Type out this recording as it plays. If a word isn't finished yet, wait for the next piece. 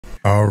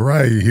All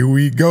right, here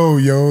we go.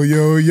 Yo,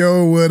 yo,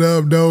 yo, what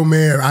up, though,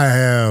 man? I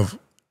have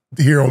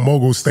here on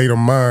Mogul State of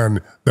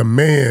Mind, the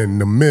man,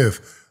 the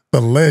myth, the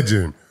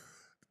legend,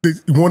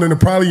 one of the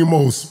probably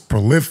most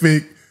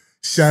prolific,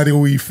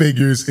 shadowy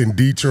figures in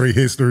Detroit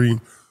history.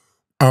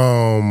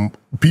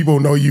 People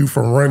know you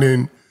from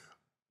running.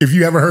 If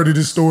you ever heard of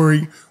this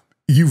story,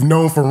 you've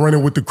known from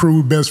running with the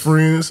crew, best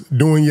friends,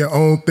 doing your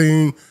own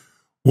thing.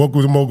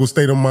 Welcome to Mogul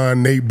State of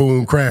Mind, Nate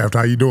Boone Craft.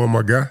 How you doing,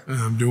 my guy?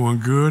 I'm doing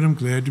good. I'm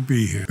glad to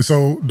be here.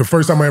 So the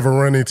first time I ever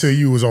run into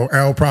you was on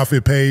Al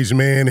Prophet page,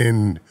 man,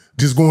 and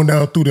just going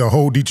down through the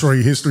whole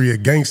Detroit history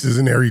of gangsters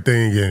and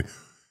everything. And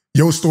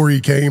your story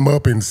came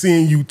up, and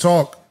seeing you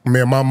talk,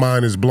 man, my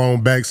mind is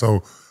blown back.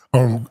 So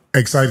I'm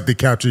excited to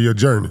capture your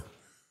journey.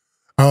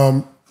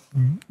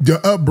 Your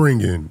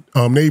upbringing,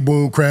 Nate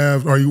Boone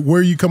Craft.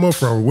 Where you come up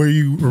from? Where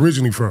you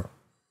originally from?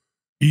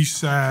 East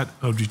side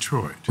of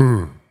Detroit.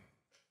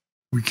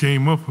 We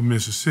came up from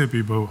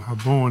Mississippi, but I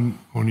was born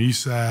on the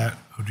east side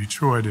of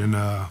Detroit. And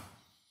I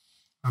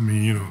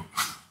mean, you know,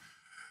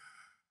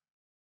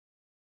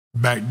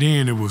 back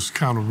then it was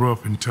kind of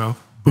rough and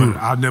tough, but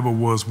I never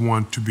was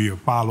one to be a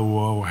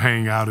follower or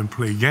hang out and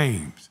play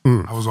games.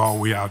 I was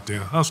always out there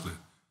hustling.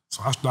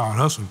 So I started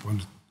hustling from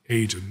the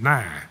age of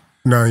 9.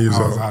 9 years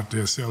old. I was out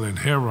there selling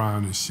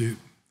heroin and shit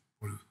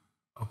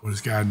up with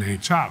this guy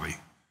named Charlie.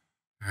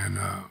 And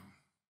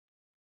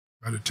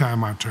by the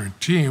time I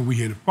turned 10, we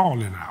had a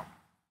falling out.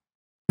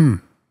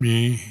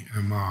 Me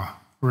and my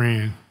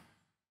friend,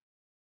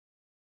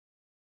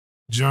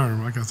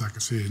 Germ, I guess I can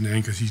say his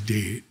name because he's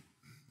dead.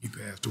 He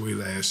passed away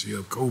last year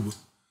of COVID.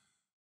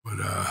 But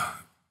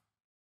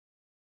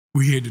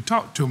we had to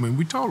talk to him, and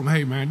we told him,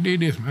 hey, man, did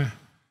this, man.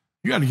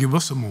 You got to give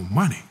us some more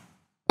money.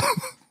 I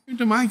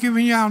ain't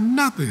giving y'all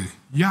nothing.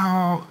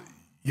 Y'all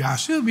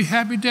should be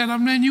happy that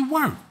I'm letting you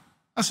work.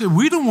 I said,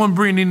 we don't want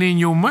bringing in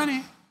your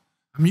money.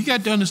 I mean, you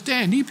got to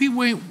understand, these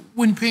people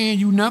wasn't paying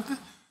you nothing.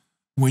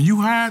 When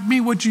you hired me,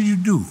 what did you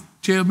do?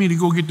 Tell me to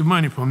go get the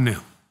money from them.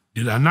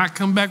 Did I not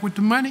come back with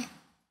the money?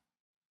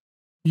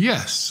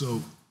 Yes,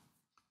 so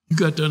you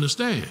got to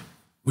understand,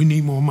 we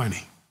need more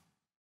money.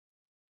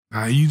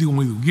 Now, either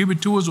going to give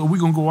it to us or we're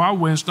going to go our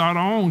way and start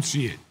our own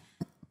shit.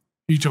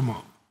 He talking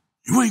about,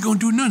 you ain't going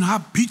to do nothing.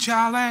 I'll beat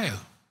y'all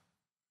ass.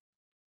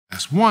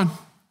 That's one.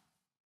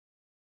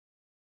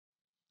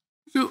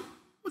 He said,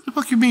 what the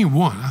fuck you mean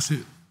one? I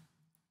said,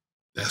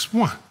 that's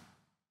one.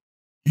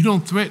 You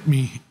don't threaten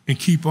me and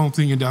keep on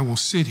thinking that I'm going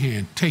to sit here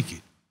and take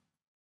it.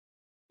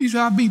 He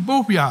said, I'll beat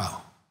both of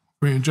y'all.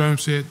 Friend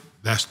James said,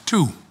 that's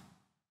 2.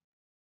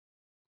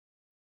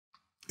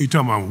 He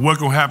talking about what's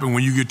going to happen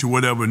when you get to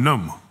whatever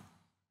number.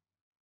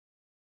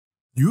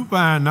 You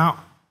find out.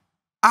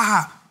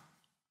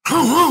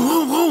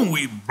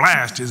 We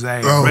blast his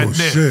ass right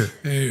there.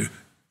 Shit.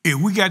 If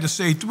we got to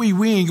say 3,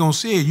 we ain't going to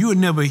say it. You'll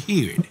never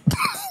hear it.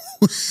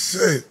 Oh,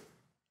 shit.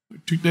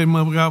 Took that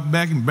motherfucker out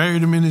back and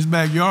buried him in his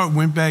backyard,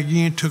 went back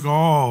in, took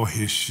all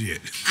his shit.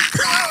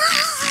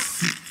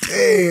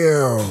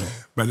 Damn.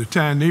 By the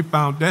time they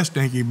found that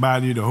stinky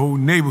body, the whole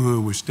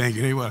neighborhood was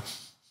stinking. They were,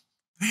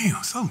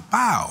 damn, something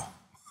foul.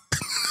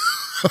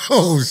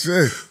 Oh,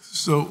 shit.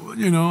 So,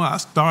 you know, I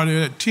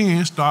started at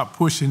 10, start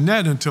pushing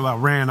that until I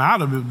ran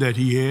out of it that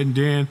he had, and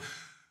then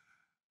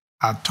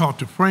I talked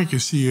to Frank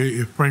and see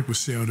if Frank would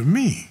sell to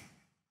me.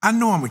 I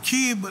know I'm a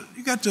kid, but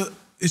you got to,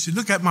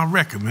 look at my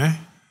record, man.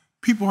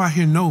 People out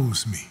here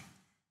knows me,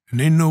 and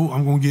they know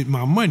I'm going to get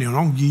my money, and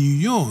I'm going to give you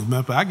yours. Matter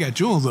of fact, I got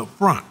yours up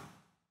front.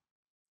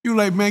 You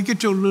like, man,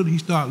 get your little, he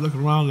started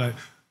looking around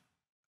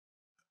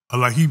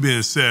like he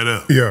been set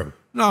up. Yeah.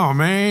 No,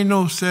 man, ain't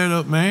no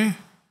setup, man.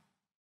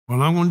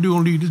 What I'm going to do,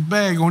 I'm going to leave this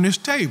bag on this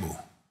table.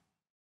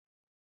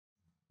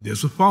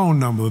 There's a phone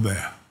number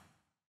there.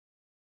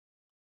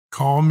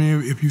 Call me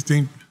if you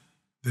think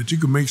that you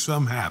can make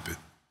something happen.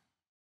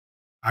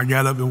 I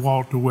got up and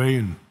walked away,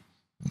 and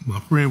my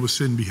friend was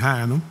sitting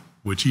behind him,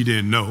 which he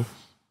didn't know,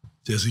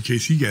 just in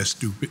case he got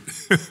stupid.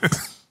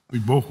 We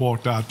both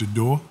walked out the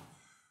door.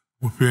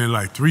 Within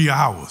like 3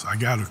 hours, I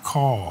got a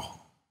call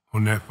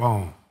on that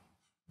phone,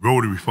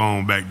 rotary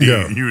phone back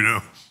then, you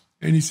know.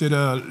 And he said,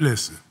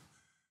 listen,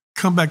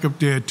 come back up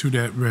there to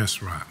that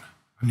restaurant.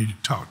 I need to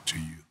talk to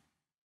you.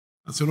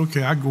 I said,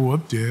 okay, I go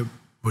up there,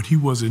 but he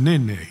wasn't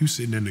in there. He was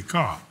sitting in the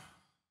car.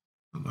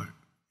 I'm like,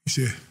 he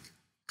said,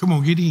 come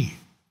on, get in.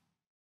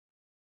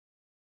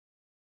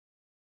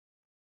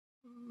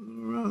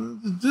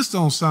 This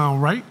don't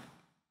sound right.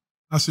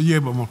 I said, yeah,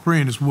 but my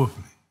friend is with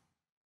me.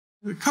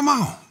 He said, come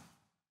on.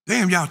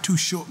 Damn, y'all 2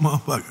 short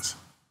motherfuckers.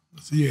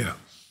 I said, yeah.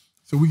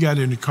 So we got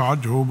in the car,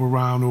 drove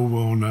around over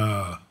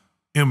on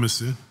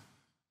Emerson,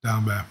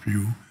 down by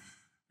Pew.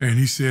 And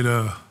he said,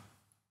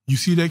 you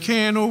see that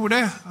can over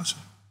there? I said,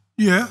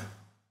 yeah.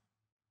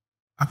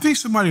 I think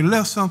somebody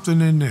left something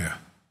in there.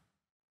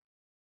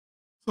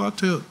 So I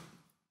tell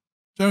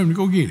Jeremy,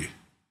 go get it.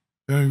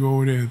 Jeremy go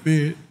over there and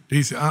fed.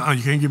 He said,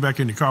 you can't get back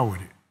in the car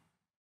with it.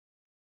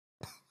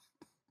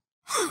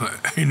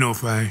 Ain't no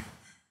thing.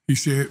 He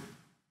said,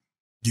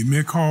 give me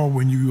a call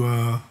when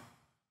you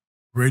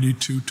ready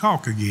to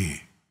talk again.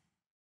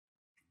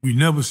 we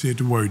never said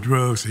the word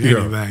drugs or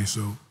anything.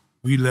 So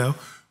we left,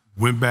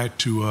 went back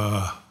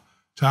to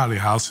Charlie's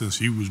house since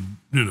he was,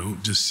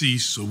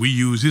 deceased. So we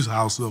used his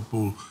house up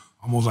for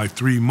almost like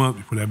 3 months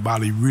before that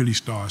body really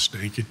started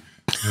stinking.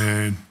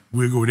 And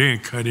we'll go there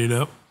and cut it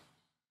up,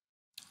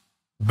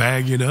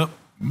 bag it up,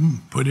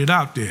 put it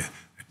out there.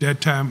 At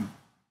that time,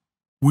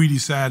 we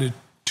decided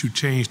to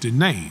change the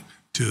name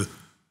to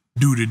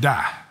Do to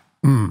Die.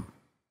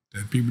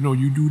 That people know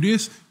you do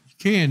this, you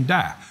can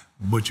die.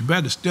 But you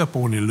better step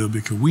on it a little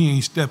bit because we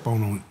ain't step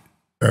on it.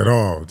 At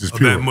all, just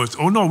pure. That much.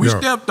 Oh, no, we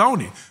stepped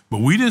on it.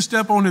 But we didn't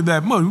step on it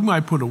that much. We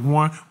might put a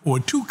 1 or a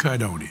 2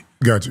 cut on it.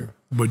 Got you.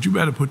 But you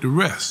better put the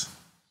rest.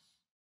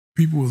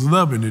 People was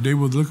loving it. They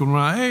was looking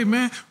around, hey,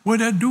 man, what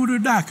that Do to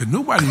Die? Because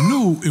nobody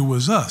knew it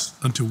was us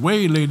until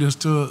way later,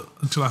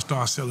 until I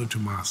started selling to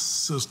my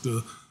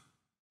sister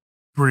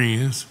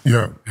friends.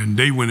 Yeah. And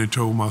they went and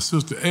told my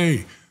sister,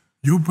 hey,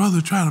 your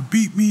brother trying to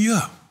beat me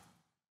up.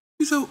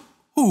 He said,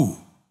 who?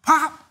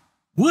 Pop?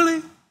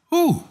 Willie?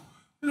 Who?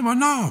 And I'm like,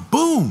 no,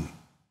 Boone.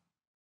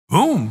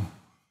 Boone?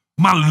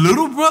 My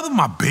little brother?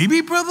 My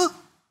baby brother?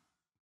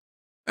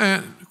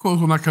 And, of course,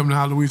 when I come to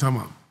Halloween, I'm talking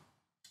about,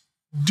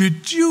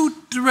 did you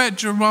threat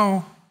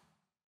Jerome?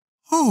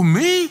 Who,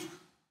 me?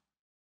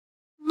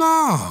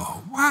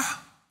 No. Why?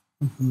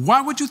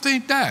 Why would you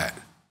think that?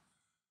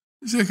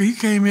 He said, 'cause he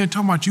came in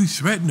talking about you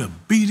threatening to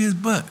beat his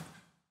butt.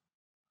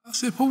 I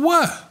said, for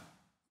what?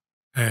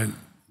 And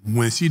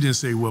when she didn't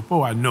say what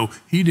for, I know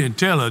he didn't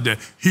tell her that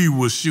he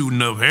was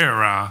shooting up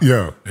heroin.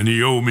 Yeah. And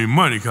he owed me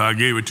money because I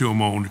gave it to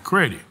him on the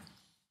credit.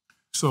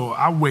 So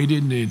I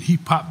waited, and then he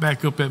popped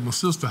back up at my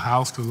sister's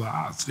house because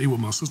I stay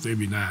with my sister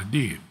every night and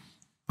then.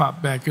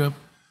 Popped back up.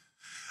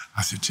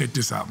 I said, check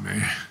this out,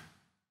 man.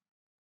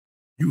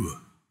 You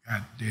a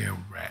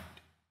goddamn rat.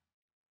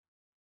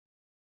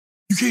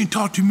 You can't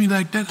talk to me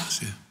like that. I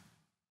said,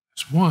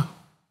 that's 1.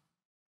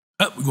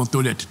 We're going to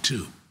throw that to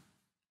 2.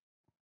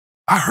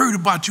 I heard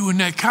about you in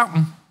that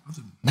counting. I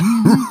said,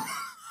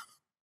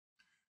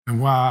 And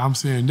while I'm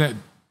saying that,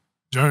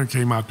 Jern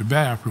came out the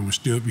bathroom and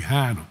stood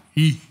behind him.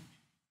 He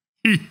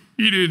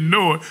didn't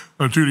know it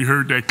until he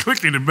heard that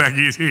click in the back of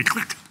his head.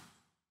 Click.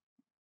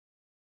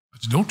 I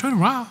said, don't turn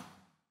around.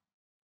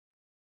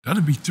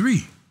 That'll be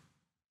 3.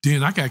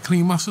 Then I got to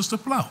clean my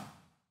sister's floor.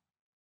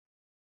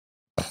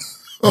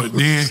 But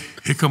then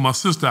here come my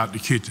sister out the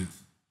kitchen.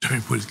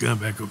 Jern put his gun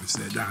back up and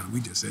sat down. And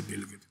we just sat there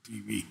looking at the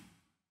TV.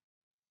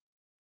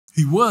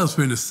 He was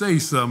finna say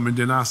something, and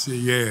then I said,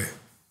 yeah,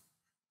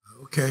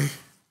 okay.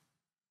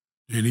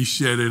 And he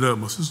shut it up.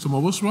 My sister,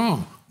 what's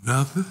wrong?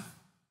 Nothing.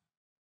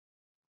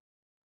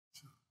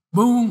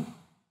 Boom.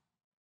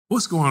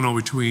 What's going on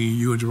between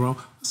you and Jerome?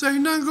 I said,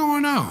 ain't nothing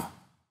going on.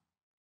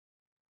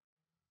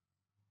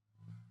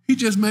 He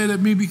just mad at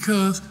me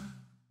because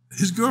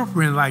his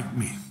girlfriend liked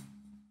me.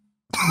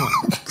 Come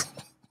on.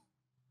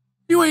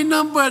 You ain't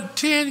nothing but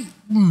 10,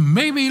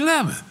 maybe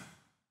 11.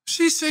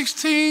 She's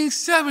 16,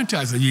 17.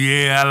 I said,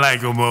 yeah, I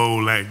like them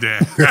old like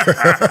that.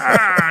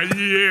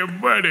 Yeah,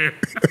 buddy.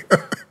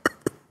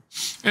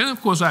 And, of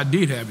course, I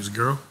did have his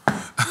girl.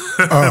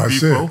 Oh,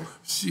 before.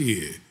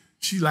 Shit.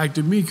 She liked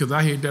me because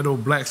I had that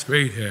old black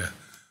straight hair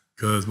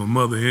because my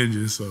mother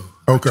Indian, so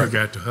I took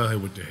after her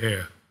with the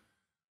hair.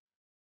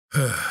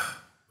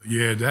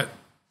 Yeah, that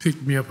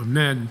picked me up from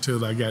that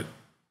until I got,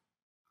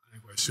 I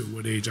ain't quite sure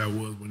what age I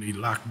was when they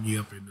locked me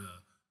up in the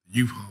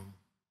youth home.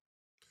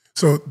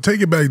 So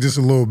take it back just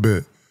a little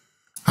bit.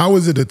 How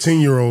was it a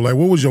 10-year-old? Like,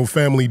 what was your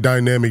family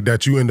dynamic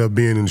that you ended up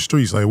being in the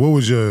streets? Like, what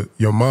was your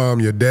mom,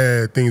 your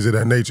dad, things of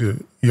that nature,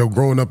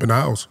 growing up in the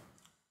house?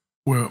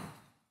 Well,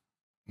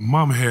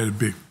 mom had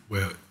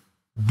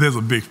there's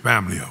a big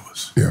family of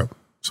us. Yeah.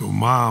 So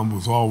mom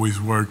was always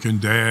working,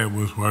 dad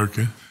was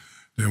working.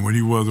 Then when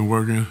he wasn't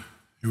working,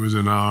 he was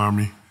in the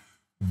Army.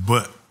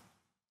 But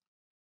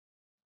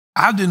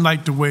I didn't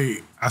like the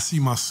way I see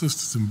my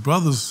sisters and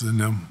brothers and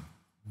them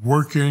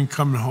working,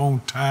 coming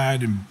home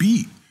tired and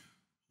beat.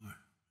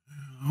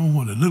 I don't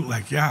want to look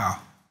like y'all.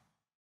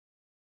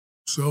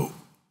 So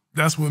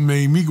that's what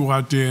made me go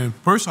out there. And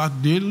first I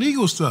did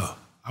legal stuff.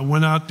 I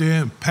went out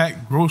there and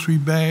packed grocery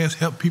bags,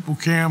 helped people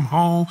carry them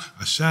home.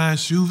 I shined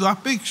shoes, I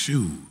fixed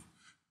shoes.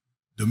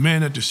 The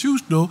man at the shoe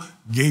store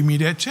gave me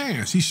that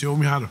chance. He showed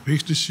me how to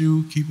fix the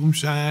shoe, keep them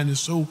shined and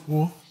so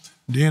forth.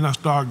 Then I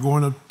started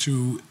going up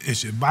to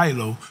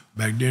Bilo.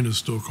 Back then there was a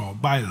store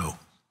called Bilo.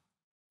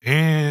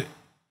 And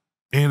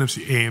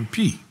AMP.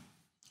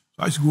 So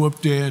I used to go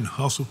up there and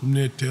hustle from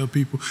there, tell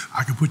people,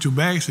 I can put your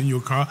bags in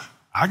your car.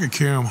 I can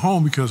carry them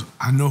home because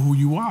I know who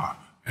you are.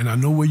 And I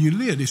know where you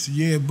live. They said,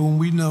 yeah, Boone,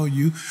 we know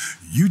you.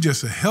 You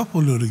just a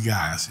helpful little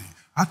guy. I said,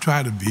 I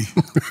try to be.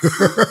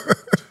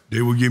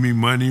 They would give me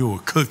money or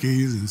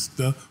cookies and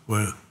stuff.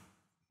 Well,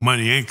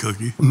 money ain't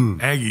cookie.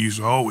 Aggie used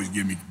to always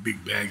give me a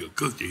big bag of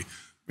cookies.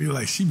 They were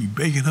like, she be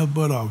baking her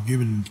butt off,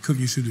 giving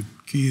cookies to the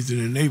kids in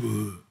the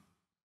neighborhood.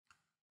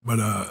 But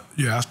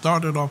yeah, I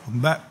started off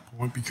from that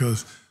point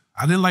because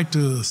I didn't like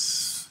to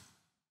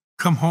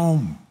come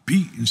home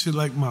beat and shit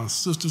like my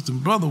sisters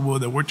and brother were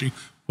that working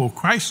for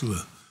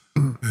Chrysler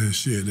and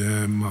shit.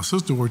 And my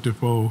sister worked there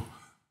for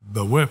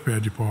the welfare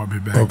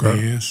department back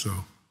then. So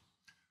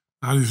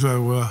I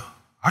decided, well,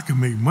 I can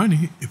make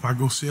money if I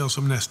go sell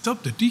some of that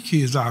stuff that these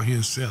kids out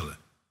here selling.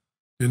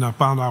 Then I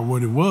found out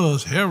what it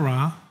was, heroin.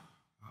 I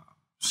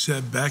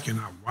sat back and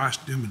I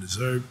watched them and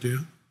observed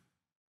them,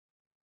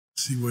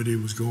 see where they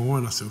was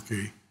going. I said,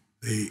 okay,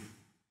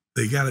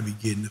 they got to be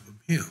getting it from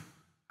him.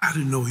 I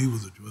didn't know he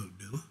was a drug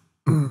dealer.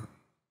 Mm.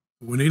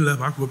 When they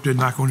left, I go up there and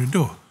knock on the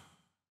door.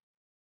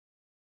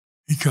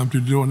 He come to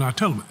the door and I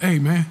tell him, hey,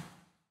 man,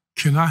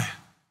 can I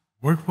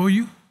work for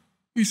you?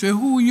 He said,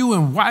 who are you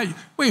and why?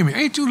 Wait a minute,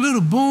 ain't you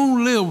little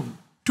Boone, little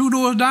 2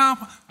 doors down?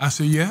 I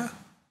said, yeah.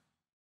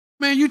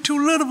 Man, you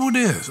too little for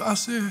this. I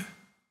said,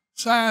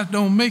 size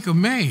don't make a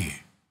man.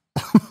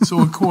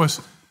 So, of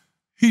course,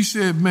 he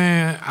said,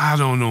 man, I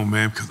don't know,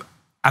 man, because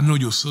I know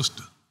your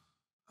sister.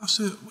 I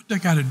said, what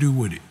that got to do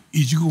with it?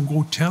 Is you going to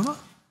go tell her?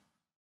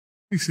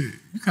 He said,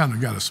 you kind of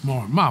got a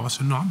smart mouth. I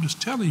said, no, I'm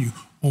just telling you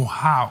on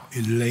how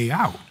it lay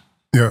out.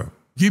 Yeah.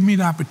 Give me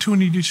the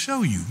opportunity to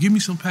show you. Give me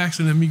some packs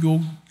and let me go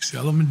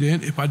sell them. And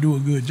then if I do a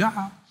good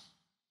job,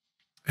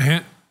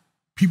 and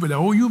people that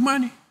owe you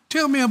money,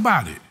 tell me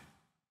about it.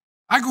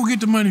 I go get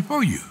the money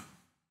for you.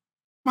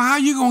 Well, how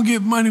you going to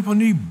get money from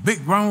these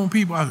big grown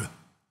people? I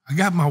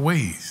got my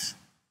ways.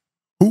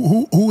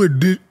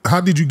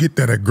 How did you get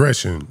that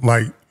aggression?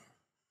 Like,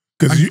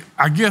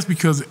 I guess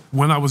because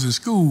when I was in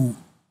school,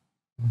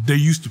 they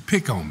used to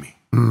pick on me.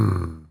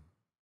 Mm.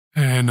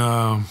 And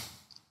I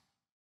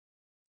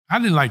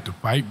didn't like to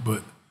fight,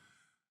 but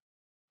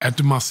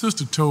after my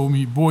sister told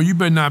me, boy, you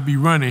better not be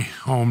running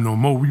home no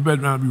more. You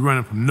better not be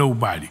running from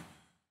nobody.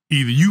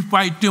 Either you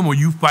fight them or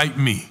you fight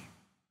me.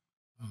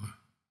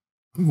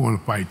 I'm going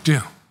to fight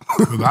them.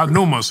 Because I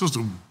know my sister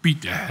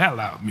beat the hell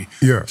out of me.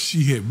 Yeah.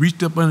 She had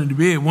reached up under the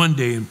bed one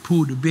day and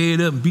pulled the bed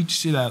up and beat the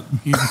shit out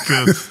of me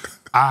because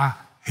I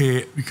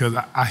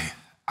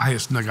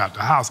had snuck out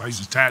the house. I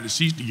used to tie the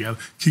sheets together,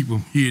 keep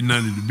them hidden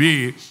under the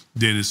bed.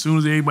 Then as soon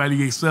as everybody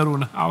gets settled in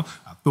the house,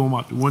 I throw them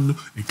out the window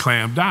and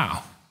clam down.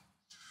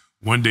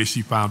 One day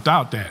she found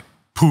out that,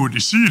 pulled the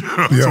sheet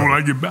up. Yeah. So when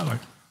I get back,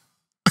 like,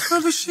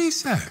 where the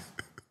sheets at?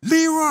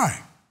 Leroy.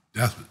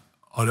 That's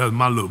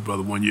my little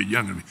brother 1 year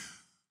younger than me.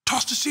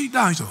 Toss the sheet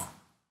down. So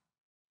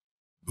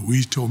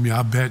Louise told me,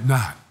 I bet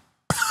not.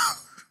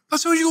 I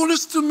said, you gonna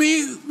listen to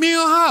me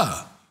or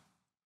her?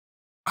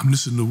 I'm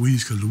listening to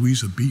Louise because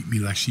Louise will beat me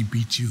like she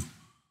beat you.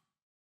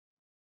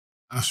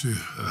 I said,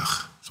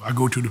 ugh. So I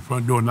go to the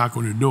front door, knock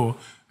on the door,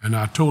 and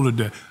I told her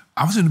that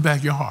I was in the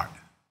backyard,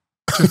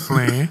 just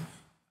playing.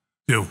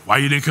 You know, why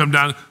you didn't come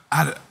down?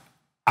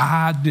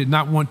 I did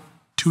not want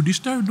to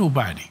disturb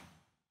nobody.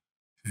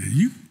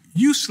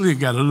 You slick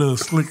got a little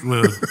slick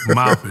little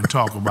mouth and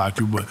talk about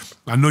you, but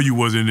I know you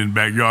wasn't in the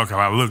backyard because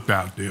I looked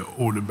out there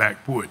over the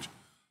back porch.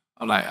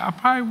 I'm like, I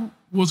probably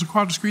was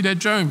across the street at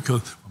Jeremy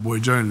because my boy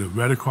Jeremy lived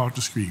right across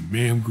the street.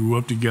 Man, grew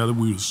up together.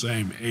 We were the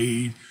same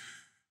age.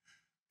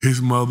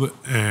 His mother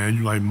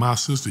and like my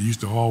sister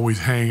used to always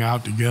hang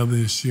out together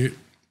and shit.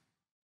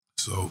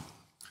 So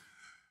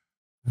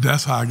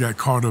that's how I got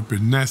caught up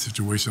in that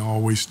situation,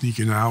 always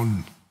sneaking out.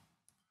 And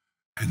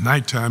at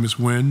nighttime is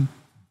when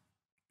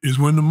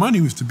the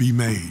money was to be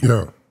made.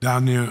 Yeah.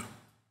 Down there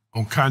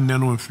on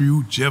Continental and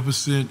Few,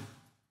 Jefferson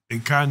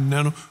and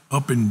Continental,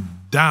 up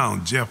and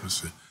down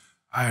Jefferson.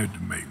 I had to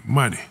make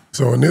money.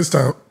 So in this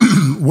time,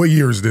 what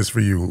year is this for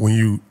you when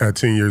you at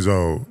 10 years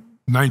old?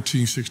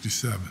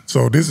 1967.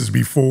 So this is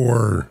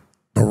before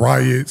the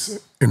riots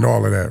and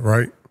all of that,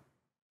 right?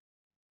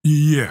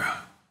 Yeah.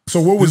 So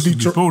what was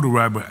before the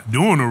riot, but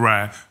during the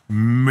riot,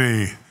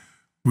 man,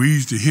 we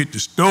used to hit the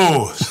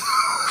stores.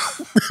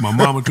 My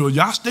mama told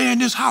y'all stay in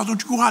this house.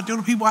 Don't you go out there.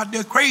 The people out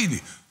there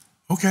crazy.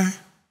 Okay.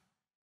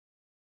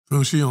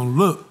 So she don't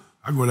look.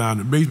 I go down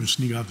the basement,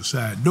 sneak out the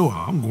side door.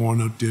 I'm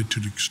going up there to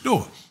the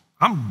store.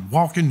 I'm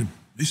walking.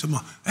 They said,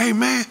 hey,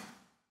 man,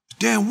 the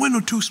damn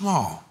window too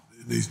small.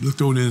 They looked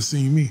over there and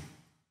seen me.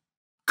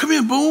 Come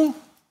here, Boone.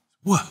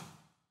 What?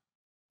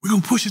 We're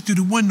going to push it through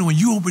the window and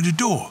you open the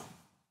door.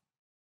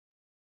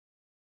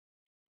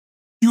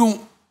 You going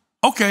to,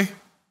 okay.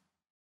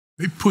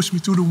 They pushed me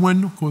through the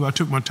window. Of course, I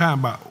took my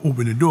time by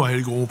opening the door. I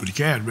had to go open the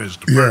cash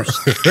register first.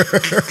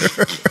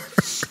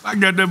 I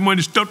got that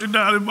money, stuffed it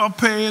down in my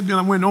pants. Then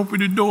I went and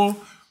opened the door,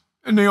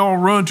 and they all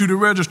run to the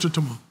register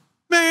to me.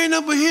 Man,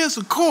 up here's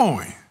a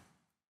coin.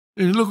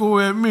 They look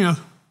over at me.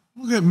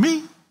 Look at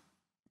me.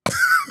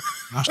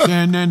 I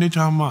stand there and they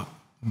talking about,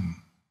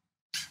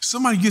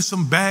 somebody get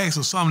some bags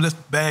or something. Let's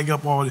bag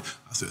up all this.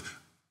 I said,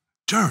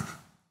 Turn,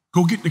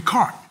 go get the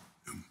cart.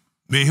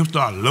 Me and him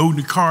started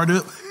loading the cart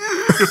up.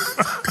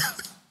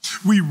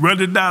 We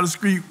run it down the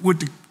street with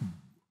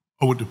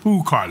the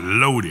food cart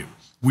loaded.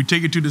 We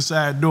take it to the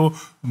side door.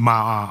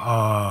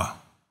 My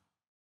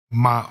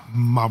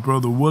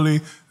brother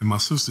Willie and my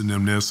sister and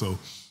them there. So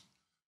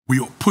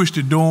we pushed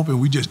the door open.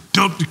 We just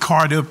dumped the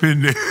cart up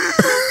in there.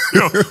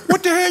 Yo,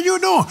 what the hell you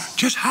doing?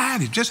 Just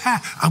hide it. Just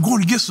hide. I'm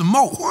going to get some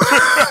more.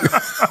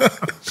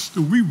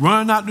 So we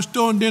run out the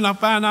store, and then I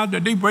find out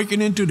that they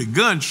breaking into the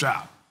gun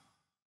shop.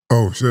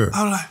 Oh shit!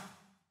 I was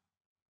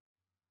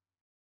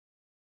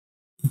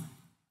like,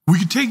 we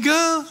could take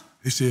guns?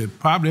 They said,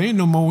 probably ain't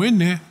no more in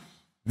there.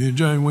 Me and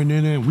Johnny went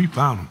in there and we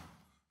found them.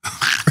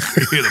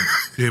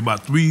 They had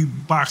about 3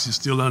 boxes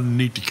still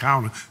underneath the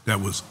counter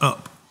that was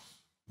up.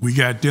 We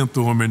got them,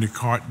 threw them in the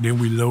cart. Then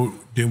we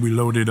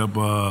loaded up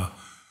bow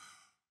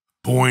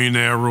and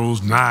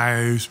arrows,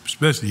 knives,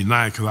 especially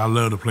knives, because I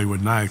love to play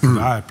with knives. Because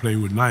I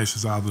played with knives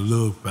since I was a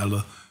little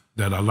fella,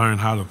 that I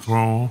learned how to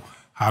throw them,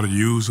 how to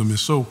use them, and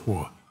so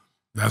forth.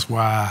 That's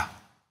why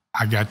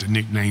I got the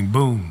nickname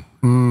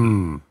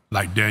Boone,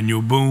 like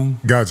Daniel Boone.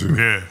 Gotcha.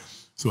 Yeah.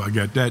 So I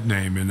got that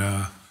name, and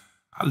I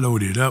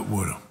loaded up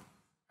with them.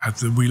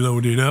 After we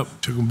loaded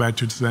up, took them back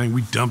to the thing,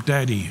 we dumped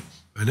that in.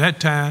 At that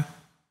time,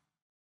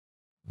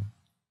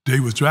 they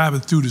was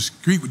driving through the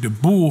street with the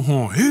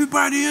bullhorn.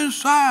 Everybody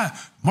inside,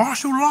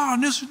 martial law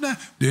and this and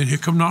that. Then here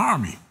come the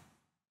army.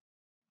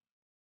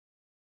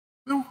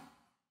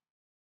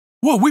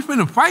 What, we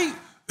finna fight?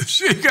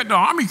 Shit, got the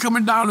army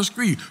coming down the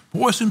street,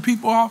 forcing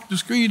people off the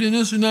street and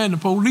this and that. And the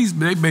police,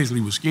 they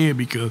basically was scared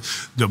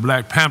because the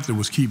Black Panther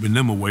was keeping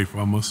them away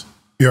from us.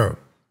 Yeah.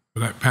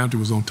 Black Panther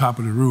was on top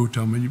of the roof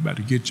telling me, you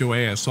better get your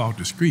ass off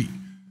the street.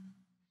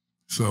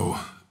 So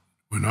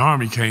when the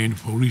army came, the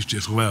police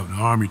just left. The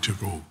army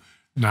took over.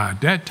 Now,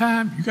 at that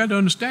time, you got to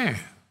understand,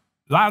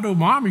 a lot of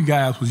those army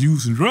guys was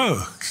using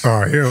drugs. Oh,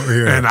 hell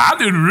yeah. And I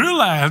didn't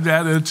realize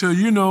that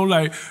until,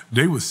 like,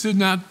 they was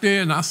sitting out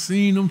there and I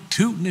seen them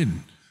tooting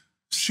and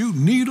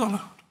shooting needles.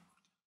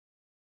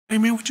 Hey,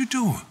 man, what you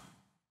doing?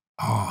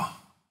 Oh,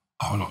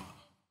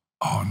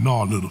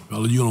 no, little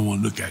fella, you don't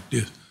want to look at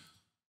this.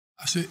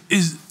 I said,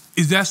 is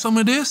that some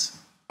of this?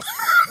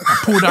 I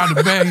pulled out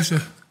the bag. He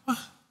said,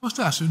 what's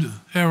that? I said,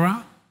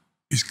 heroin.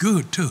 It's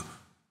good, too.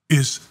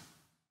 It's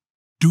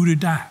do to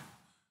die.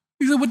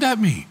 He said, what that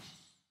mean?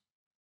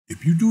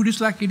 If you do this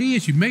like it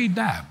is, you may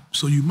die.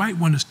 So you might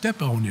want to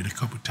step on it a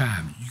couple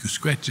times. You can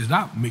scratch it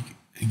out and make it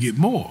and get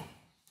more.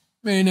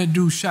 Man, that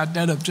dude shot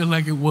that up just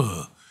like it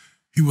was.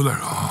 He was like,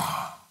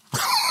 oh.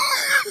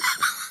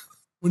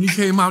 When he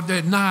came out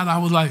that night, I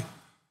was like,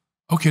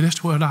 okay, that's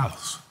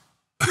 $12.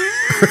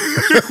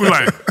 We're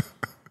like,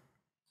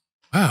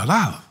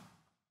 $12.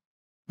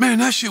 Man,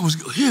 that shit was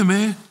good. Here,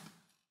 man.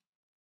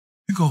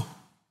 You go,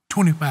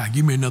 25,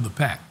 give me another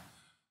pack.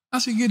 I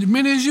said, get as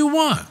many as you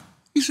want.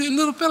 He said,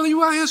 little fella,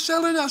 you out here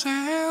selling? I said,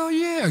 hell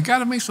yeah,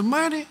 gotta make some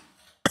money.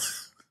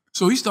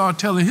 So he started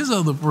telling his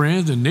other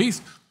friends, and they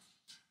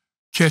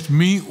catch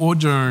me or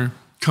Jern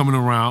coming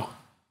around,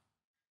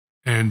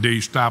 and they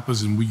stop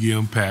us and we get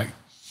them packed.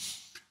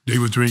 They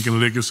were drinking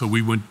liquor, so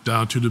we went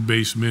down to the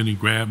basement and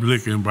grabbed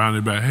liquor and brought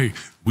it back. Hey,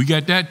 we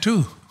got that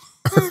too.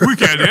 We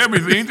got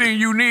everything, anything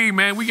you need,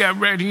 man, we got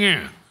right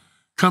here.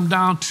 Come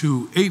down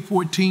to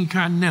 814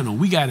 Continental,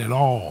 we got it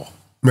all.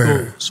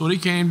 Man. So they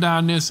came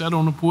down there, sat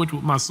on the porch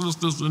with my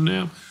sisters and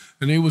them,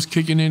 and they was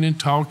kicking in and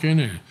talking,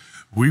 and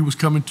we was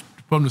coming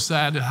from the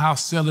side of the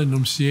house selling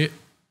them shit.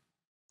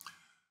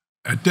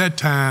 At that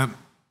time,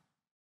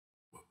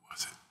 what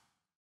was it? I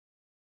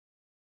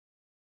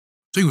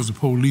think it was the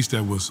police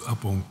that was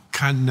up on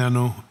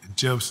Continental and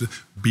Jefferson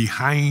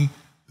behind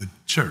the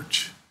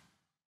church.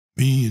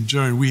 Me and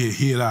Jerry, we had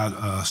hid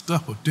our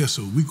stuff up there,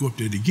 so we go up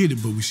there to get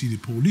it, but we see the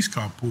police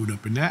car pulled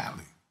up in the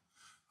alley.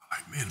 I'm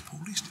like, man, the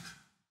police,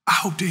 I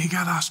hope they ain't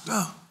got our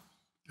stuff.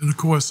 And of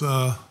course,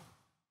 that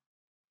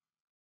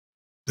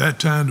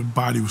time the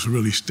body was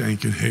really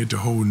stinking, had the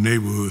whole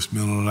neighborhood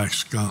smelling like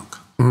skunk.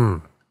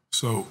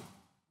 So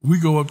we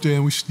go up there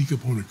and we sneak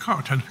up on the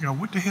car trying to figure out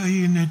what the hell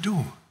he in there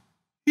doing.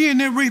 He in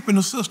there raping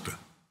a sister.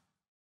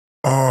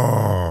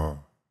 Oh.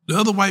 The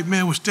other white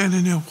man was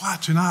standing there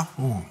watching out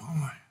for him.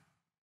 I'm like,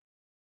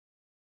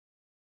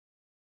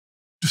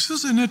 the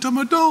sister in there telling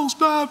me, don't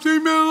stop,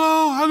 leave me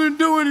alone, I didn't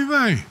do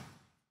anything.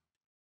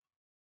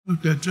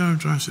 Looked at John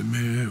and said,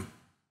 man,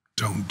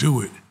 don't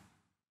do it.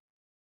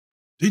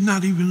 They're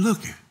not even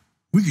looking.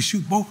 We can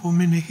shoot both of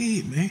them in the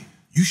head, man.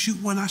 You shoot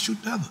one, I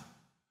shoot the other.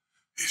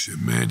 He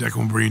said, man, that's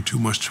going to bring too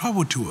much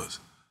trouble to us.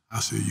 I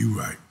said, you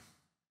right.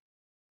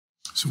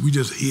 So we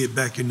just hid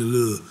back in the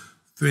little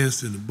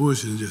fence in the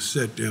bush and just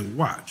sat there and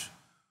watched.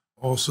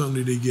 All of a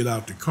sudden, they get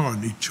out the car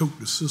and they choked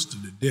the sister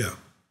to death.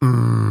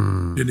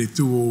 Then they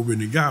threw her over in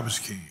the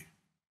garbage can.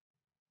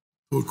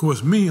 So, of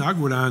course, me, I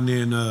go down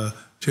there and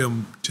tell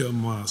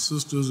my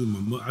sisters and my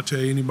mother, I tell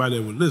anybody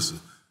that would listen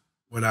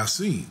what I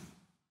seen.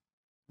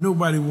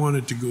 Nobody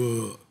wanted to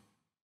go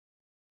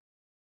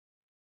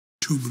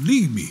to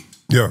believe me.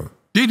 Yeah.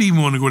 They didn't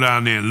even want to go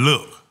down there and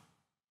look.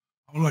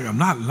 I was like, I'm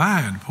not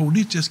lying. The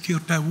police just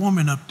killed that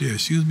woman up there.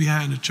 She was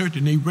behind the church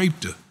and they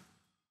raped her.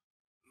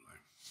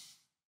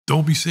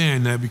 Don't be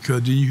saying that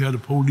because then you have the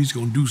police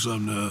going to do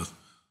something to us.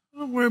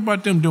 Don't worry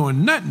about them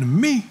doing nothing to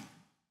me.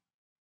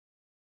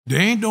 They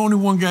ain't the only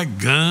one got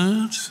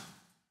guns.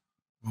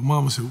 My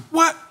mama said,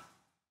 what?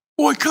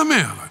 Boy, come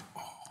here. I'm like,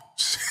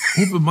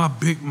 oh, open my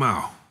big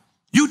mouth.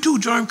 You too,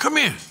 John, come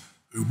in.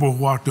 We both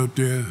walked up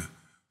there.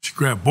 She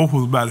grabbed both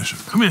of us by the shirt.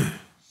 Come in.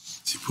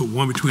 She put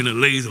one between her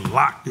legs and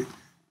locked it.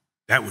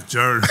 That was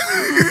Jerry.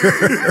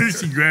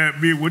 She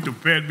grabbed me, went to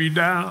pat me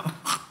down.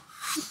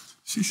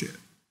 She said,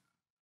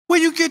 where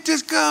you get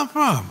this gun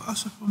from? I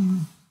said,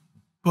 from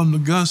from the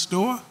gun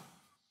store.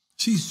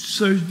 She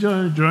searched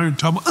Journey,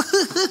 talking about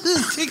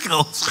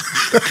tickles.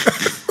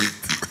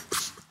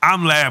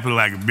 I'm laughing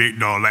like a big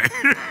dog. Like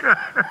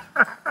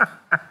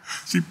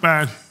she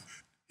found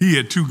he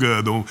had 2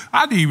 guns on.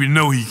 I didn't even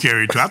know he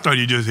carried 2. I thought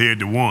he just had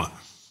the one.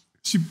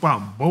 She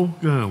found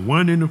both guns,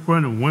 one in the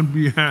front and one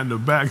behind the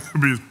back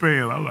of his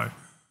pants. I was like,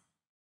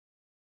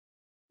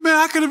 man,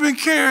 I could have been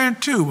carrying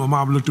 2. My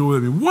mom looked over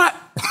at me. What?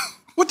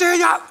 What the hell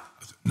y'all? I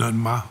said, nothing,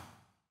 Ma.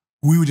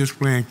 We were just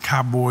playing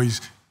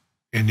cowboys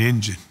and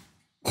Indian.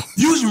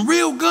 Using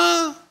real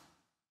guns?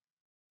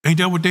 Ain't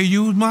that what they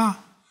use, Ma?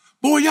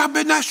 Boy, y'all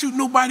better not shoot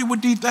nobody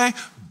with these things.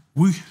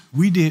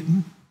 We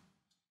didn't.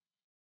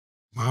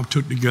 Mom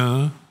took the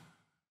gun.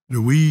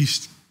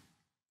 Louise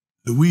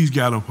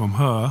got them from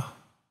her.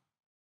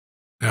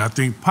 And I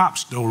think Pop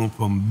stole them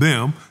from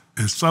them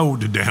and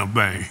sold the damn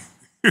thing.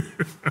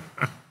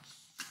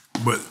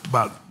 But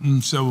about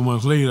 7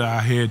 months later, I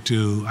had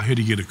to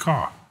get a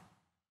car.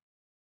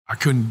 I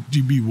couldn't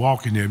be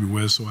walking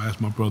everywhere, so I asked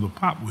my brother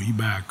Pop, will he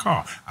buy a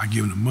car? I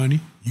give him the money,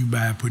 you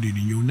buy it, put it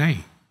in your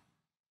name.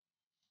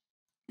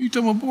 He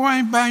told me, boy, I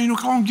ain't buying you no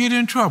car, I'm get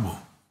in trouble.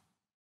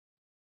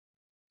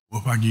 Well,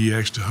 if I give you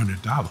extra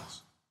 $100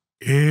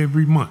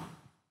 every month.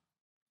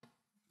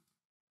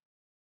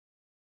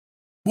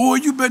 Boy,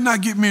 you better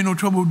not get me in no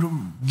trouble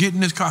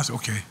getting this car. I said,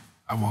 okay,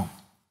 I won't.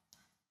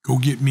 Go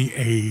get me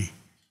a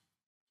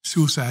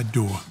suicide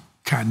door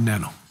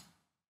Continental.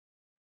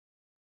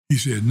 He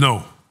said,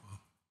 no.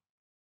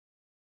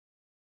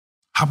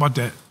 How about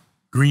that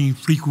green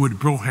Fleetwood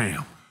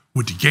Brougham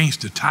with the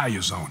gangster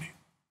tires on it?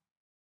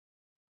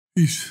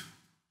 He said,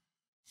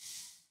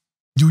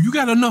 do you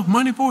got enough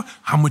money for it?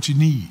 How much you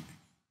need?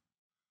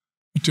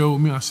 He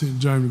told me, I sent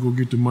Jeremy to go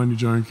get the money.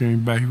 Jeremy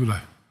came back. He was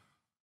like,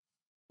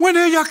 when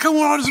the hell y'all come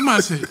with all this money? I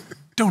said,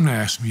 don't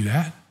ask me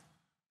that.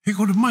 Here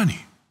go the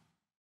money.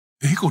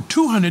 And here go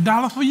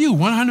 $200 for you,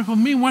 $100 for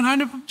me,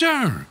 $100 for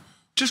Jeremy.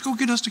 Just go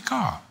get us the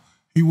car.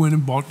 He went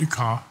and bought the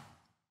car.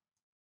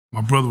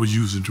 My brother was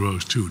using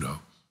drugs too, though.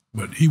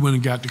 But he went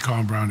and got the car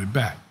and brought it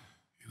back.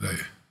 He's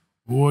like,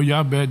 boy,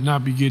 y'all better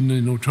not be getting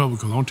in no trouble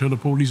because don't tell the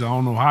police I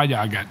don't know how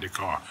y'all got the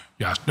car.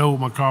 Y'all stole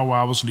my car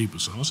while I was sleeping.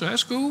 So I said,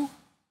 that's cool.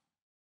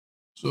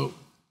 So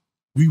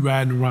we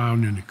riding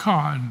around in the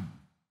car and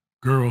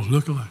girls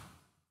looking like,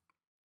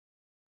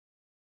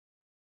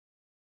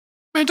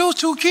 man, those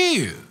 2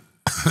 kids.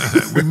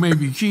 We may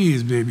be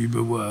kids, baby,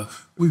 but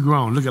we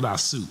grown. Look at our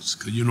suits.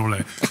 Because, you know,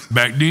 like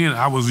back then,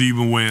 I was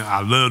even wearing,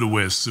 I loved to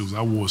wear suits.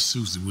 I wore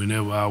suits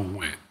whenever I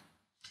went.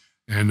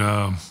 And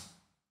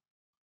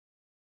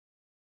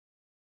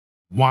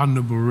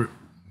Wanda,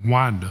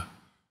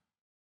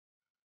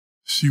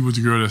 she was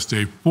the girl that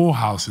stayed 4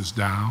 houses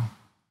down.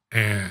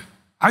 And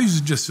I used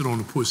to just sit on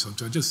the porch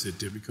sometimes, just sit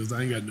there because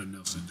I ain't got nothing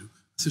else to do.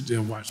 Sit there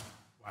and watch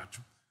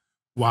them.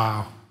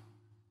 Wow.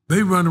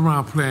 They run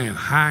around playing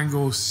hide and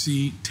go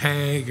seek,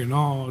 tag, and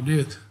all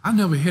this. I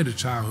never had a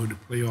childhood to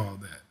play all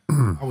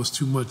that. I was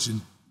too much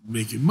in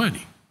making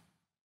money.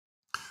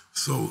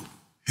 So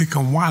here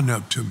come Wanda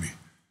up to me.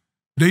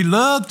 They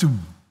love to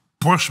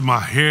brush my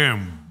hair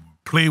and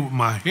play with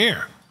my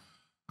hair.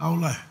 I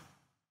was like,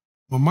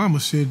 my mama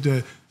said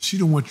that she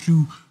don't want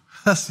you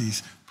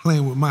hussies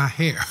playing with my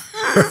hair.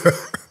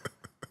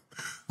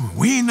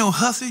 We ain't no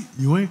hussy.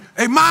 You ain't?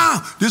 Hey,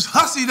 Mom, this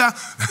hussy down.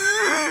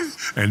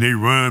 And they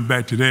run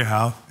back to their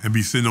house and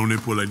be sitting on their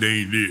porch like they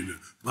ain't did it.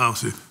 Mom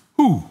said,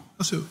 who?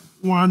 I said,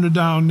 Wanda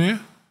down there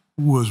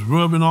who was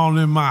rubbing all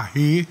in my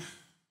head.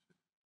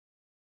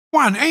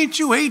 Wanda, ain't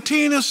you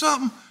 18 or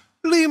something?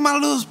 Leave my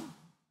little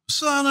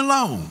son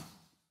alone.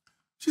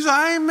 She said,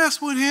 I ain't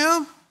mess with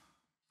him.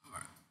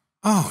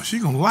 Oh, she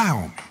gonna lie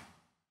on me.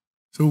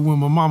 So when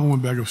my mama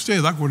went back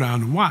upstairs, I go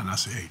down to Wanda and I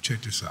said, hey,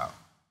 check this out.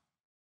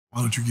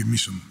 Why don't you give me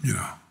some, you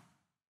know? I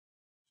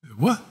said,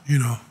 what? You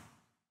know?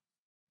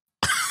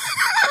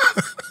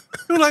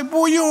 They were like,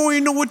 boy, you don't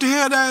even know what the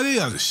hell that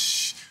is. I said,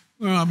 shh.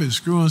 Well, I've been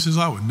screwing since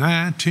I was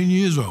 9, 10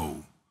 years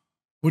old.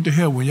 What the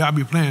hell, when y'all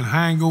be playing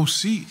hide and go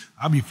seek,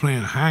 I be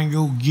playing hide and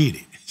go get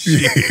it.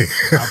 Shit.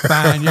 I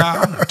find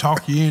y'all, I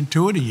talk you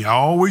into it, and you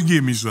always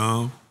give me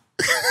some.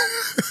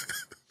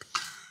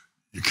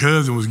 Your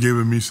cousin was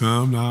giving me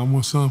some, now I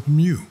want some from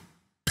you.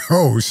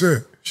 Oh,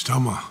 shit. She's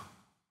talking about,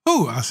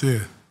 who? I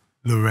said,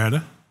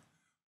 Loretta.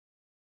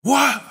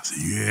 What? I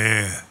said,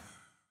 yeah.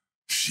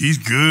 She's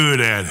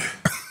good at it.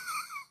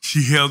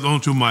 She held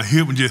onto my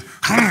hip and just,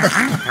 I was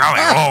like,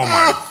 oh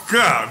my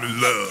God, I'm in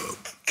love.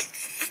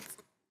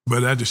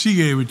 But after she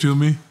gave it to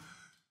me,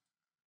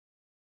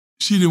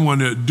 she didn't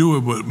want to do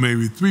it, but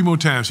maybe 3 more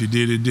times she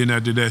did it. Then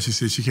after that, she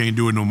said she can't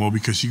do it no more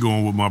because she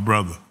going with my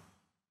brother.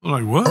 I'm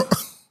like, what?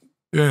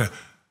 Yeah,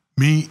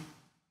 me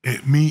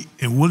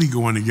and Willie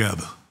going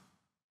together.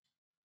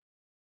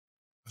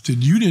 I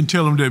said, you didn't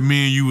tell him that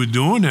me and you were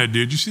doing that,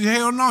 did you? She said,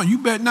 hell no, you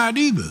bet not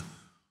either.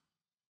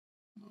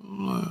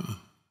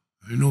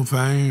 Ain't no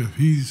thing if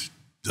he's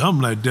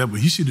dumb like that, but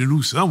he should have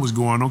knew something was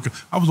going on.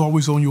 I was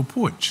always on your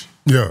porch.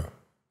 Yeah.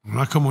 When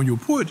I come on your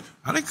porch,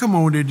 I didn't come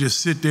over there just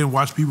sit there and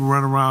watch people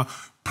run around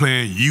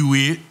playing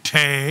you-it,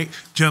 tag,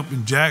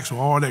 jumping jacks, or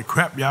all that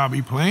crap y'all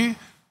be playing,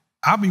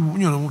 I be,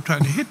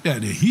 trying to hit that.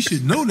 And he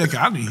should know that 'cause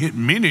I done hit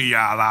many of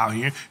y'all out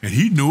here, and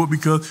he knew it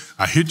because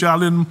I hit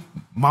y'all in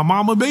my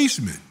mama's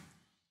basement.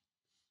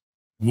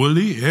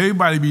 Willie,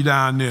 everybody be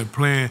down there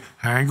playing,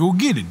 I ain't gonna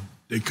get it.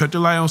 They cut the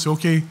light on and say,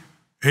 okay,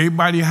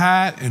 everybody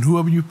hide, and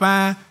whoever you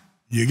find,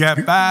 you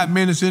got 5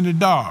 minutes in the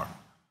dark.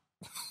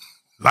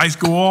 Lights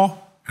go off,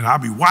 and I'll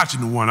be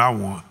watching the one I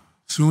want.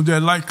 As soon as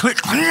that light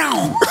click,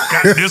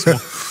 got this one.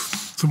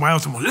 Somebody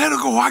else, let her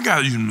go. I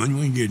got you. You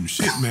ain't getting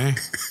shit, man.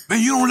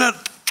 Man, you don't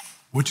let.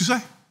 What you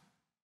say?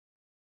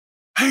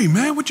 Hey,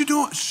 man, what you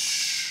doing?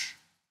 Shh.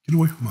 Get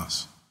away from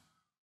us.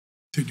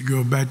 Take the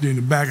girl back there in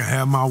the back. I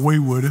have my way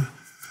with her.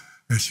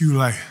 And she was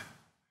like,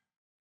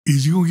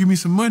 is you going to give me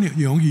some money?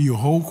 Yeah, I'm going to give you a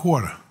whole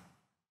quarter.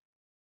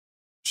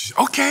 She said,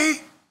 okay.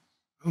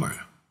 I'm like,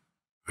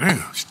 damn,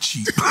 it's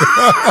cheap.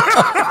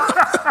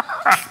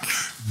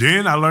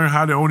 Then I learned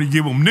how to only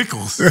give them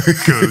nickels.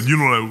 Because,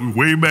 like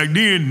way back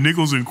then,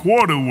 nickels and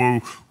quarter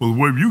was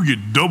where you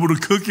get double the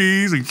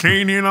cookies and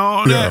candy and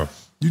all that. Yeah.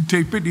 You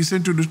take 50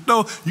 cents to the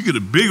store, you get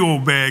a big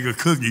old bag of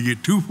cookies, you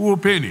get 2 for a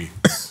penny.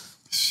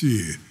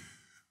 Shit.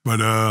 But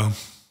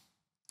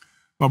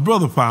my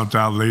brother found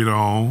out later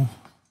on,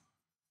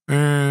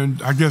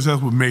 and I guess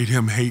that's what made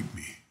him hate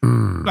me.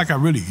 Like I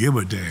really give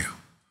a damn.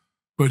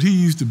 But he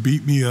used to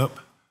beat me up.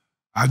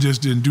 I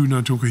just didn't do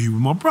nothing to him because he was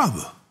my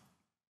brother.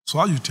 So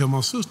I used to tell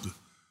my sister,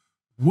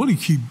 Woody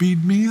keep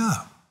beating me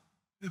up.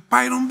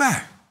 Fight him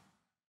back.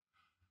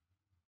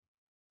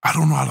 I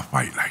don't know how to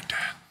fight like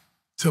that.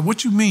 So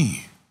what you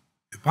mean?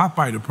 If I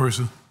fight a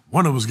person,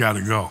 one of us got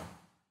to go.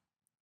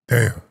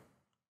 Damn.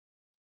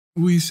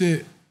 We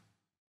said,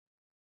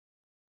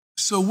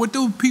 so what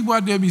those people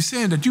out there be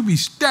saying that you be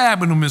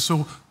stabbing them, and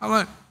so I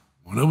like,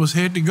 one of us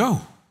had to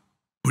go.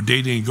 But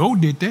they didn't go,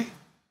 did they?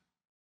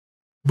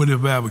 But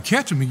if I ever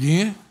catch them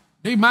again,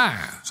 they mine.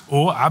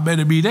 Or I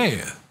better be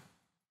there.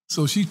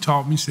 So she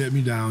taught me, sat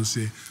me down and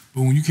said,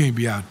 Boone, you can't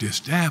be out there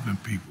stabbing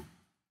people.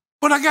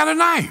 But I got a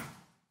knife.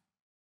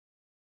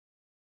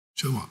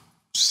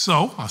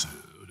 So I said,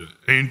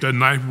 ain't that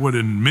knife what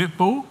it meant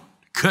for?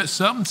 Cut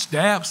something,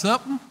 stab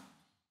something?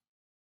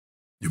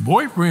 Your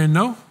boyfriend,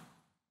 no.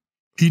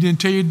 He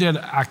didn't tell you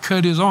that I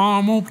cut his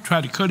arm off,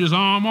 tried to cut his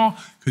arm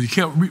off, because he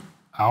kept,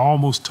 I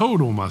almost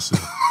told on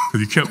myself,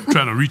 because he kept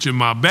trying to reach in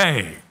my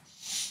bag.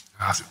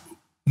 I said,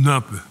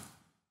 nothing.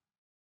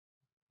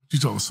 She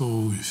told,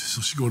 so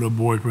she go to her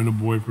boyfriend, the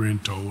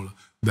boyfriend told her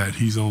that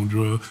he's on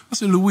drugs. I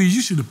said, Louise,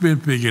 you should have been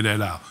figured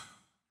that out.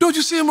 Don't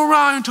you see him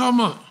around and talking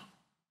about,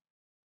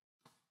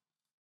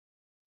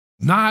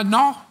 nodding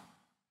off?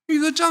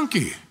 He's a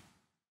junkie.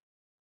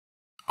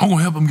 I'm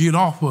gonna help him get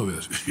off of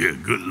it. Yeah,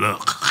 good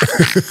luck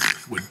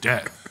with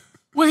that.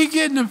 Where he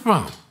getting it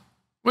from?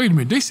 Wait a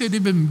minute, they said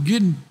they've been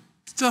getting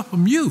stuff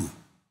from you.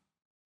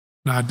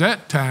 Now at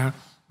that time,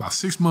 about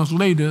 6 months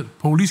later,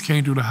 police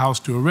came to the house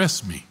to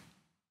arrest me.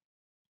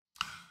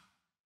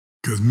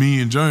 Because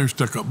me and James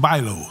stuck up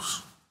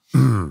bylaws.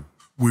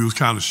 We was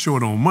kind of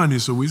short on money,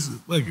 so we said,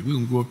 fuck it, we're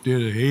gonna go up there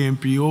to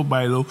AMPO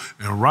bylaw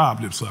and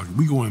rob them suckers.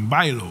 We go in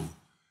bylaw.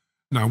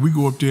 Now we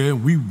go up there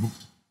and we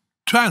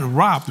trying to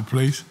rob the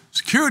place.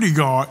 Security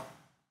guard,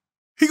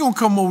 he gonna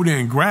come over there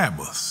and grab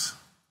us.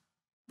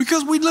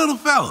 Because we little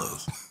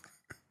fellas.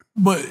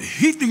 But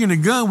he thinking the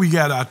gun we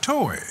got our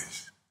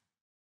toys.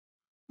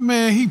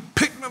 Man, he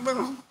picked me up.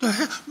 What the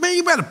hell? Man,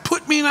 you better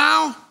put me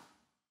down.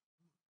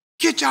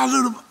 Get y'all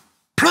little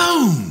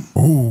plume.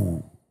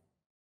 Ooh.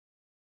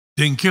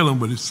 Didn't kill him,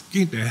 but it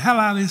scared the hell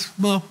out of this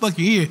motherfucking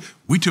ear.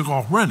 We took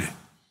off running.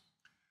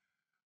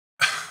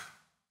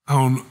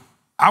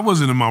 I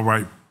wasn't in my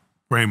right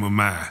frame of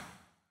mind.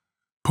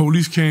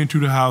 Police came to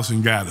the house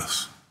and got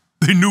us.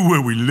 They knew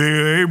where we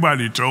lived.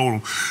 Everybody told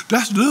them,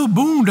 that's little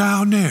Boone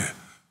down there.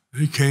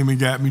 They came and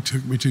got me,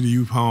 took me to the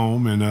youth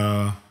home, and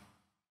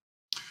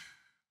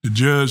the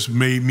judge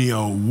made me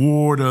a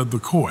ward of the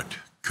court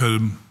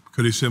because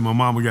they said my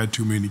mama got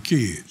too many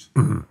kids.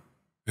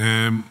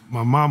 And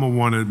my mama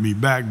wanted me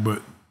back,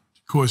 but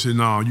the court said,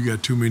 no, you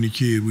got too many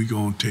kids. We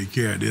gonna take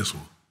care of this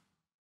one.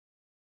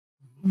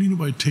 I don't need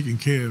nobody taking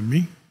care of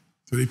me.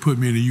 So they put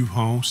me in a youth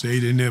home,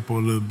 stayed in there for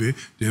a little bit.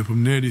 Then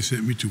from there, they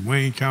sent me to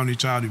Wayne County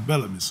Child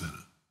Development Center.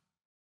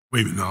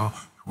 Wait a minute, no.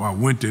 When I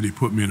went there, they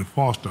put me in a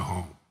foster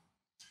home.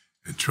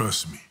 And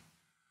trust me,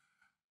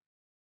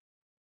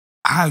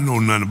 I didn't know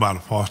nothing about a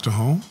foster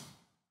home.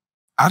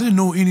 I didn't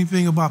know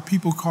anything about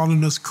people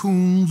calling us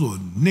coons or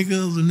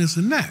niggas and this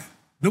and that.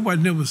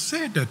 Nobody never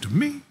said that to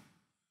me.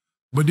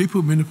 But they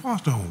put me in a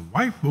foster home.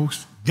 White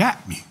folks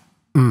got me.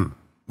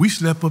 We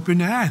slept up in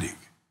the attic.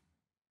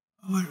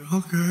 I'm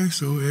like, okay,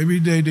 so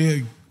every day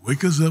they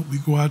wake us up, we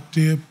go out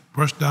there,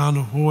 brush down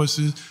the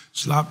horses,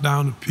 slop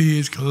down the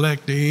pigs,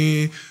 collect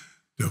the egg.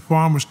 The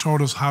farmers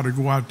taught us how to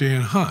go out there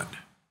and hunt.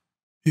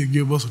 He'd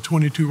give us a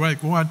 22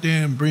 right, go out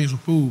there and bring some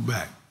food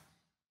back.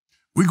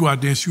 We go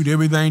out there and shoot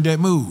everything that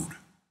moved.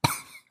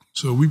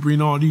 So we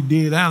bring all these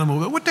dead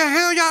animals. What the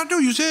hell y'all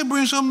do? You said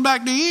bring something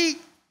back to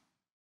eat?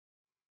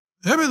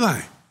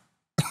 Everything.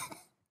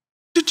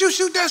 did you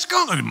shoot that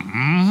skunk?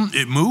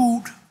 It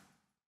moved.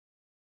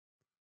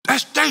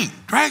 That stink.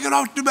 Drag it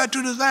off back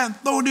to the side and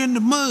throw it in the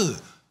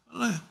mud.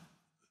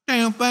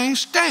 Damn thing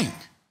stink.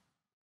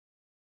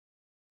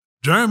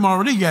 Germ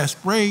already got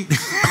sprayed.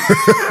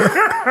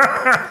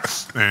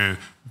 And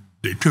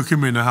they took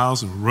him in the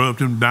house and rubbed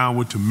him down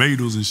with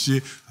tomatoes and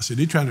shit. I said,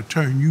 they trying to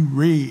turn you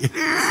red.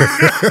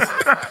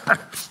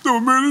 No,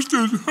 man, it's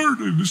just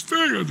hurting the sting.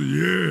 I said,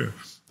 yeah.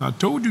 I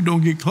told you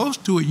don't get close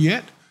to it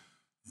yet.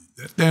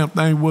 That damn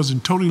thing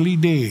wasn't totally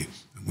dead.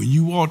 And when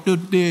you walked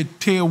up there,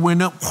 tail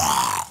went up.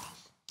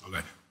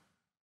 Like,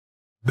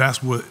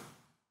 that's what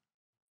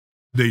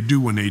they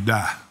do when they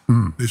die.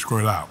 They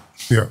squirt out.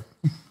 Yeah.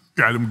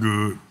 Got them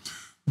good.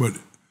 But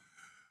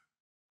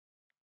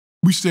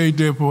we stayed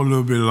there for a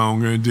little bit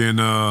longer, and then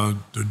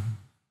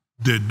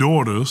their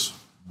daughters,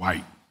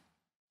 white,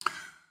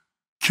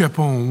 kept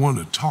on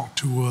wanting to talk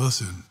to us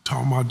and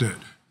talking about that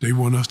they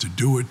want us to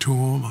do it to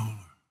them. I'm like,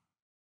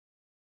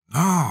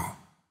 no,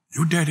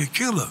 your daddy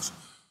kill us.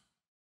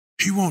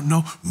 He won't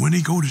know. When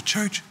they go to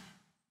church,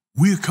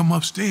 we'll come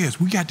upstairs.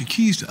 We got the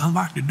keys to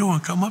unlock the door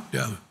and come up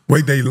there.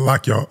 Wait, they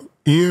lock y'all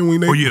in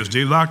when they... Oh, yes,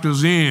 they locked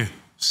us in.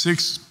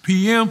 6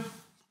 p.m.,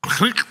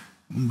 click,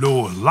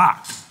 door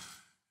locked.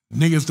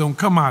 Niggas don't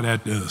come out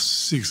after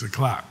 6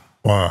 o'clock.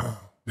 Wow.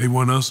 They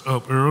want us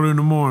up early in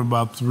the morning,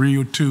 about 3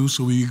 or 2,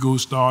 so we could go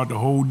start the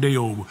whole day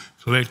over.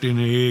 Collecting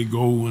the egg,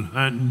 going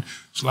hunting,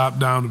 slap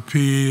down the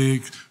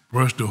pigs,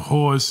 brush the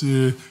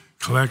horses,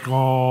 collect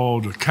all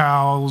the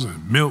cows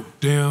and milk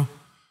them.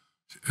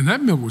 And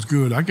that milk was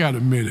good, I gotta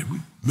admit it. We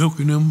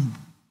milking them,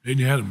 they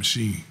didn't have a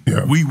machine.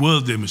 Yeah. We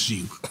was their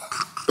machine.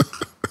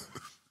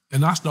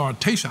 And I started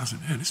tasting, I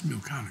said, man, this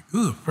milk kind of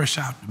good, fresh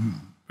out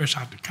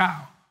the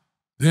cow.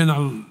 Then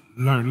I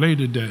learned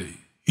later that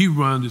he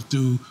runs it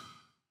through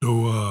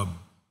the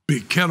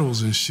big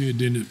kettles and shit,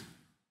 then it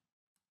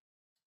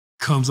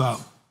comes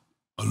out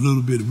a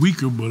little bit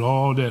weaker, but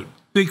all that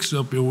thick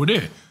stuff over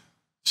there,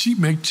 she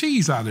make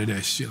cheese out of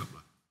that shit.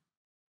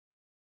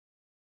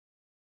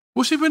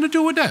 What's she finna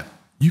do with that?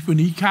 You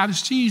finna eat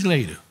cottage cheese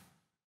later.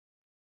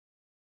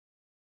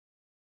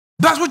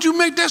 That's what you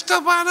make that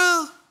stuff out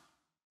of?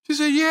 She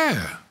said,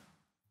 yeah.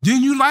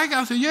 Didn't you like it?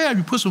 I said, yeah,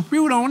 you put some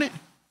fruit on it.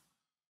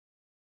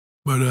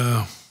 But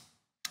the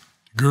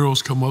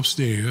girls come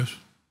upstairs.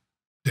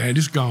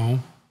 Daddy's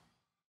gone.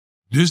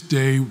 This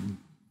day,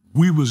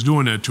 we was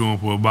doing that to him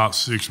for about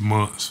 6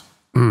 months.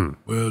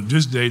 Well,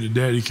 this day, the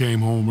daddy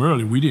came home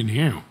early. We didn't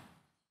hear him.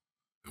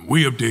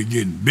 We up there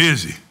getting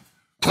busy.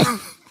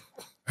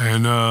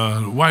 And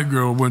the white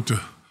girl went to,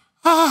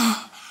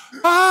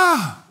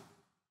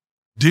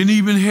 didn't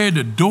even have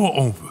the door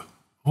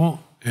open.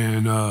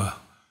 And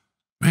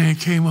man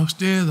came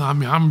upstairs. I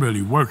mean, I'm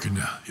really working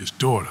now, his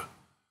daughter.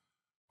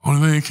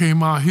 Only thing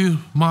came out his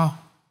mouth,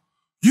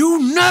 you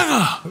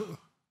nigga,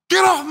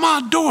 get off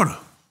my daughter.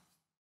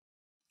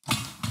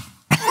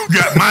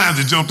 Got mine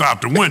and jumped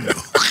out the window.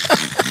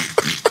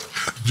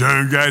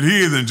 Jern got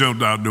his and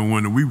jumped out the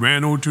window. We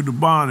ran over to the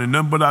barn and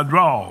nothing but our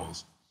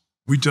drawers.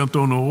 We jumped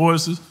on the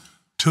horses,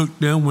 took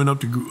them, went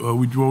up to,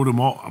 we rode them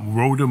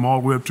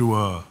all the way up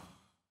to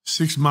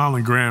 6 Mile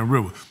and Grand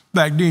River.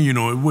 Back then, you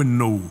know, it wasn't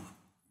no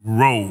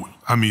road,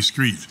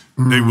 streets.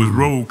 There was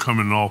road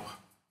coming off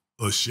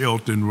a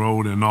Shelton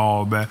Road and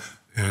all that,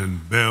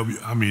 and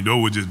Bellevue,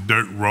 those were just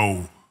dirt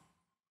road.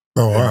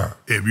 Oh, wow.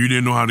 If you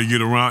didn't know how to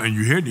get around, and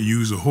you had to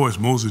use a horse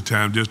most of the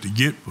time just to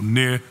get from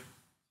there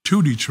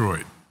to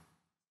Detroit,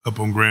 up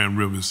on Grand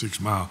River,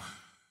 6 Mile.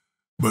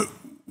 But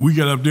we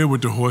got up there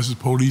with the horses,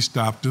 police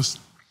stopped us.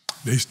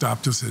 They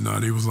stopped us, and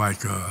they was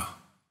like, who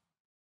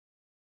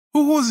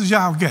horses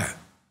y'all got?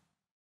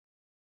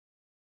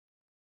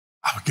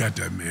 I forgot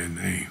that man's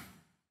name.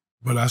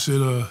 But I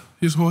said,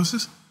 his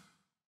horses?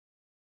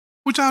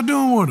 What y'all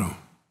doing with him?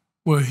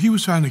 Well, he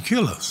was trying to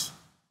kill us.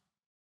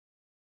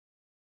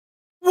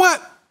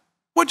 What?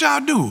 What y'all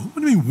do? What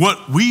do you mean,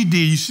 what we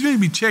did? You shouldn't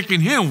be checking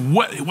him.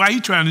 Why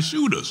he trying to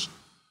shoot us?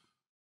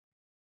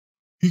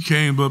 He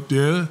came up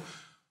there,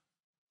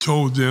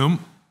 told them,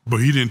 but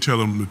he didn't tell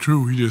them the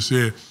truth. He just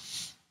said,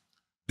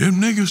 them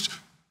niggas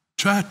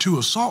tried to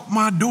assault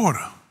my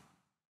daughter.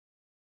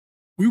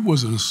 We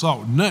wasn't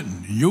assaulting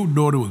nothing. Your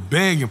daughter was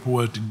begging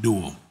for us to do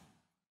them.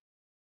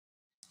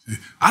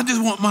 I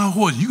just want my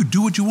horse. You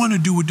do what you want to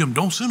do with them.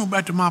 Don't send them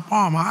back to my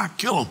farm or I'll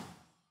kill them.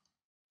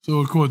 So,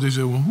 of course, they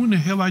said, well, who in the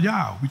hell are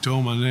y'all? We told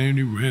them my name.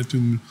 They ran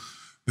through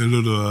their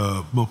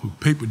little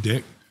paper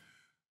deck.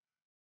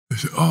 They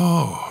said,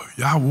 oh,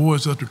 y'all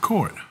wards up to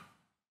court.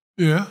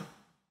 Yeah.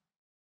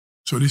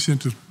 So they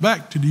sent us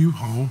back to the youth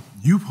home.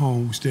 Youth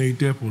home, we stayed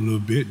there for a little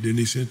bit. Then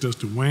they sent us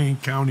to Wayne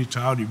County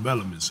Child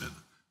Development Center,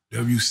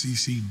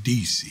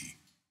 WCCDC.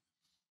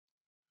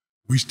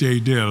 We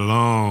stayed there a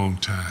long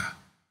time.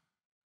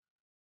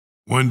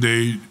 One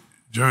day,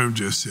 Jerm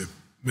just said,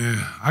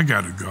 man, I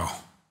gotta go.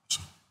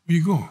 So, where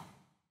you going?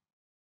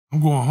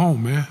 I'm going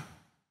home, man.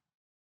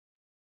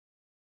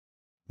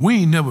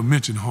 We ain't never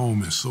mentioned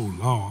home in so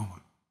long. I'm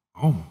like,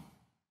 home?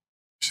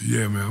 He said,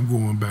 yeah, man, I'm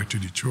going back to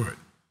Detroit.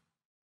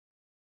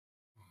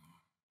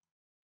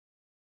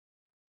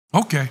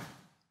 Okay.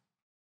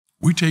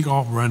 We take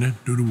off running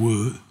through the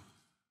woods.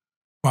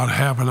 About a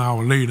half an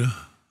hour later,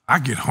 I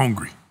get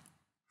hungry.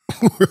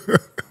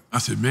 I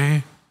said,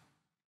 man,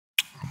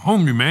 I'm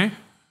hungry, man.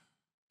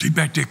 They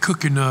back there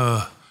cooking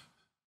a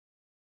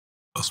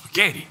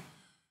spaghetti.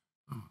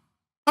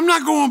 I'm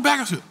not going back.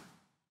 I said,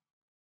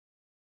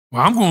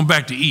 well, I'm going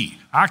back to eat.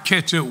 I'll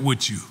catch up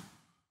with you.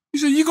 He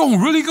said, you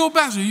gonna really go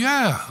back? I said,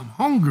 yeah, I'm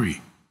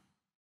hungry.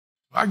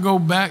 I go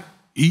back,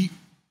 eat.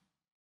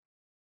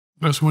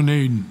 That's when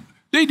they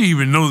didn't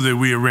even know that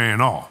we had ran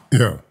off.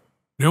 Yeah.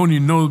 They only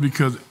know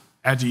because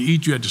after you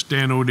eat, you had to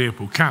stand over there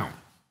for count.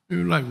 They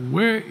were like,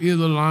 where is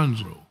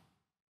Alonzo?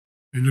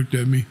 They looked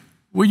at me.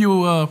 Where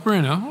your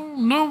friend? I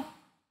don't know.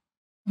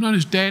 I'm not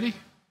his daddy.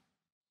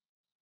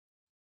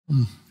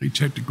 They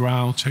checked the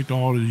ground, checked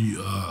all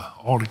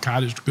the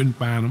cottages, couldn't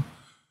find them.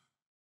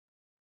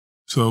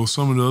 So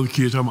some of the other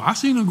kids told me, I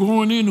seen them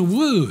going in the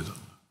woods.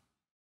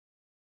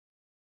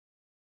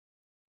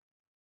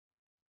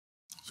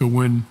 So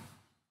when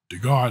the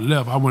guard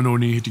left, I went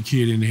on there and hit the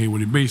kid in the head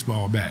with a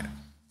baseball bat.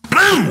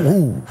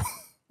 Boom!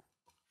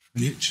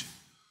 Snitch.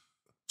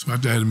 So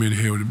after I hit him in the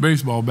head with a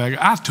baseball bat,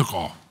 I took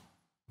off.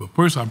 But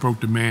first I broke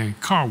the man's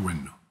car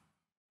window.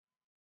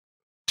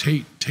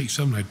 Tape,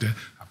 something like that.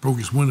 I broke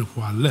his window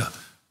before I left.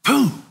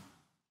 Boom!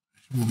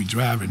 We'll be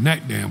driving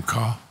that damn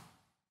car.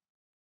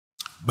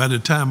 By the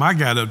time I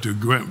got up to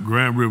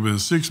Grand River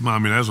and 6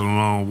 Mile, that's a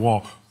long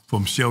walk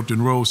from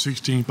Shelton Road,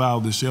 16th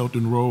out to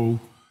Shelton Road.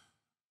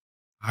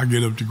 I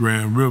get up to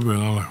Grand River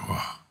and I'm like,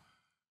 oh,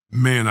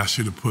 man, I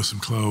should have put some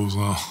clothes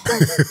on.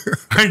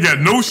 I ain't got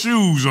no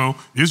shoes on.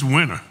 It's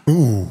winter.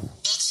 Ooh.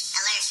 Bitch,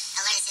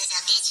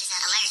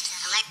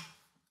 alert.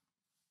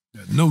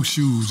 Got no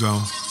shoes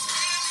on.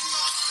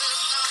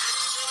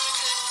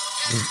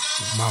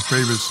 My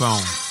favorite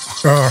song.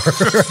 I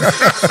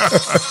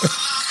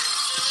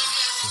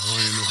don't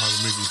even know how to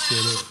make it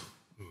set up.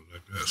 Oh,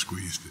 like that, I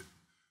squeezed it.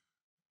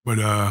 But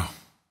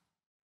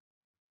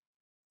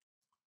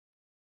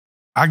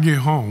I get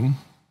home.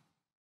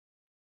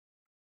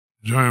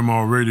 Jerm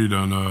already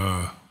done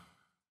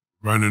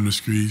running the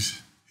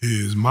streets.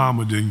 His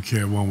mama didn't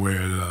care one way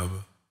or the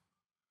other.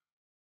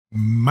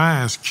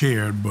 Mine's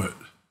cared, but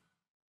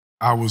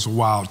I was a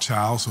wild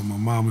child, so my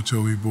mama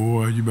told me,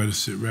 boy, you better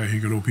sit right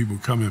here because those people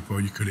coming for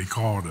you because they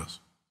called us.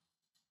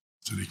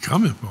 So they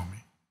coming for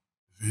me?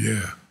 I said,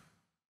 yeah.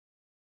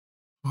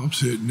 I'm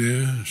sitting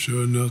there, and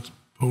sure enough, the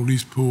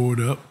police pulled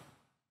up,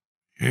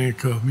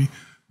 handcuffed me.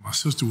 My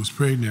sister was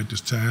pregnant at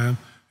this time,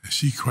 and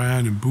she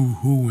crying and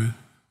boo-hooing.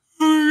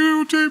 Oh,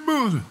 you don't take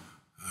Boston.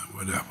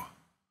 Whatever.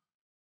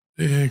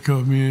 They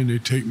handcuffed me and they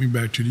take me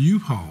back to the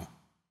youth home.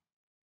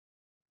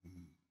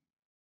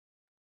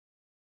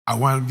 I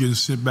wound up getting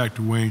sent back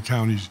to Wayne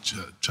County's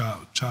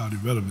Child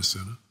Development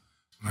Center.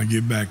 When I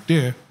get back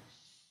there,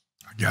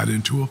 I got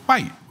into a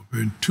fight.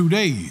 Within 2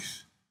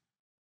 days,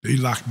 they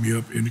locked me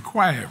up in the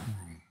quiet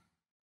room.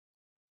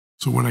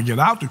 So when I get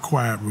out the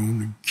quiet room,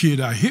 the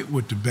kid I hit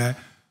with the bat,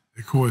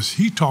 of course,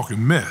 he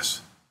talking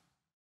mess.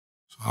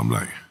 So I'm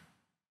like,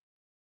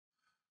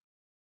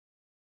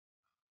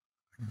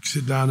 I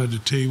sit down at the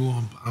table,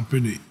 I'm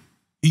finna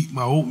eat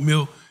my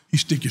oatmeal. He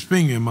stick his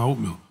finger in my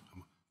oatmeal.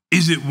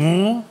 Is it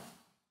warm?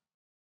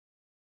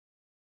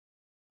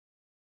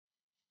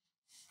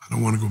 I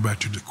don't want to go back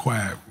to the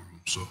quiet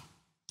room, so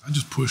I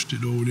just pushed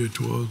it over there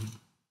towards him,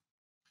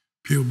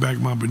 peeled back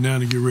my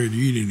banana, get ready to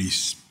eat it, and he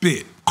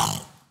spit.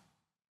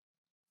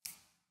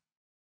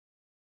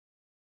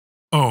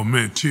 Oh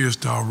man, tears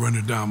start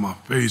running down my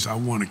face. I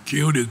want to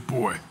kill this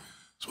boy.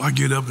 So I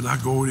get up and I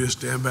go over there,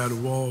 stand by the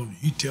wall, and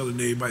he telling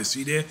everybody,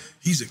 see there?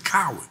 He's a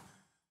coward.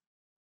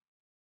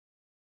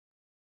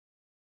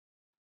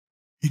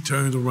 He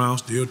turns around,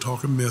 still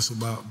talking mess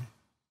about me.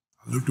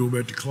 I looked over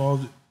at the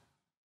closet.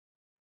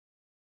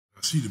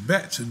 I see the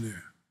bats in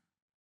there.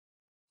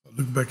 I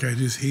looked back at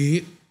his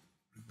head,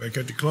 looked back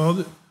at the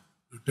closet,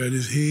 looked at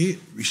his head,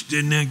 reached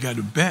in there, got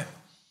a bat,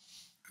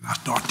 and I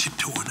started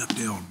tiptoeing up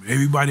there on him.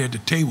 Everybody at the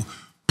table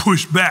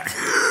pushed back.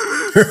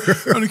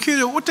 And the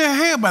kid, what the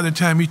hell? By the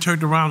time he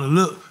turned around and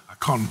looked, I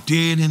caught him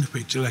dead in the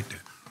face, just like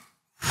that.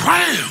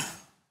 Wham!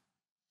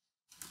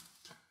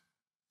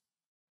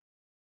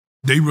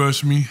 They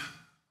rushed me.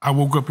 I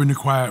woke up in the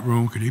quiet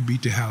room because they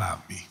beat the hell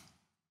out of me.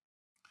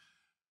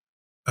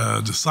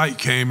 The site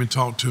came and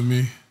talked to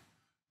me.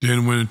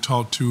 Then went and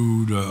talked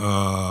to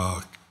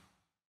the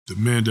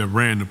men that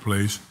ran the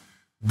place.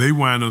 They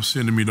wound up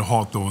sending me to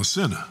Hawthorne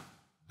Center.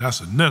 That's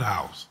a nut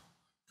house.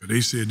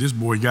 They said, this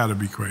boy got to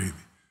be crazy.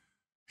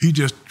 He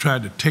just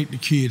tried to take the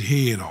kid's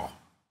head off.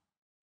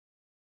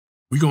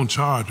 We going to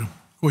charge him.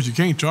 Of course, you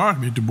can't charge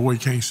me if the boy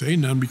can't say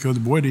nothing because the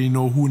boy didn't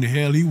know who in the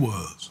hell he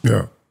was.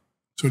 Yeah.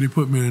 So they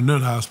put me in a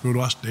nut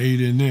hospital. I stayed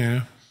in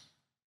there.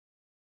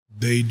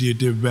 They did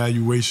their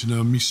evaluation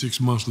of me 6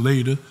 months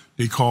later.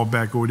 They called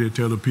back over there to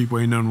tell the people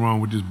ain't nothing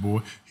wrong with this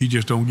boy. He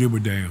just don't give a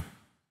damn.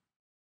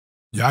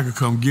 Y'all could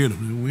come get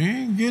him. We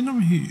ain't getting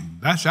him.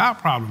 That's our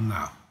problem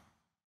now.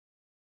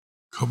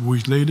 A couple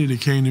weeks later, they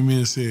came to me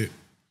and said,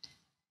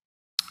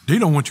 they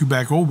don't want you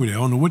back over there. I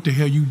don't know what the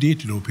hell you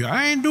did to those people.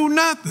 I ain't do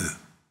nothing.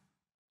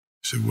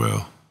 I said,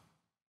 well,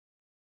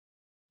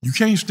 You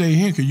can't stay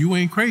here because you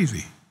ain't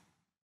crazy.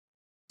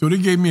 So they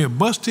gave me a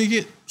bus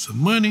ticket, some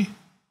money,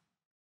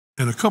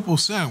 and a couple of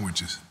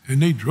sandwiches.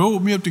 And they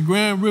drove me up the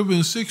Grand River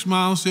in 6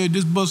 miles, said,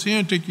 this bus here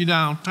will take you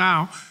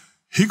downtown.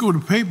 Here go the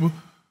paper,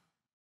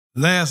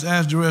 last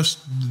address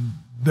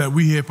that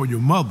we had for your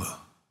mother.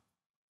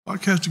 I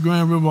catch the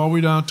Grand River all the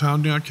way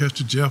downtown, then I catch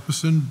the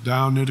Jefferson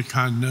down near the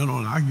Continental,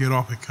 and I get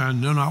off at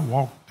Continental, I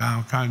walk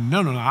down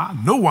Continental, and I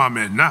know where I'm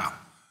at now.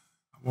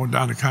 I walk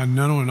down the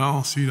Continental, and I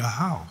don't see the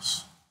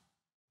house.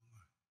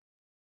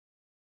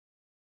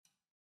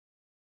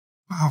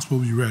 My house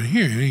supposed to be right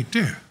here, it ain't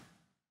there.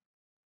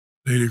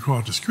 Lady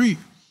across the street,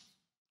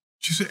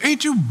 she said,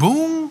 ain't you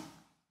Boone?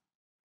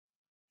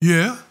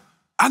 Yeah,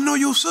 I know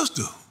your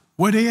sister.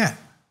 Where they at?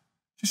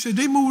 She said,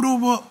 they moved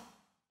over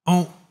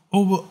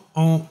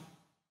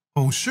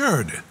on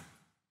Sheridan,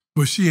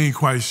 but she ain't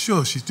quite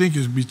sure. She think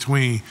it's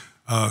between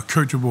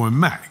Kirchable and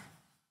Mac.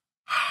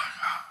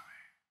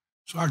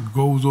 So I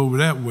goes over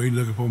that way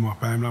looking for my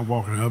family. I'm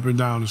walking up and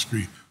down the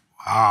street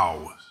for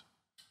hours.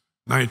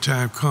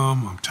 Nighttime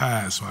come, I'm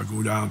tired, so I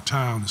go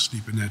downtown and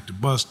sleeping at the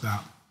bus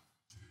stop.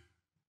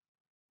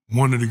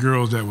 One of the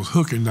girls that was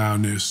hooking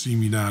down there see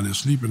me down there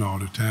sleeping all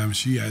the time.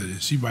 She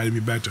invited me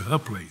back to her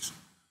place.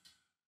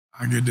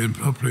 I get there to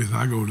her place and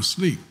I go to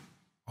sleep.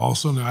 All of a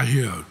sudden I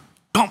hear a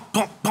thump,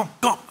 thump, thump,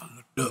 thump. I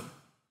looked up.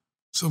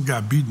 Some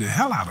guy beating the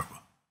hell out of her.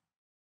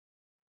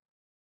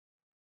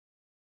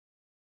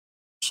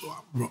 So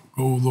I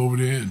goes over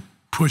there and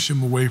push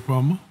him away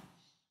from her.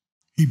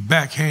 He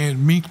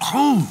backhand me.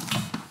 Boom!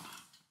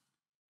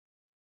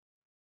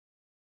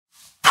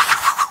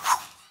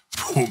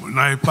 Pull my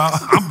knife out.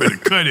 I better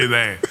cut his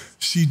ass.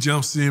 She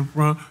jumps in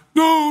front.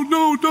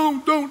 No,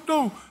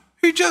 don't.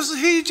 He just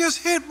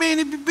hit me and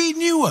he be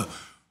beating you up.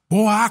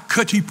 Boy, I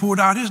cut. He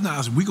pulled out his knife.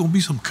 I said, we gonna be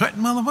some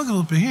cutting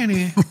motherfuckers up in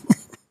here.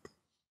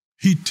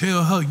 He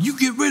tell her, you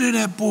get rid of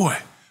that boy.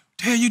 What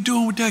the hell you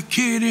doing with that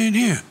kid in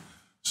here?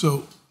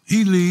 So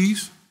he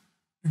leaves.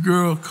 The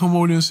girl come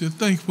over there and said,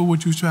 thanks for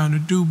what you was trying to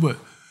do, but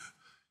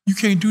you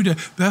can't do that.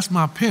 That's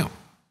my pimp.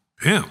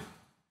 Pimp?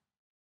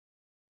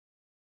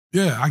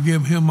 Yeah, I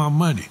give him my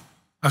money.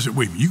 I said,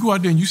 wait a minute, you go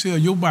out there and you sell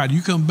your body,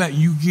 you come back and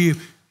you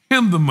give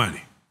him the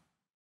money.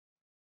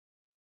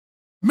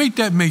 Make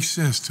that make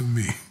sense to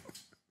me.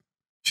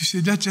 She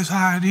said, that's just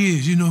how it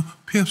is,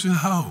 pimps and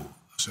hoes.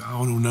 I said, I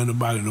don't know nothing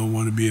about it, don't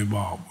want to be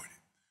involved with it.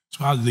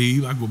 So I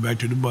leave, I go back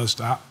to the bus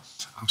stop.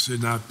 I'm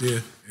sitting out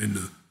there in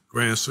the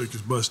Grand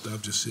Circus bus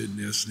stop, just sitting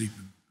there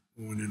sleeping,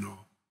 on and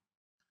off.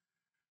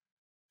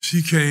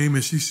 She came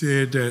and she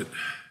said that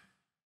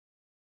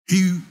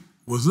he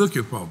was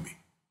looking for me.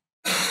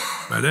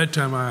 By that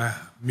time,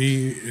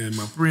 me and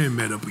my friend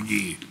met up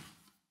again.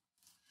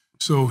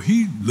 So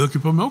he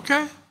looking for me,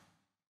 okay.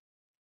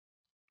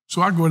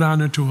 So I go down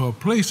there to her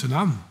place and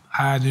I'm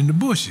hiding in the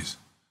bushes,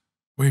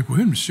 waiting for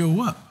him to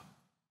show up.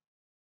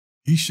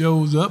 He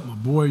shows up, my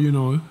boy,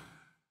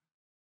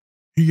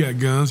 he got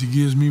guns, he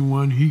gives me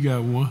one, he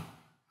got one.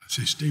 I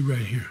say, stay right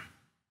here.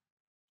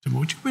 I said,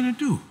 what you gonna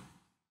do?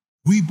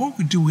 We both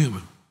can do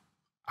him.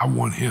 I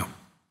want him.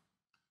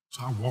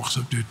 So I walks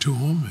up there to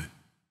him and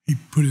he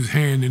put his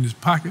hand in his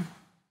pocket.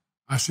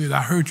 I said,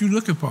 I heard you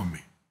looking for me.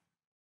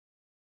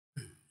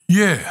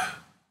 Yeah.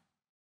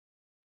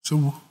 So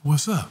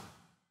what's up?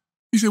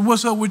 He said,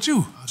 what's up with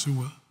you? I said,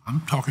 well,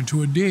 I'm talking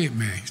to a dead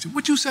man. He said,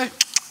 what you say?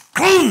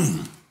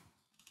 Boom!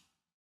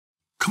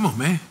 Come on,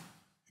 man.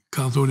 He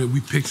comes over there, we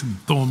pick him,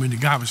 throw him in the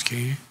garbage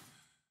can.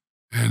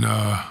 And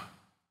I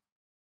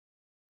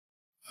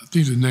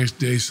think the next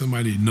day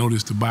somebody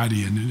noticed the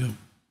body and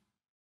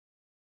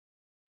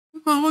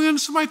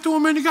somebody threw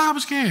him in the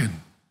garbage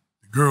can.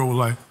 The girl was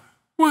like,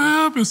 what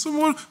happened?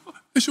 One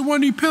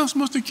of these pimps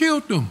must have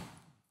killed them.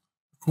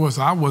 Of course,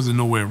 I wasn't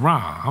nowhere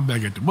around. I'm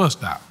back at the bus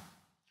stop.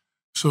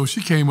 So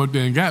she came up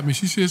there and got me.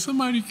 She said,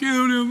 somebody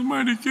killed him,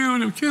 somebody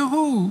killed him. Kill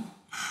who?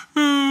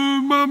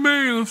 My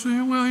man. I'm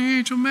saying, well, he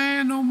ain't your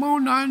man no more.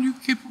 Now you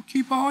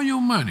keep all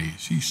your money.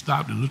 She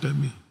stopped and looked at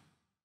me.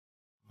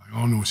 Like, I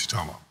don't know what she's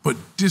talking about. But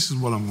this is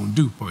what I'm going to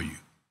do for you.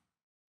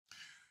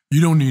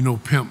 You don't need no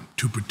pimp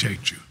to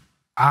protect you.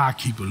 I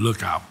keep a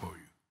lookout for you.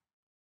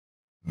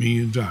 Me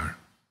and John.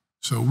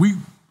 So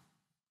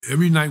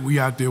every night we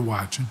out there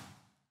watching.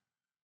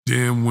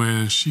 Then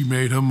when she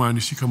made her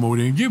money, she come over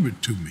there and give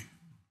it to me.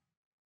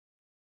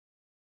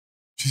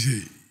 She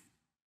said,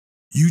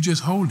 you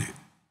just hold it.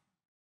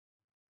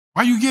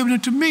 Why you giving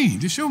it to me?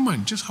 This your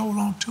money. Just hold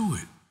on to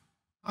it.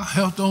 I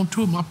held on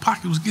to it. My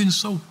pocket was getting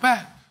so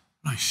fat.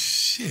 I'm like,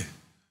 shit.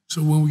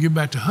 So when we get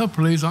back to her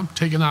place, I'm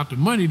taking out the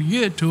money to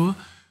get it to her.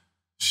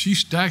 She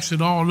stacks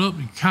it all up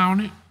and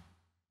count it.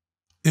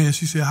 And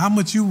she said, how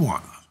much you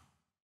want?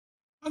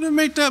 I didn't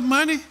make that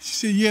money. She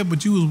said, yeah,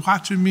 but you was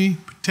watching me,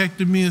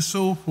 protecting me and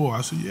so forth.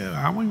 I said, yeah,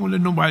 I wasn't gonna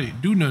let nobody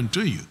do nothing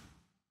to you.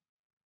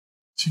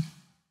 She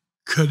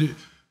cut it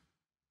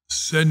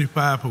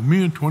 75 for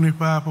me and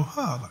 25 for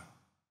her.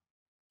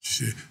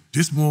 She said,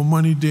 this more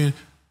money than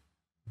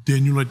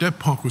that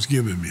punk was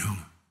giving me.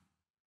 Huh?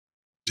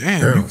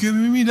 Damn, you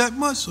giving me that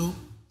much?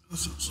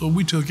 So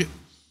we took it.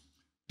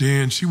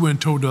 Then she went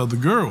and told the other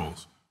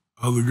girls,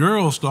 Other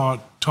girls start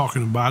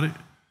talking about it.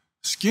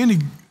 Skinny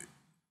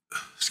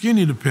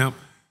the pimp,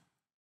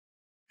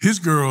 his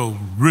girl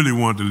really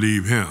wanted to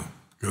leave him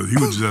because he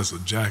was just a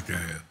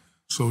jackass.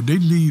 So they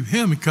leave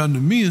him and come to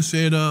me and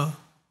said,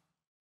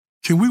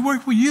 can we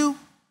work with you?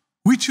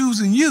 We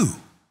choosing you.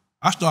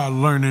 I started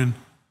learning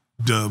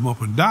the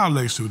up and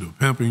dialects to the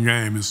pimping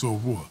game and so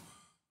forth.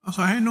 I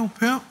said, ain't no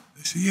pimp.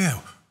 They said, yeah,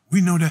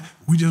 we know that.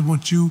 We just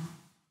want you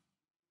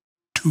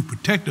to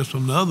protect us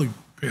from the other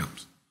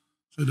pimps.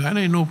 So that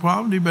ain't no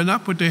problem. They better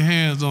not put their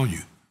hands on you.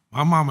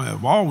 My mama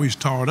have always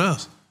taught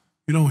us,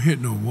 you don't hit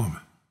no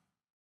woman.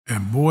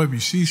 And boy, if you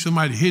see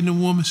somebody hitting a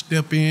woman,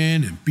 step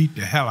in and beat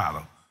the hell out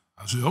of them.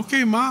 I said,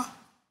 okay, Ma.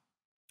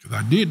 Because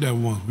I did that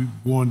once. We were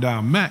going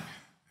down Mac,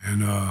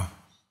 and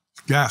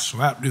this guy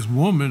slapped this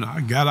woman.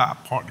 I got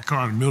out, parked the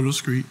car in the middle of the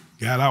street,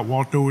 got out,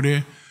 walked over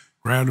there,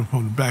 grabbed him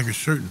from the back of his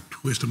shirt and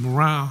twisted him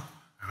around,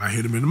 and I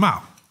hit him in the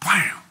mouth.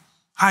 Bam!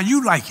 How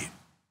you like it?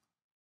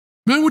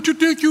 Man, what you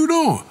think you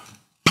doing?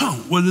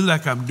 What is it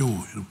like I'm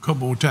doing? And a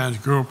couple of times,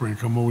 his girlfriend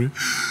come over there.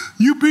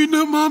 You beating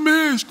up my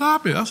man,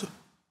 stop it. I said,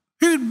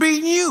 he's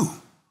beating you.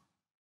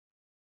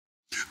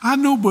 I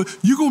know, but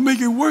you're going to make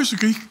it worse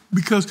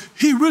because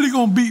he really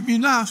going to beat me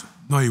now. I said,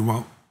 no, he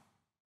won't.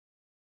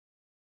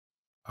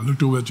 I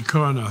looked over at the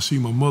car and I see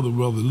my mother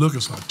brother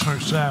looking, so I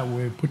turned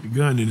sideways and put the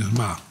gun in his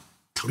mouth.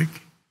 Click.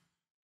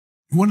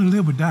 You want to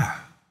live or die?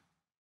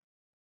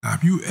 Now,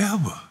 if you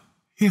ever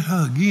hit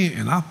her again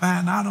and I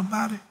find out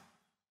about it,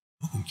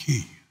 I'm going to kill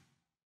you.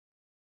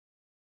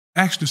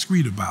 Ask the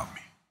street about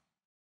me.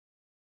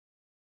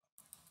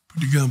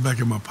 Put the gun back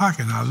in my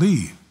pocket and I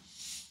leave.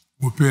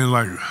 Within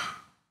like a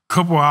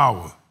couple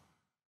hours,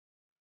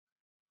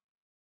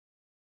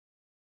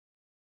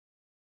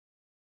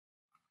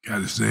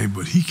 got his name,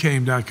 but he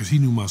came down because he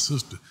knew my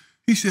sister.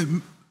 He said,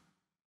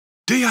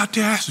 they out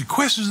there asking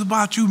questions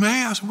about you,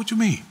 man. I said, what you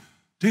mean?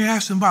 They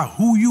asking about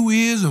who you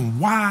is and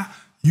why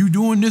you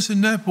doing this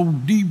and that for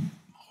these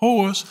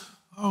whores.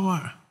 All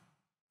right.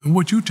 And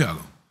what you tell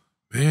them?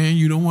 Man,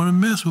 you don't want to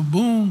mess with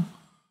Boone.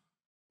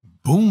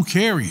 Boone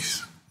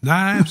carries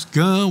knives,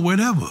 gun,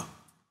 whatever.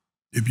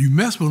 If you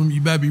mess with him, you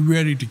better be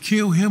ready to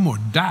kill him or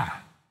die.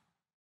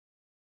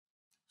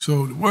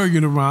 So the word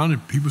get around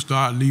and people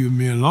start leaving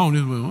me alone.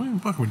 They went, I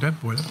ain't fucking with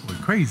that boy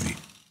crazy.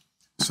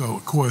 So,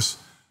 of course,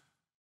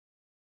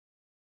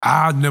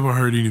 I never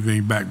heard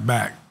anything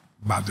back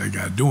about that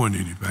guy doing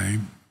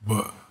anything,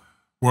 but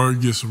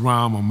word gets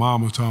around, my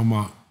mama talking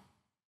about,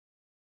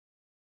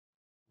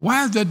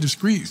 why is that the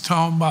streets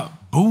talking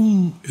about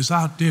Boone is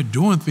out there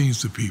doing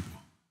things to people?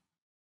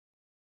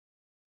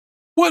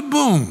 What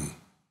Boone?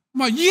 I'm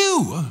like,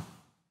 you.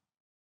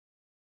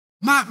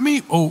 Not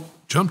me. Oh,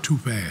 jump too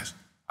fast.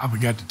 I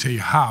forgot to tell you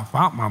how I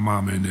found my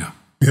mama in there.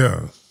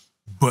 Yeah.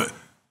 But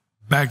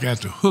back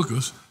at the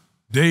hookers,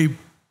 they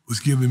was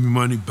giving me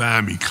money,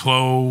 buying me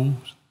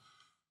clothes.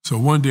 So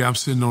one day I'm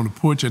sitting on the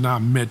porch and I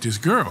met this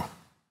girl.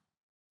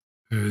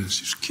 And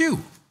she's cute.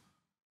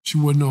 She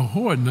wasn't no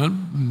whore or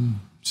nothing.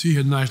 She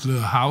had a nice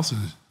little house,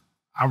 and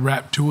I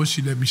rapped to her.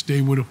 She let me stay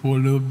with her for a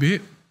little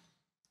bit.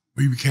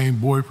 We became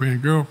boyfriend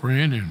and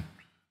girlfriend, and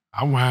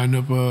I wound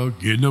up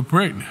getting her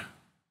pregnant.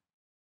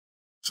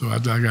 So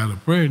after I got her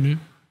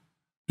pregnant,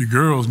 the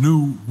girls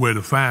knew where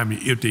to find me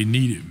if they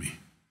needed me.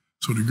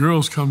 So the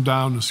girls come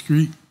down the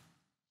street,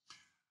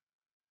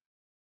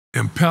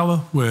 Impella,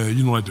 where,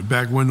 you know, like the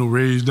back window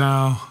raised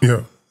down.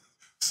 Yeah.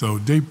 So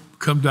they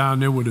come down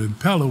there with an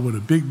Impella with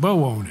a big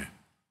bow on it.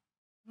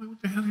 I'm like,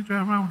 what the hell you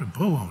drive around with a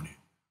bow on it?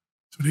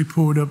 So they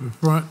pulled up in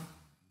front,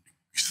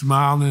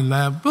 smiling and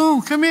laughing.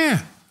 Boom, come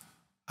here.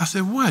 I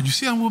said, what? You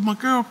see, I'm with my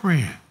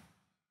girlfriend.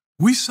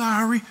 We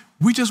sorry.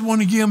 We just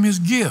want to give him his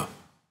gift.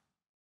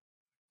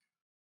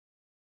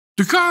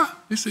 The car?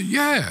 They said,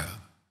 yeah.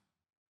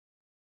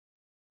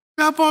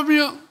 Y'all bought me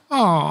up.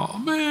 Oh,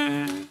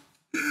 man.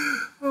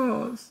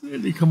 Oh,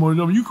 shit. They come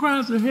over. You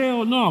crying? I said,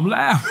 hell no, I'm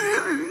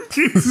laughing.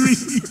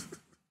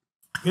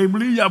 Can't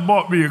believe y'all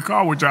bought me a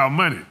car with y'all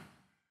money.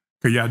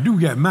 Because y'all do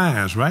got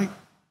mines, right?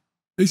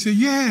 They said,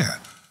 yeah.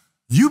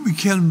 You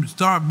became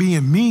start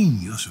being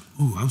mean. I said,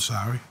 ooh, I'm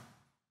sorry.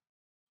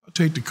 I'll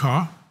take the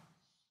car.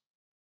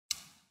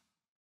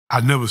 I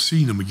never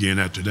seen them again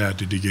after that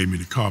they gave me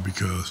the car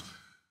because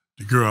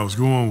the girl I was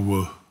going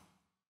with,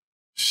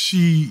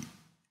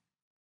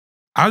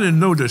 I didn't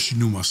know that she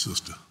knew my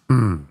sister.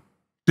 Mm.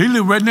 They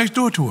lived right next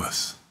door to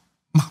us.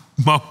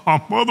 My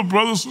mother,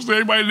 brother, sister,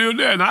 everybody lived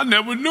there, and I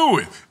never knew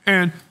it.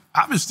 And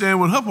I've been staying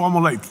with her for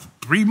almost like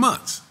 3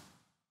 months.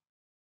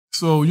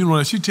 So, you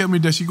know, she tell me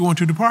that she going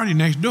to the party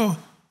next door.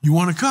 You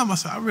want to come? I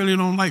said, I really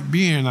don't like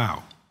being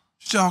out.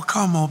 She said, oh,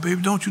 come on,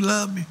 baby, don't you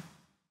love me?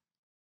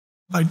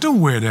 Like,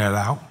 don't wear that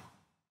out.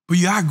 But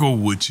yeah, I go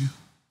with you.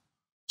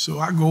 So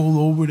I go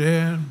over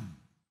there.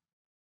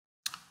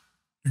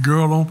 The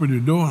girl opened the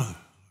door.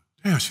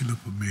 Damn, she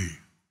looked for me.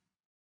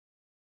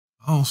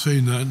 I don't say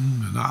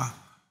nothing, and I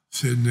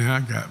sitting there, I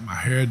got my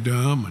hair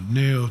done, my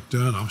nails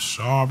done, I'm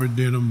sharper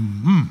than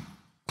them.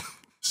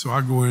 So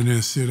I go in there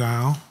and sit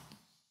down,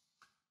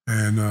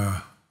 and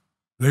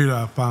later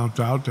I found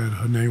out that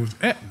her name was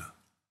Etna.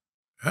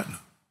 Etna.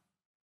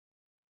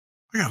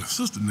 I got a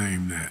sister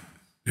named that.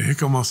 And here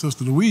come my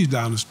sister Louise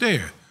down the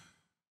stairs.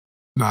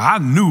 Now, I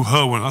knew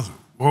her when I said,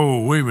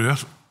 whoa, wait a minute,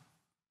 that's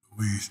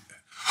Louise.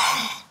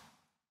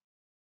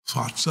 So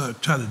I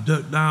tried to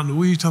duck down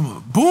Louise, talking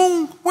about,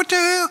 Boone, what the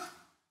hell?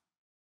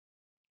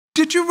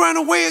 Did you run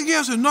away again?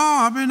 I said, no,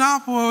 I've been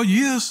out for a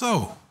year or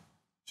so.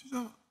 She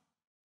said,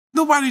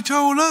 nobody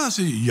told us.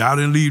 I said, y'all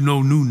didn't leave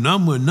no new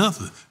number or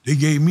nothing. They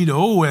gave me the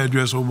old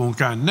address over on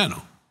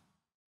Continental.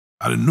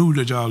 I didn't know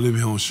that y'all live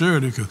here on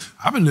Sheridan because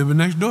I've been living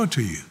next door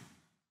to you.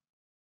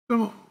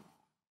 So,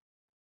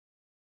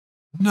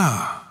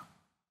 nah,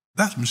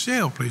 that's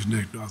Michelle's place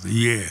next door. I said,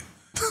 yeah,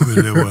 I've been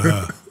living with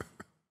her.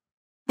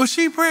 But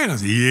she pregnant. I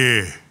said,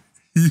 yeah,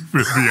 you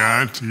feel me,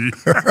 auntie.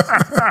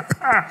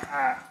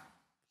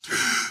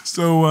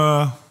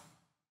 So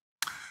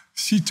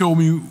she told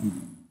me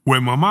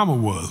where my mama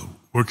was,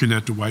 working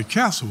at the White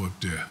Castle up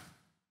there.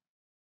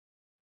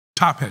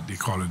 Top Hat, they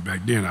call it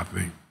back then, I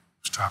think. It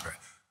was Top Hat.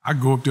 I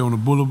go up there on the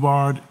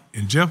boulevard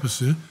in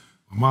Jefferson.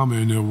 My mama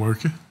in there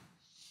working.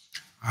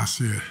 I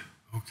said,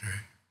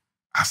 okay.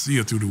 I see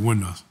her through the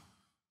windows.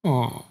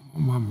 Oh,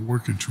 my mama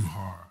working too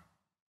hard.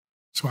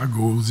 So I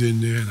goes in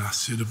there and I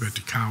sit up at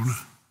the counter.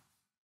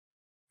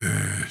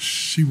 And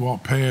she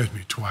walked past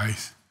me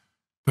twice.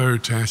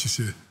 Third time she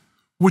said,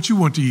 what you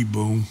want to eat,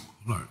 Boone?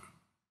 I'm like,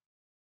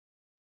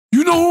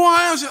 you know who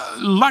I am?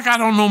 Said, like I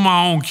don't know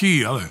my own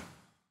kid. I'm like,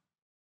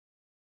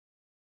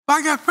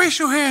 I got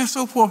facial hair and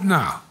so forth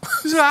now.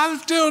 She said, I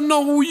still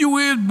know who you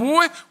is,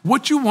 boy.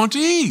 What you want to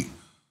eat?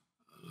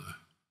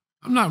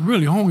 I'm not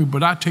really hungry,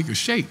 but I take a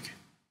shake.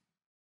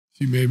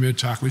 She made me a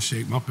chocolate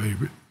shake, my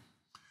favorite.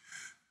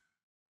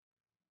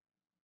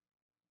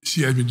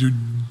 She asked me, do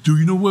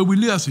you know where we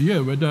live? I said,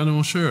 yeah, right down there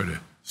on Sheridan.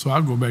 So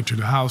I go back to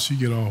the house. She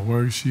get all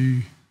work.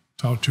 She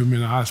talked to me,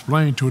 and I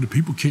explained to her the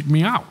people kicked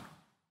me out.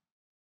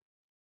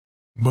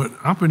 But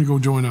I'm finna go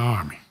join the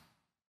Army.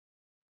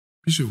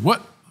 She said,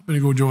 what? I'm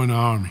finna go join the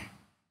Army.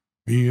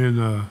 Me and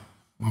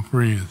my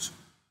friends.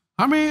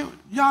 I mean,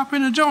 y'all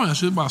finna join. I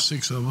said, about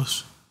 6 of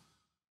us.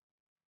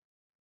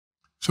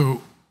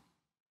 So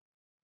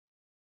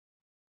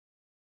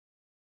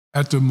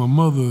after my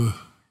mother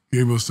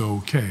gave us the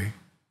okay,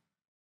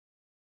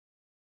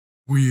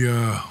 we,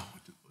 what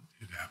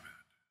did happen?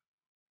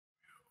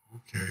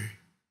 Okay.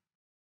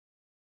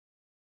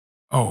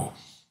 Oh,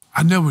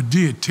 I never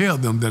did tell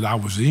them that I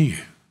was in.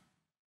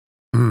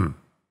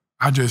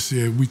 I just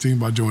said, we think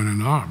about joining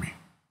the Army.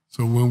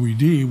 So when we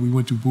did, we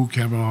went to boot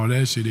camp and all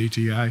that shit,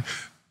 ATI,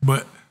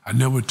 but I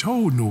never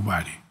told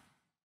nobody.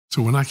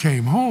 So when I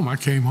came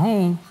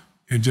home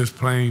in just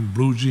plain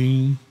blue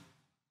jean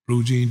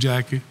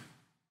jacket,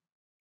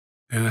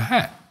 and a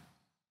hat.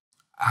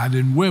 I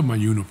didn't wear my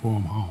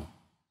uniform home.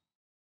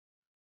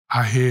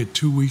 I had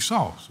 2 weeks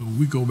off, so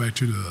we go back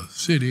to the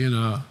city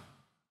and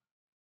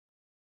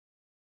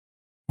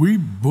we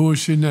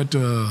bullshitting at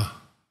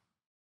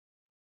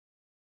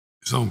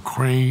some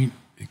Crane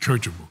and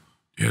Kirchable.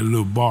 They had a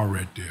little bar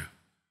right there.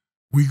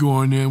 We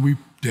go in there and we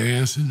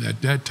dancing.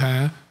 At that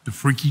time, the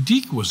Freaky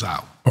Deek was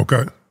out.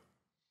 Okay.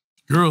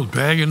 Girls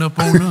bagging up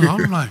on her.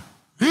 I'm like,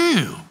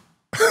 damn.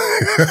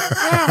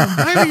 Damn,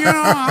 baby, you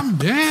know, I'm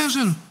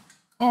dancing.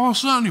 All of a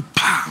sudden,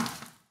 pow.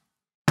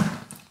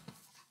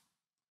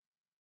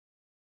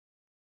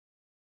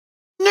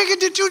 Nigga,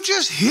 did you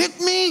just hit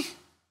me?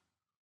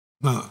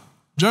 Now,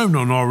 Jeremy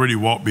done already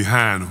walked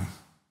behind him.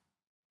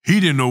 He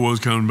didn't know what was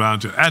coming down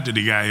until after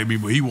the guy hit me,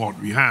 but he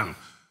walked behind him.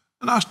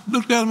 And I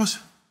looked at him and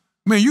said,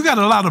 man, you got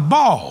a lot of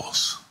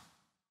balls.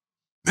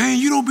 Man,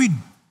 you don't be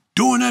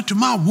doing that to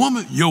my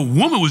woman. Your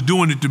woman was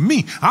doing it to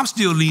me. I'm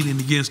still leaning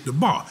against the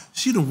bar.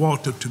 She done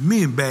walked up to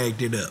me and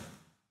bagged it up.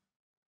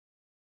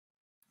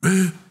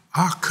 Man,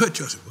 I'll cut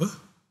you. I said, what?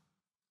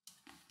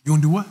 You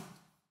gonna do what?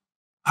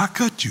 I'll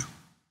cut you.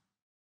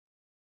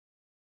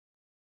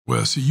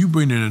 Well, see, you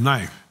bring in a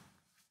knife.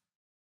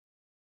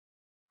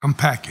 I'm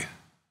packing.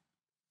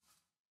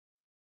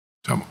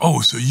 So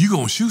oh, so you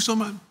gonna shoot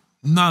somebody?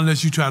 Not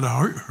unless you try to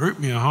hurt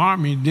me or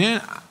harm me,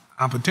 then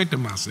I'm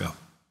protecting myself.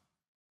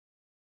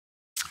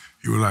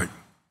 He was like,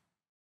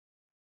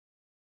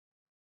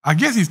 I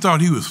guess he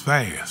thought he was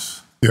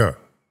fast. Yeah.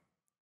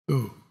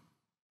 So,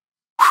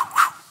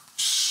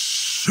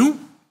 shoot.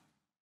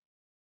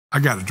 I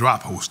got a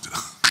drop holster.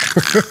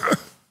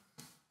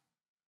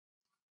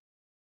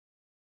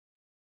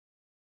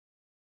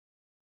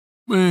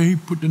 Man, he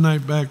put the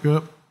knife back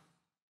up.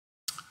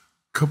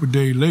 A couple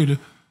days later,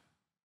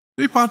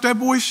 they found that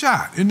boy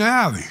shot in the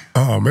alley.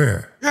 Oh,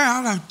 man. Yeah,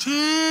 I was like,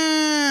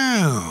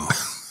 damn.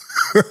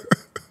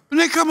 And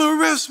they come and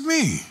arrest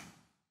me.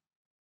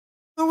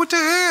 Oh, what the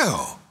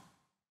hell?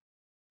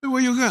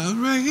 Well, you got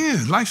right here,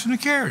 license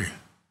to carry.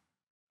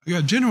 I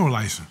got general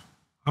license.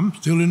 I'm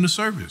still in the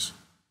service.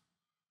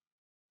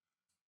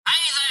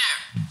 Hey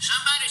there,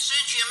 somebody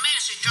sent you a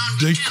message on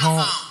your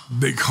telephone.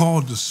 They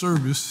called the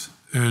service,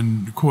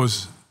 and of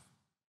course,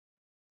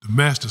 the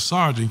master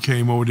sergeant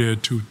came over there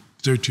to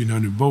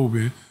 1300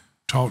 Bowman,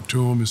 talked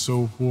to him and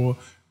so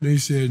forth. They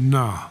said,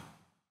 nah.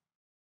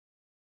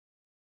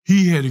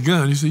 He had a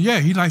gun. He said, yeah,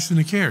 he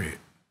licensed to carry it.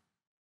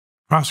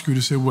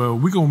 Prosecutor said, well,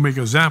 we're going to make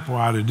an example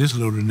out of this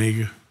little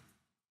nigga.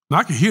 Now,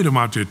 I can hear them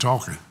out there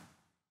talking.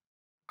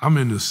 I'm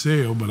in the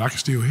cell, but I can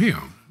still hear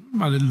them.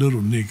 About that little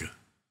nigga.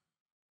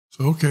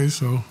 So, okay,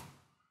 so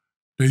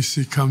they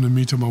said, come to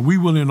me, tell me, we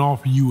willing to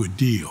offer you a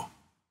deal.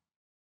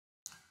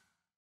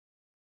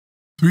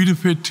 3 to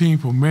 15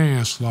 for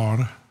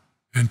manslaughter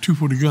and 2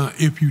 for the gun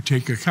if you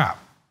take a cop.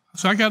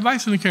 So I got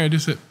license to carry. They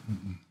said,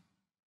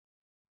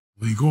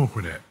 well, you going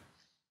for that?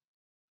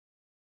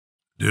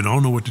 They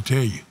don't know what to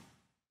tell you.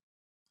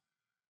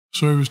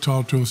 Service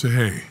talked to him and said,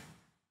 hey,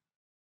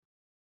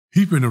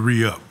 he finna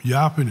re-up.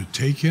 Y'all finna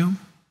take him?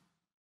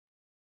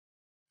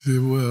 He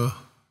said, well,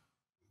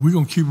 we're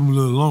going to keep him a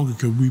little longer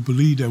because we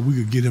believe that we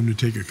could get him to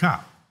take a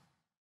cop.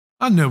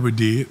 I never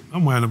did. I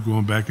wound up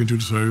going back into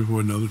the service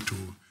for another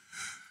tour.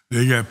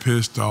 They got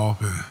pissed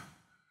off, and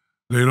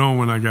later on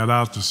when I got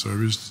out the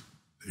service,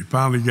 they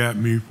finally got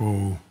me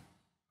for,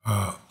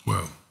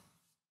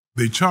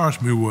 they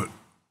charged me with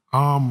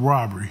armed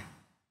robbery,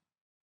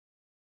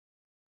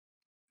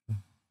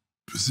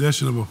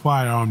 possession of a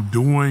firearm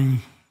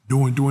during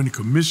the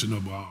commission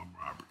of an armed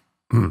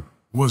robbery.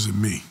 Wasn't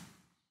me.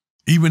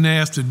 Even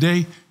as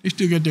today, they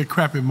still got that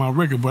crap in my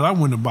record, but I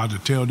wasn't about to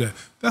tell that.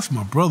 That's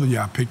my brother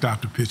y'all picked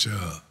out the picture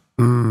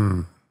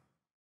of.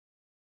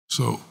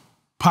 So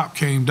Pop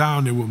came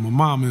down there with my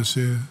mom and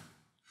said,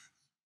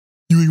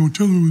 you ain't gonna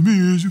tell him it was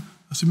me, is you?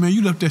 I said, man,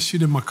 you left that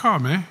shit in my car,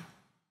 man.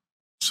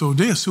 So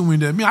they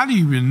assuming that, I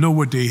didn't even know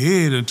what they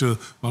had until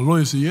my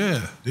lawyer said,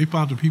 yeah, they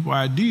found the people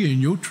ID in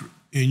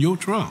your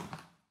trunk.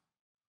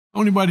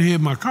 Only body who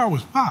had my car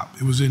was Pop.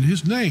 It was in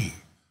his name.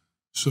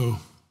 So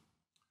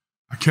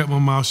I kept my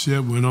mouth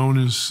shut, went on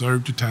and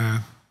served the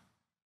time.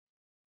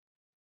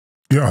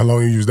 Yeah, how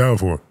long you used that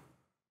for?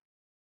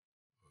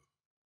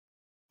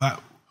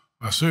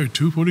 I served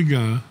 2 for the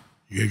gun.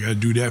 You got to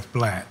do that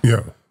flat.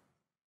 Yeah.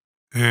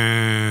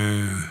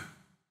 And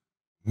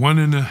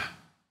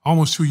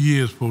almost 2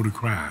 years for the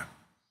crime.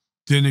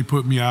 Then they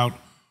put me out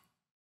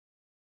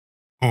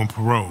on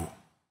parole.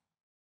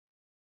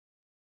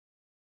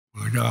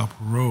 When I got out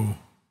parole.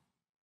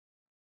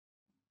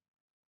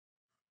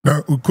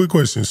 Now, a quick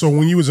question. So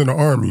when you was in the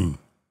Army,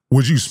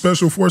 was you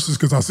special forces?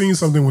 Because I seen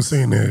something was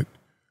saying that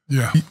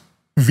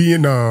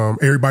Vietnam,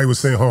 everybody was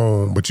sent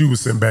home, but you was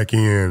sent back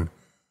in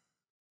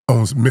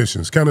on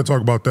missions. Kind of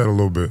talk about that a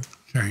little bit.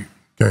 Can't.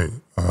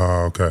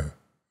 Okay.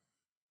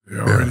 They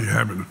already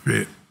having a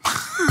fit.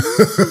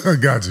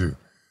 Got you.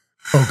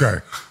 Okay.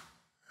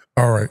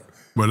 All right.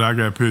 But I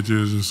got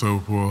pictures and so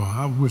forth.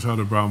 I wish I'd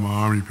have brought my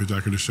Army picture. I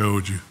could have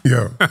showed you.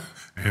 Yeah.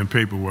 And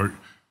paperwork.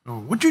 Oh,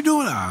 what you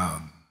doing? I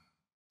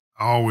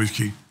always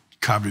keep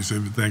copies of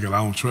everything because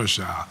I don't trust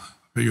y'all. I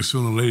figure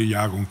sooner or later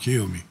y'all gonna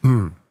kill me.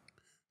 They're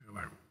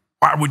like,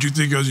 why would you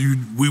think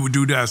we would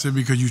do that? I said,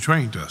 because you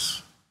trained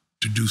us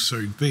to do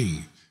certain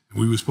things.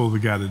 And we were supposed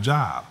to get a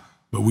job,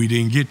 but we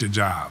didn't get the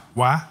job.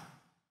 Why?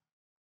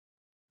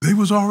 They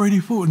was already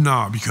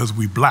because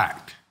we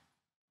blacked.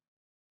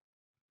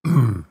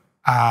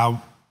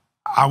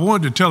 I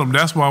wanted to tell them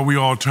that's why we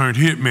all turned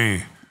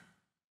hitman,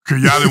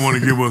 because y'all didn't want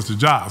to give us the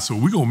job. So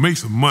we're going to make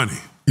some money.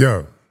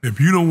 Yeah. If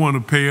you don't want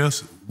to pay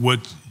us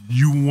what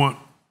you want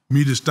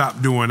me to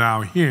stop doing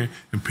out here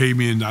and pay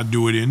me and I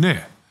do it in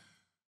there.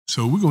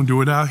 So we're going to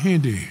do it out here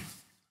then.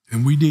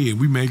 And we did.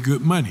 We made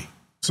good money.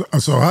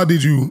 So how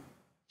did you,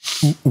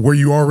 were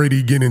you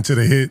already getting into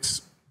the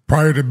hits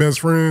prior to Best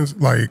Friends?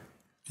 Like,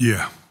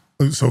 yeah.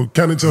 So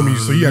kind of tell me,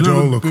 so you had your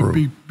own little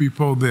crew.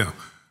 Before them.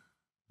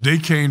 They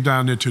came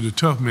down there to the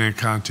Tough Man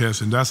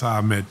contest, and that's how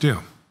I met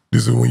them.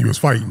 This is when you was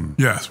fighting?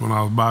 Yes, when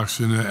I was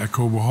boxing at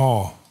Cobra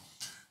Hall.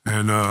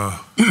 And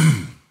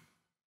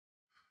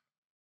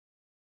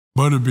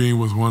Butterbean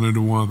was one of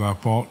the ones I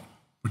fought,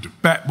 but the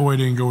fat boy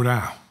didn't go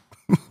down.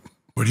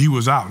 But he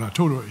was out, and I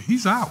told her,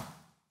 he's out.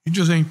 He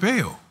just ain't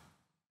failed.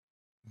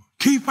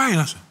 Keep fighting.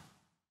 I said,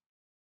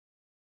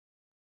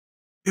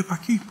 if I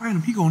keep fighting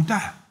him, he gonna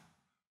die.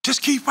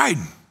 Just keep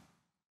fighting.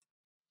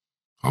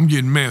 I'm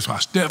getting mad, so I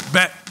stepped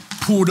back,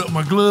 pulled up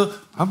my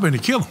glove. I'm going to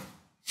kill him.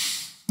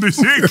 They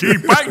said,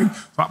 keep fighting.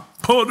 So I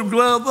pulled the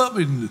glove up,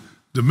 and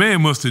the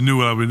man must have knew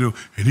what I was doing.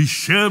 And he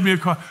shoved me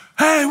across.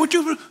 Hey, what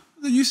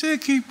you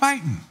said keep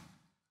fighting.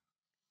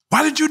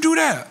 Why did you do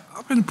that?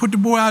 I'm going to put the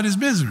boy out of his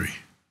misery.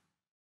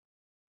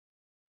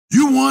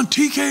 You won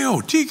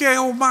TKO.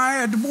 TKO my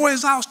ass. The boy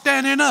is out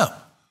standing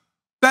up.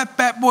 That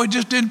fat boy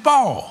just didn't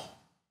fall.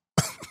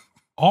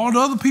 All the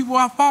other people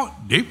I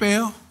fought, they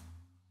fell.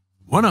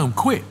 One of them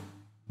quit.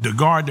 The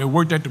guard that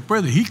worked at the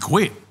prison, he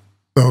quit.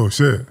 Oh,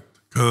 shit.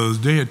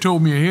 Because they had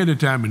told me ahead of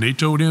time, and they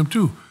told him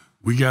too.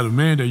 We got a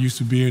man that used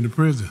to be in the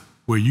prison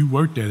where you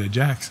worked at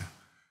Jackson.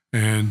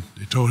 And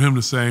they told him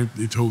the same.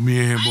 They told me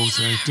and him both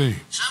the same thing.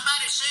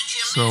 Somebody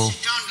sent you a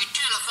message on your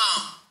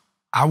telephone.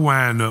 I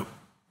wound up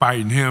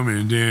fighting him,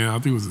 and then I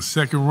think it was the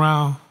second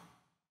round.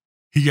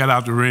 He got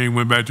out the ring,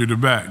 went back to the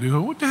back. They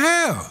go, what the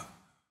hell?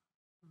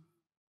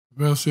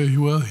 Bell said,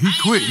 well, he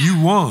quit.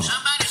 You won.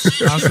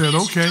 I said,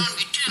 okay.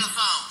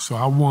 So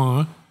I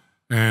won.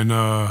 And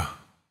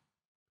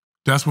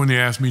that's when they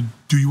asked me,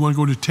 do you want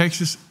to go to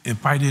Texas and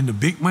fight in the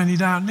big money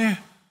down there?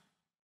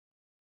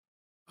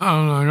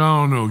 I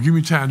don't know. Give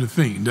me time to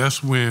think.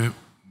 That's when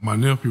my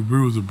nephew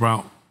Bruiser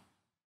brought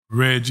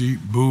Reggie,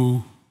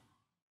 Boo,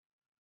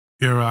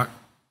 Iraq.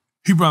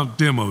 He brought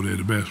them over there,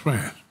 the best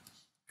friends.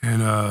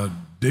 And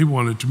they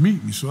wanted to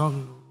meet me. So I was,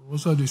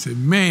 what's up? They said,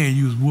 man,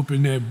 you was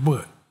whooping that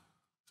butt.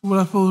 So what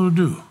I supposed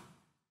to do?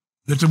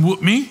 Let them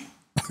whoop me?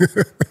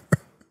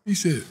 He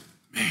said,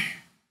 man,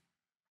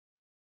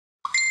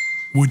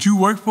 would you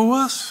work for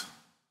us?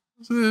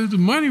 I said, the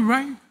money,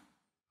 right?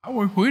 I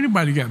work for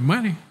anybody got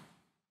money.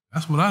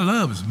 That's what I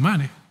love is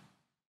money.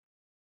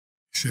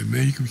 He said,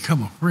 man, you can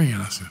become a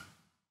friend. I said,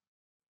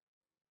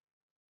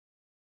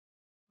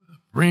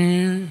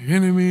 friend,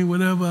 enemy,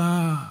 whatever,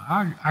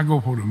 I go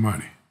for the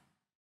money.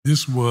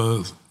 Is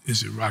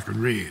it Rocket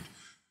Red?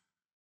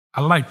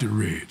 I liked the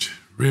Red.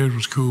 Red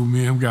was cool,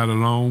 man, got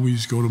along. We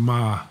used to go to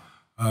my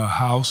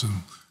house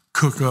and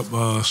cook up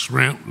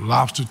shrimp,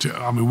 lobster,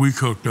 we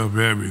cooked up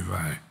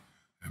everything.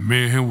 And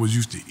me and him was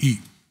used to eat.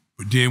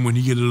 But then when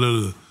he get a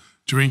little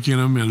drink in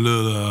him and a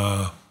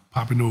little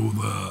popping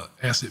those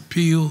acid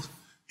pills,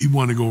 he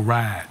wanted to go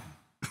ride.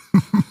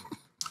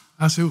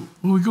 I said,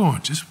 where we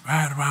going? Just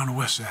ride around the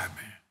west side,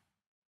 man.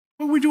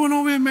 What we doing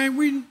over here,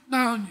 man?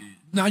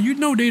 Now you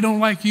know they don't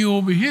like you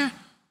over here.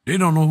 They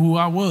don't know who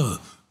I was.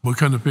 But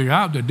come to figure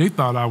out that they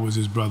thought I was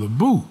his brother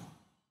Boo.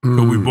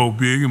 So we both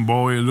big and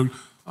boy and look.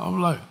 I was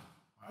like,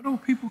 why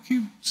don't people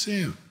keep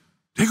saying,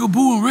 they go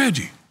Boo and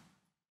Reggie?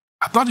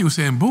 I thought he was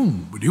saying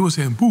Boone, but they were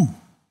saying Boo.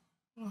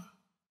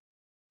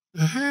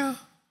 The hell?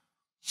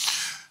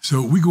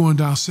 So we going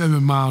down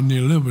 7 Mile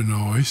near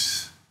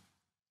Illinois,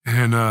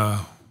 and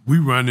we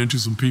run into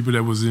some people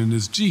that was in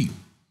this Jeep.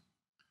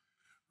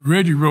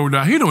 Reggie rolled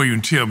down. He don't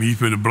even tell me he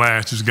finna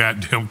blast his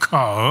goddamn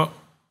car up.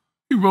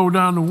 He rolled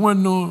down the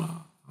window.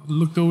 I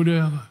looked over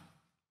there. Like,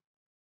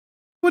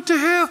 what the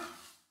hell?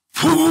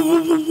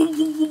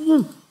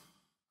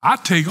 I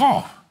take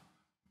off,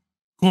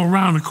 go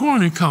around the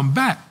corner and come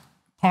back,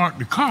 park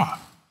the car.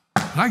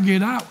 I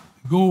get out,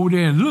 go over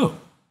there and look.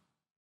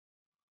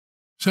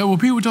 So when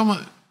people talking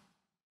about,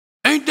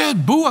 ain't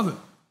that Boo? I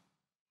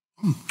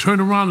turn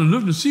around and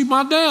look to see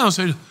my damn.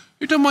 Say,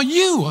 they talking about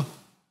you?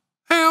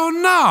 Hell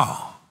no.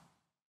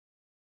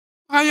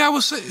 How y'all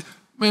was saying?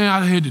 Man,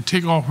 I had to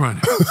take off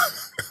running.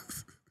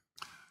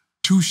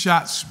 2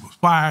 shots was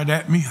fired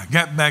at me. I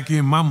got back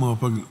in my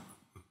motherfucking,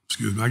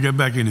 I got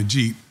back in the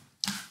Jeep,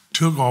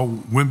 took off,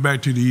 went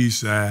back to the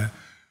east side.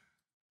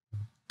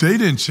 They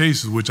didn't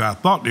chase us, which I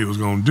thought they was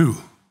gonna do,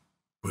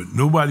 but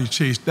nobody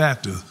chased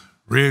after us.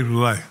 Red was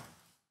like,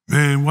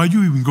 man, why'd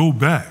you even go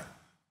back?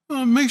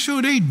 Make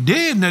sure they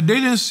dead and that they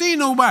didn't see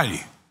nobody.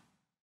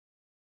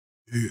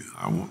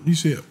 He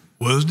said,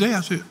 was they?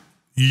 I said,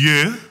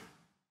 yeah.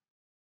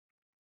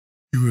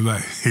 He was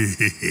like,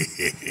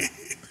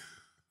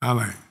 I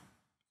like,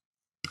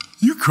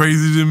 you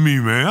crazy than me,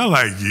 man. I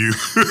like you.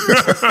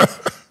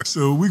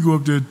 So we go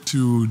up there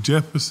to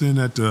Jefferson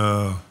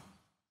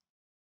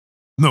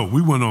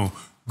we went on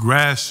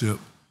Grass Ship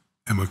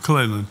and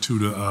McClellan to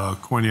the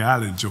Coney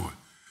Island joint.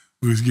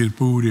 We was getting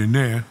food in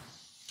there.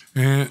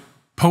 And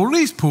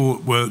police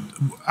pulled, well,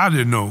 I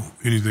didn't know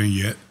anything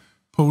yet.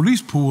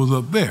 Police pulls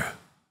up there.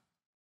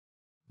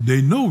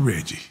 They know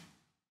Reggie.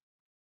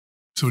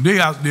 So they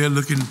out there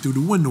looking through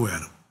the window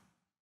at him.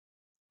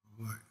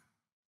 I'm like,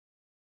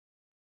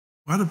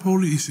 why the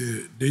police? He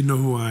said, they know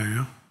who I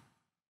am.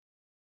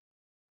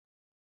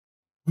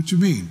 What you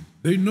mean?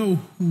 They know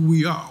who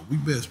we are. We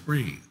best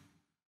friends.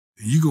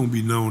 And you gonna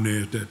be known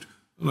as that.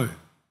 I'm like,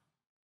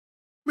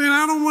 man,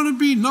 I don't want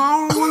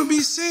to be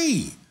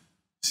seen.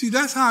 See,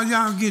 that's how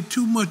y'all get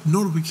too much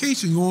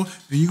notification going,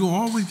 and you're gonna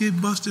always get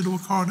busted or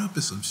caught up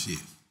in some shit.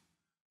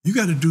 You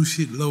gotta do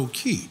shit low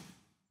key.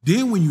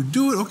 Then when you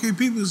do it, okay,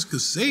 people could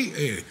say,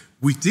 hey,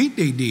 we think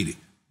they did it,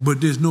 but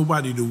there's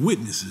nobody to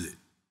witness it.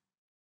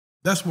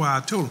 That's why I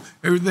told them,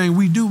 everything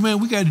we do, man,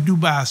 we got to do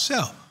by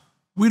ourselves.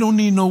 We don't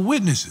need no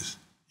witnesses.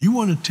 You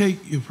want to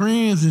take your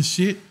friends and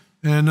shit,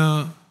 and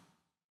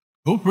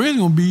those friends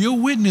going to be your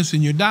witness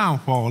in your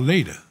downfall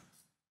later.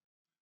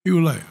 He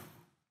was like,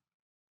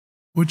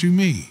 what you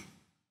mean?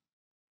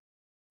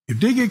 If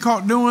they get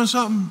caught doing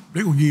something,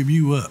 they're going to give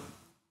you up.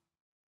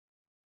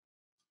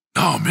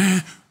 No,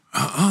 man,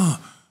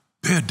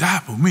 they'll die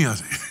for me. I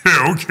said,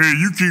 yeah, okay,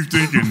 you keep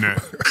thinking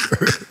that.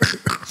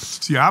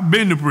 See, I've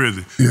been to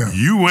prison. Yeah.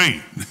 You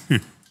ain't.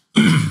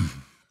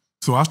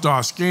 So I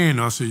started scanning.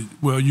 I said,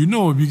 well, you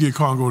know, if you get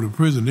caught and go to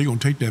prison, they're going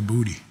to take that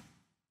booty.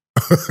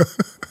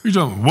 He's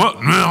talking,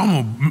 what?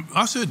 Man,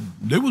 I said,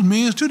 there was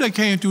men too that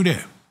came through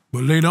that.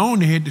 But later on,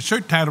 they had the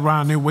shirt tied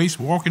around their waist,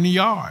 walking the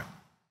yard.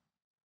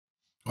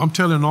 I'm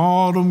telling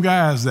all them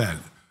guys that.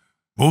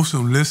 Most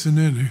of them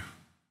listening.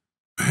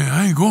 Man,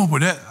 I ain't going for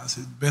that. I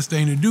said, the best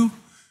thing to do,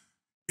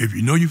 if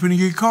you know you're finna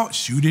get caught,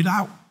 shoot it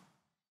out.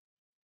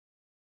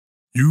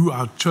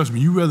 Trust me,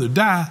 you rather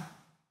die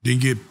than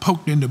get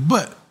poked in the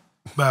butt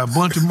by a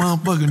bunch of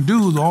motherfucking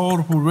dudes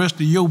all for the rest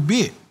of your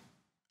bit.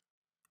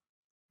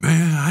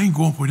 Man, I ain't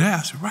going for that.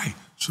 I said, right.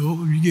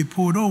 So if you get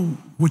pulled over,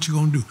 what you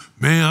gonna do?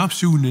 Man, I'm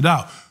shooting it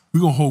out. We're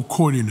gonna hold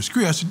court in the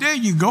street. I said, there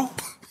you go.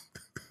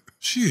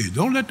 Shit,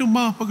 don't let them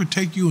motherfuckers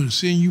take you and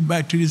send you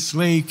back to this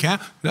slave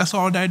camp. That's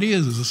all that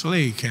is a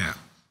slave camp.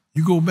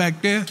 You go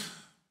back there,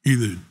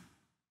 either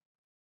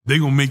they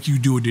gonna make you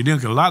do what they did,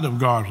 because a lot of them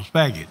guards was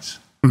faggots.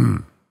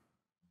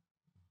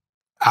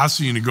 I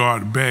seen the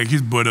guard bag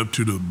his butt up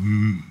to the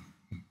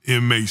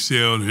inmate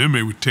cell. The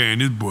inmate was tearing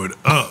his butt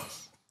up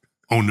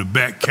on the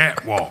back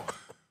catwalk.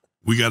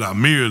 We got our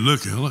mirror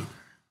looking. Look.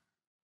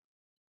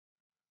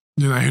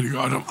 Then I hear the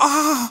guard,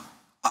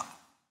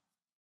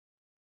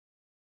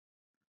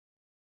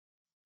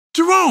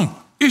 Jerome,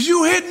 is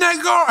you hitting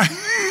that guard?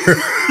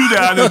 He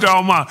down there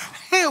talking about,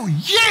 hell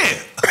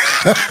yeah.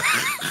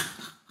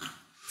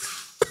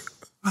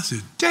 I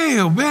said,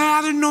 damn, man,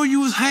 I didn't know you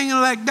was hanging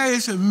like that.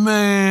 He said,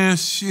 man,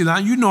 shit,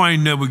 you know I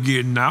ain't never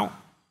getting out.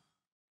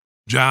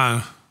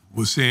 John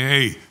was saying,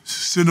 hey,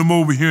 send him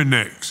over here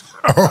next.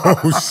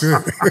 Oh,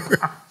 shit.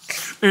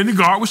 And the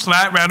guard was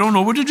slide right on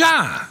over to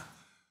John.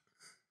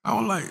 I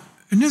was like,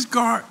 and this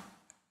guard,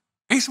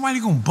 ain't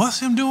somebody gonna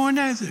bust him doing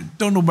that? I said,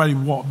 don't nobody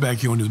walk back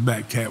here on this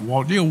back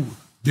catwalk. They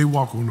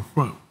walk on the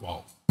front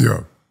walk.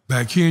 Yeah.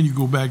 Back here, you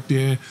go back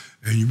there,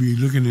 and you be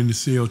looking in the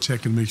cell,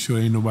 checking, make sure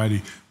ain't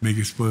nobody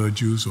making spud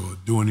juice or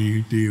doing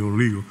anything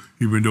illegal,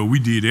 even though we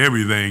did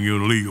everything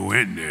illegal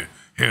in there.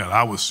 Hell,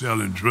 I was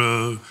selling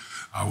drugs,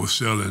 I was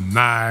selling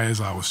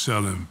knives, I was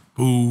selling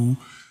food.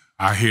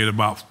 I had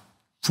about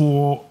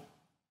 3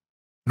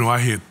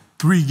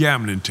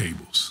 gambling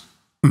tables.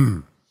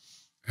 And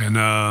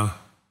matter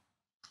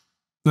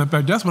of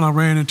fact, that's when I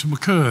ran into my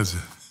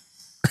cousin.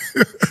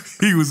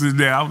 He was in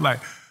there. I was like,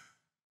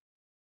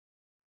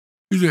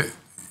 he said,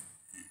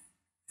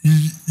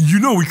 you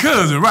know we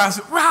cousin, right? I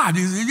said, right.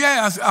 He said,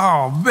 yeah. I said,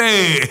 oh,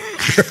 man.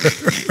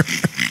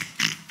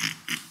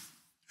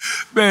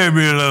 Man,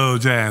 been a little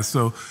jazz.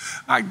 So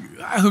I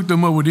hooked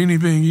them up with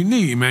anything you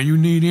need, man. You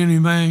need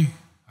anything?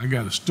 I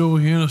got a store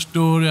here and a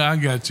store there. I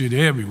got it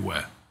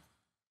everywhere.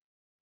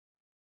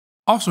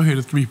 Also had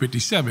a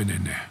 357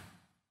 in there.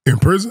 In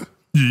prison?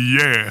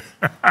 Yeah.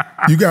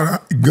 You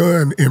got a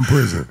gun in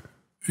prison?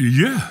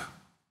 Yeah.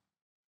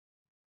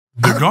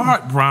 The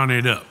guard browned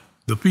it up.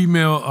 The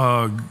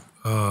female,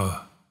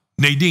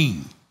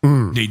 Nadine.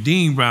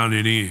 Nadine browned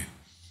it in.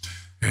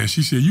 And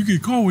she said, you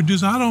get caught with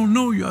this, I don't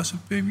know you. I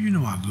said, baby, you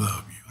know I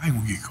love you. I ain't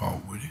gonna get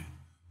caught with it.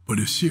 But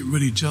if shit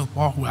really jump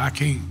off where I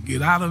can't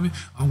get out of it,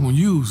 I'm gonna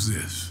use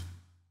this.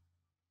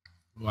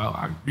 Well,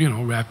 I,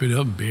 wrap it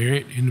up, bury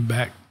it in the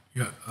back,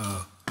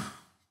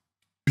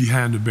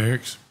 behind the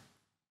barracks.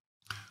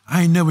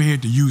 I ain't never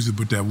had to use it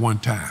but that one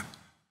time.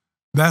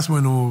 That's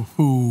when the old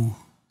fool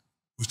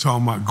was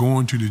talking about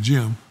going to the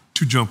gym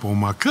to jump on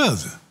my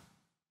cousin.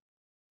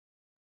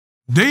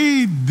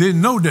 They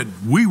didn't know that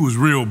we was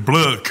real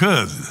blood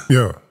cousins.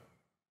 Yeah.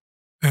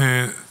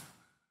 And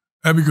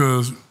that's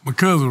because my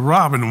cousin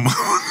robbing him. He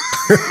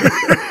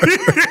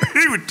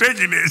was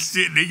taking that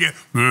shit and they got,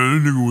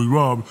 man, that nigga was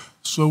robbing.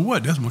 So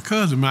what? That's my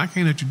cousin, man. I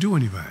can't let you do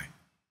anything.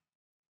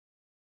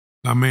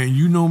 Now, man,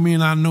 you know me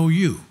and I know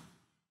you.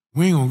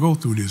 We ain't gonna go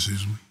through this,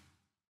 is we?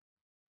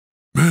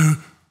 Man,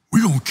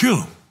 we gonna kill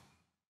him.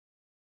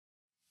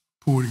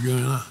 Pour the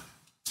gun out.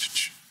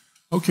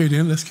 Okay,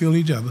 then, let's kill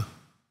each other.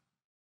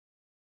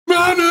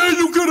 Man,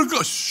 you could have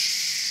go.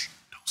 Shh,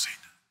 don't say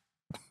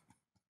nothing.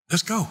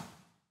 Let's go.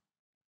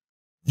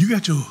 You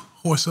got your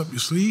horse up your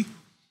sleeve.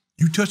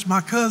 You touch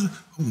my cousin,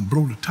 I'm gonna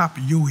blow the top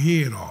of your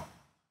head off.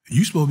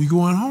 You supposed to be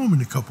going home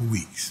in a couple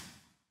weeks.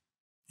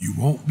 You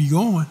won't be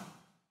going.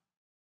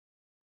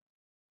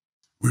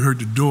 We heard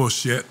the door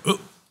shut.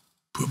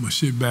 Put my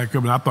shit back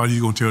up, and I thought he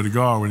was gonna tell the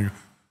guard,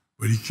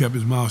 but he kept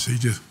his mouth. So he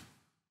just,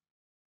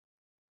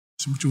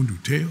 so what you gonna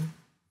do? Tell?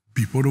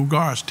 Before those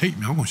guards take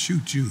me, I'm gonna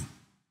shoot you.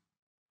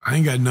 I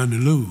ain't got nothing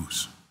to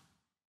lose.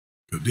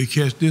 If they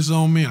catch this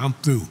on me, I'm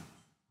through.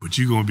 But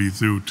you gonna be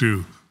through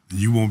too. And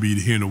you won't be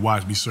here to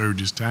watch me serve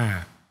this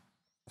time.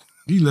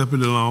 He left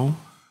it alone.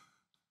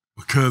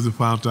 My cousin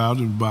found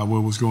out about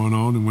what was going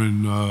on and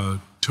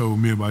when told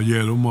me about, yeah,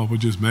 those motherfuckers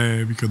just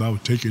mad because I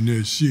was taking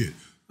their shit.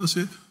 I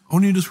said,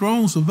 only the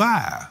strong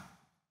survive.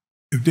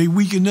 If they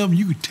weak enough and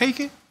you could take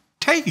it,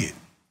 take it.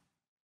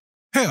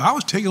 Hell, I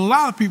was taking a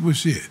lot of people's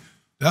shit.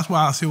 That's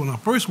why I said when I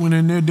first went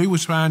in there, they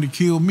was trying to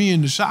kill me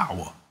in the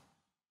shower.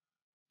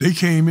 They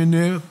came in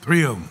there,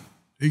 3 of them.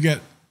 They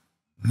got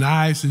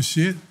knives and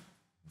shit.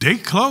 They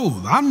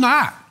clothed. I'm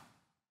not.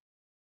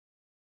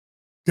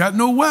 Got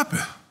no weapon.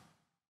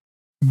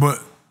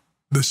 But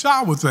the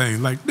shower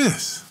thing, like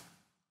this.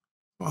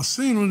 I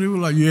seen them, they were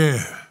like,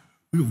 yeah,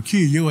 we gonna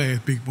kill your ass,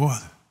 big boy.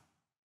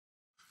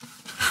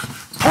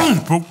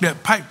 Boom, broke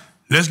that pipe.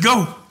 Let's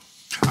go.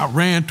 I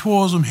ran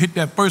towards him, hit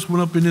that first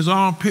one up in his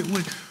armpit,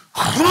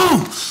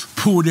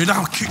 pulled it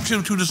out, kicked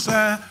him to the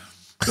side.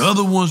 The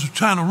other ones were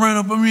trying to run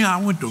up on me.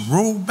 I went to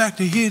roll back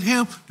to hit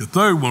him. The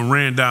third one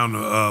ran down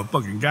the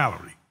fucking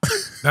gallery.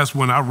 That's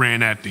when I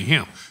ran after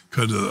him.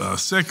 Because the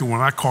second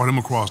one, I caught him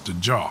across the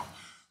jaw.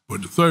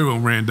 But the third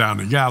one ran down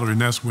the gallery,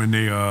 and that's when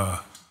they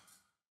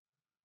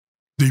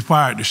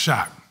fired the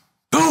shot.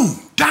 Boom,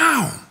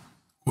 down.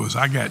 Of course,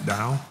 I got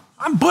down.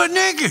 I'm butt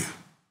naked.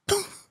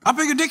 I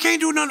figured they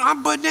can't do nothing.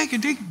 I'm butt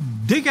naked.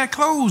 they got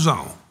clothes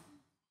on.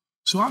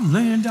 So I'm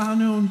laying down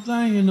there on the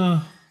thing,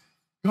 and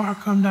guard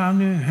come down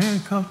there and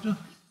handcuffed her.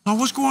 Oh,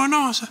 what's going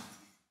on? I said,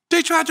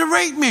 they tried to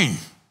rape me.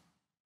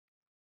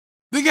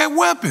 They got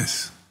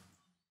weapons.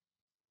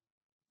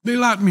 They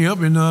locked me up,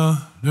 and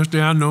next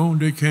thing I know,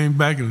 they came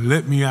back and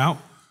let me out.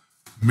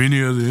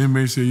 Many of the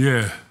inmates said,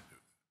 yeah,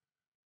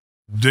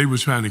 they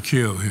was trying to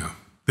kill him.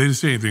 They didn't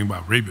say anything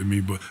about raping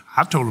me, but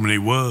I told them they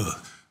was.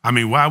 I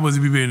mean, why was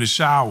he in the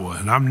shower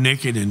and I'm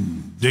naked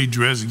and they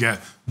dressed and got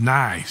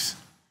knives?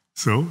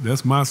 So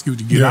that's my excuse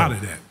to get out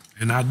of that.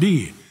 And I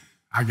did.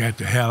 I got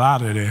the hell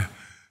out of there,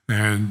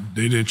 and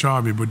they didn't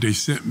charge me, but they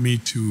sent me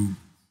to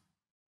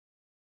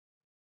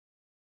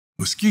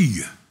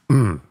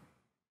Muskegon.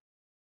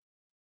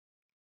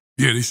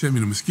 Yeah, they sent me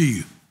to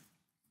Muskegon.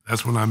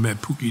 That's when I met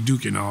Pookie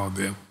Duke and all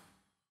them.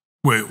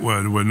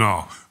 Well,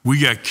 no.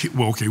 We got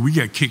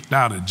kicked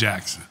out of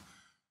Jackson.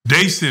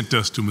 They sent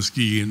us to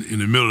Muskegon in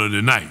the middle of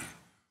the night.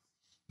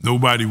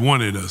 Nobody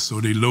wanted us,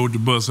 so they loaded the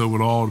bus up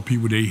with all the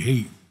people they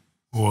hate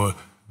or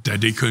that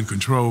they couldn't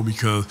control,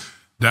 because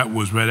that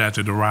was right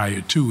after the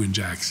riot, too, in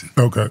Jackson.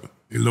 Okay.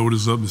 They loaded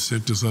us up and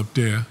sent us up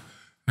there.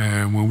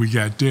 And when we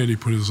got there, they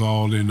put us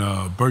all in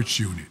Birch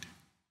Unit.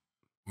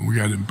 When we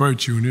got in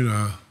Birch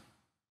Unit,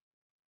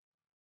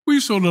 we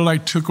sort of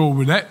like took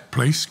over that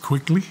place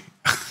quickly.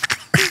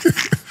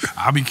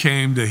 I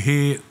became the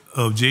head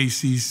of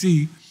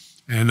JCC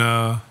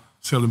and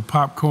selling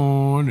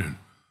popcorn and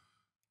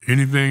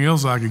anything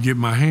else I could get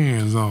my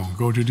hands on.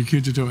 Go to the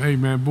kitchen, tell them, hey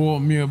man, boil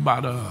me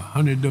about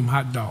 100 of them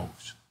hot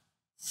dogs.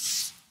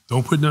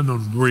 Don't put nothing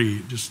on the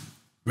bread, just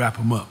wrap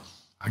them up.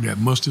 I got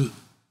mustard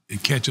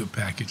and ketchup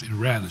packets and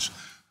radish.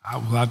 I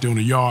was out there in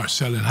the yard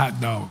selling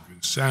hot dogs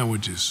and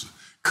sandwiches,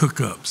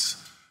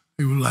 cook-ups.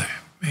 They were like,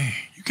 man,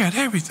 you got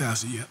everything. I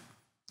said, yep,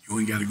 you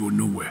ain't got to go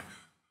nowhere.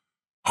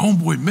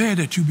 Homeboy mad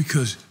at you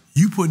because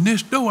you putting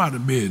this store out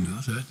of business.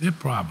 I said, that's their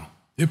problem.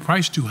 Their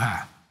price too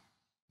high.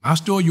 My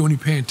store, you only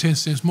paying 10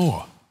 cents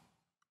more.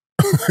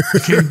 You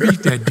can't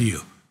beat that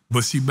deal.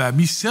 But see, by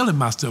me selling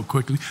my stuff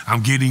quickly,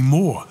 I'm getting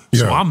more.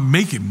 So I'm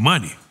making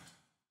money.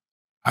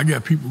 I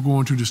got people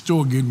going to the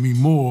store getting me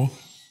more.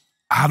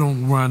 I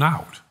don't run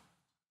out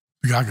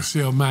because I can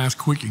sell mine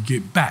quick and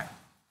get back.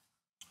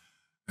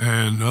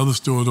 And the other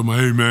stores, I'm like,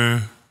 hey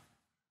man,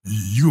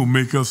 you gonna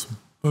make us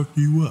fuck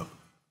you up.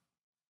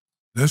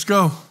 Let's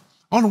go.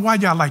 I don't know why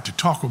y'all like to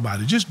talk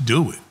about it. Just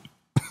do it.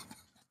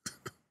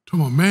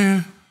 Come on,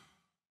 man.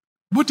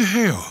 What the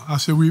hell? I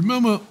said,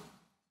 remember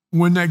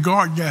when that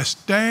guard got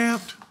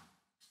stabbed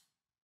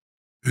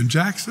in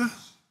Jackson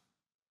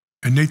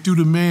and they threw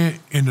the man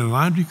in the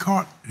laundry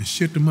cart and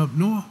shipped him up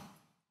north?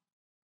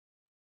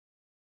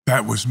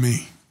 That was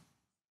me.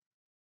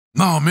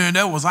 No, man,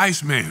 that was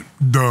Iceman.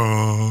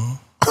 Duh.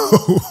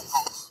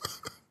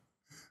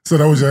 So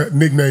that was your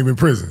nickname in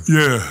prison?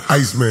 Yeah.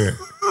 Iceman.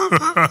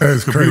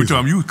 That's crazy. People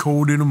told me, you was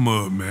cold in the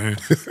mud, man.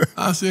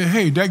 I said,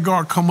 hey, that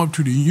guard come up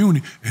to the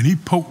unit and he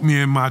poked me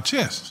in my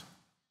chest.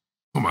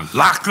 I'm going to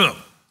lock up.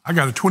 I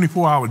got a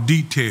 24-hour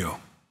detail.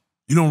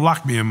 You don't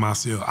lock me in my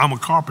cell. I'm a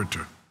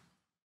carpenter.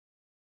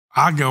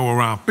 I go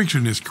around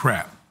fixing this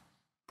crap.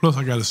 Plus,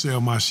 I got to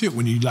sell my shit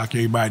when you lock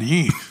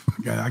everybody in.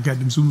 I got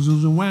them zoom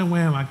zooms and wham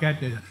wham. I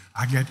got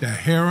that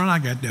heroin. I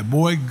got that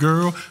boy,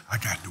 girl. I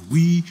got the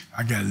weed.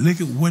 I got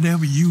liquor,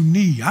 whatever you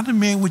need. I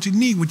demand what you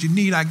need. What you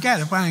need, I got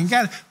it. If I ain't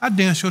got it, I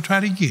damn sure try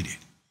to get it.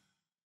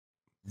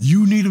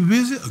 You need a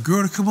visit, a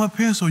girl to come up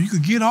here so you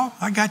could get off,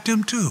 I got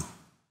them too.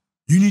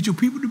 You need your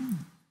people to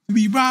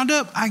be browned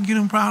up, I get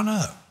them browned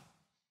up.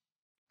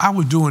 I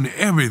was doing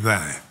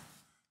everything.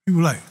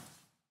 People were like,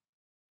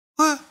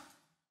 what?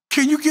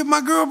 Can you get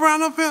my girl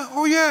brown up here?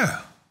 Oh, yeah.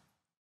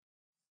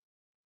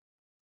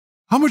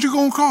 How much it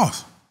gonna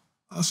cost?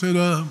 I said,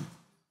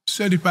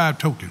 75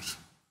 tokens.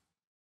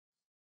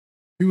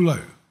 He was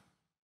like,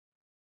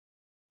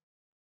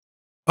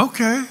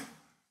 okay.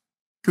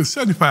 Because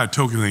 75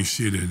 tokens ain't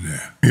shit in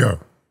there. Yeah.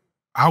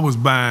 I was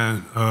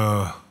buying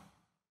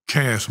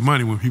cash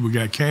money when people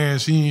got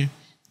cash in.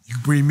 You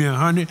bring me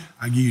 100,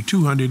 I give you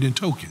 200 in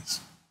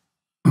tokens.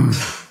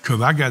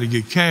 Because I got to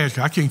get cash.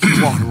 I can't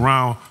keep walking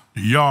around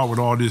the yard with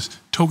all this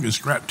token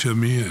strapped to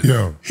me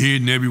and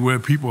hidden everywhere,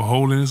 people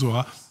holding it.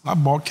 So I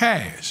bought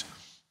cash.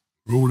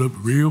 Rolled up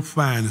real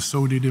fine and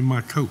sold it in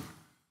my coat.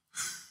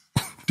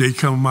 They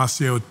come in my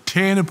cell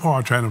tearing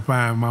apart trying to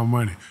find my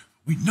money.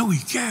 We know he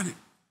got it.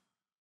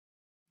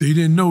 They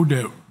didn't know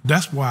that.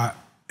 That's why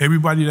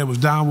everybody that was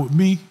down with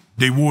me,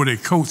 they wore their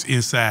coats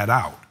inside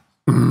out.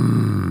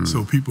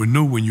 So people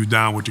knew when you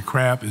down with the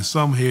crap, and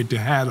some had the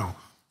hat on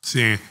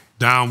saying,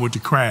 down with the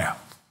crap.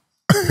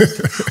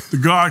 The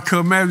guard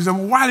come at me and said,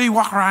 well, why they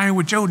walk around here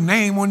with your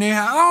name on there?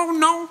 I don't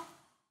know.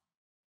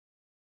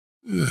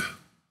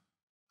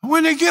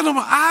 When they get them,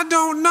 I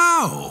don't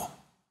know.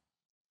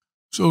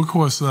 So, of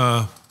course,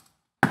 when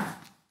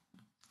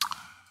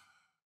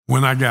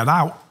I got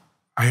out,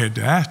 I had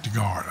to ask the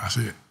guard. I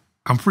said,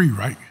 I'm free,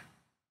 right?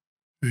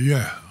 He said,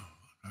 yeah.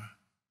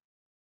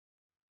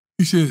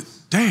 He said,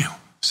 damn,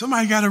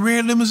 somebody got a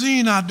red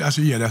limousine out there. I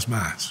said, yeah, that's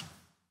mine.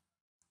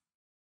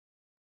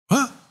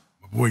 Huh?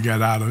 My boy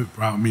got out of it,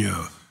 brought me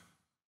a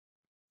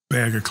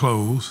bag of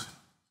clothes.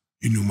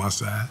 He knew my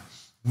size.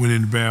 Went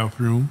in the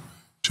bathroom,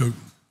 took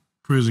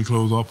prison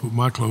clothes off, put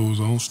my clothes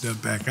on,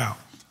 stepped back out.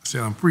 I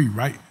said, I'm free,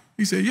 right?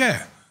 He said,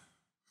 yeah.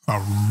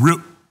 I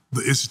ripped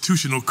the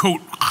institutional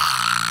coat.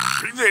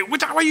 He said,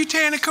 why you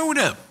tearing the coat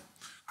up?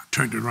 I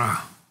turned it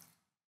around.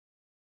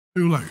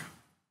 He was like,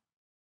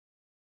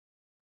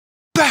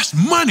 that's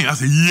money. I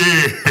said,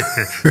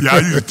 yeah. Yeah, I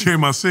used to tear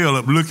my cell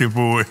up looking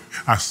for it.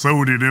 I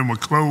sold it in my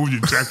clothes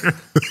jacket.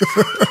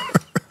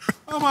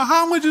 I'm like,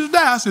 how much is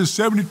that? I said,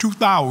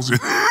 $72,000.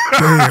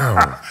 Damn.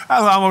 That's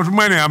how much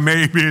money I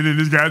made being in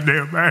this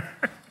goddamn bag.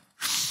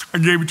 I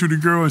gave it to the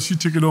girl, and she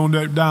took it on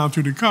that down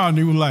to the car, and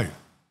they were like,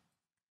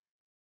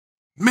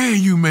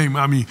 man, you made me.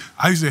 I mean,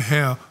 I used to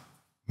have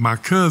my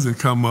cousin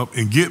come up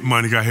and get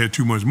money because I had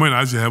too much money.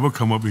 I used to have her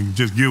come up and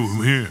just give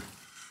them here.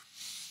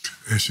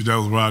 And that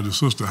was Roger's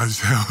sister. I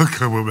just have her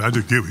come up and I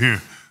just give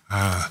here.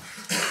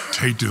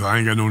 Take this. I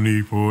ain't got no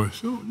need for it.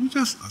 So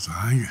I said,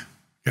 I ain't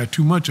got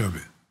too much of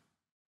it.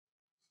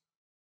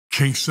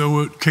 Can't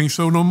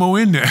sew no more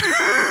in there.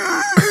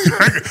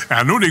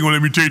 I know they're gonna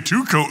let me take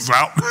 2 coats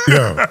out.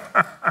 Yeah.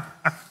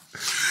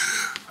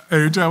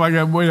 Every time I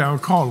got money, I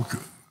would call them.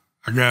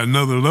 I got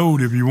another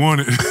load if you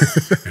want it.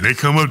 And they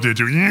come up there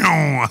to,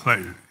 I'm like,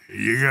 here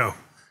you go.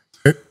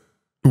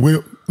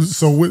 Well,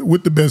 so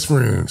with the best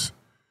friends,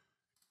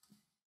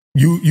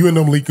 you end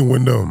up leaking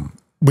with them,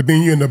 but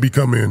then you end up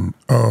becoming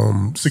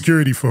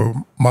security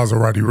for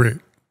Maserati Rick.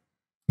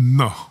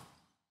 No.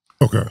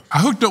 Okay. I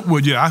hooked up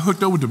with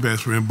the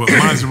best friend, but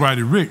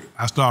Maserati Rick,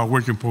 I started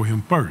working for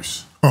him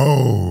first.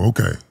 Oh,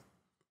 okay.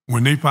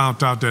 When they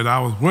found out that I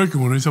was working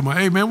with him, they said,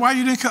 hey, man, why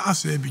you didn't come? I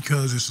said,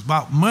 because it's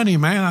about money,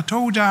 man. I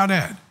told y'all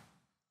that.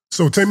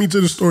 So take me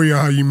to the story of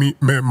how you met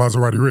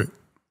Maserati Rick.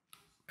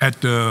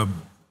 At the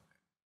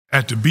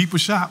beeper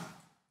shop.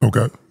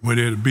 Okay. Where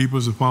they had the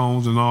beepers and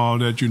phones and all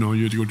that, you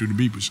had to go to the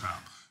beeper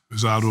shop. It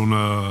was out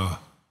on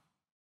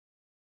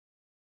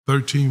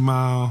 13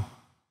 Mile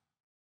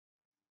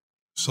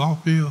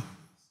Sawfield.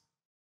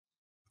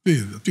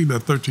 Yeah, I think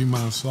about 13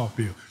 Mile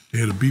Sawfield. They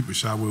had a beeper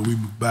shop where we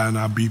were buying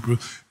our beeper,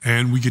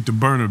 and we get the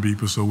burner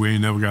beeper, so we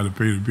ain't never got to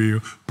pay the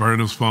bill.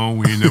 Burner's phone,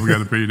 we ain't never got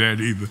to pay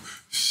that either.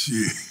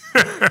 Shit.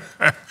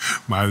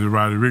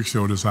 Maserati Rick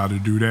showed us how to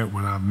do that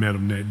when I met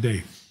him that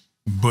day.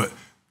 But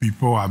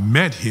before I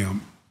met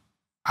him,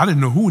 I didn't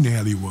know who in the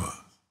hell he was.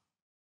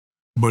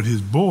 But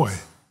his boy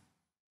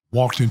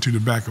walked into the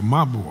back of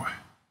my boy.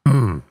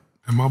 Mm.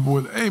 And my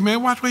boy said, hey,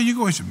 man, watch where you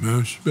go. He said, man,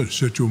 you better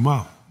shut your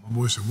mouth. My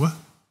boy said, what?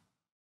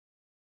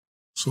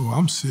 So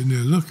I'm sitting there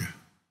looking.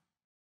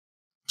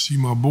 See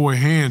my boy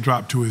hand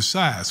drop to his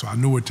side, so I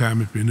know what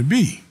time it's finna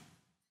be.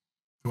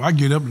 So I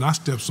get up and I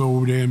steps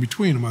over there in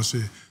between them. I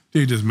said,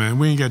 dig this, man,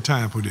 we ain't got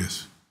time for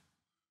this.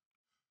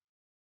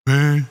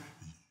 Man,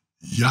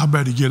 y'all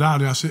better get out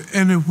of there. I said,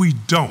 and if we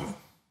don't,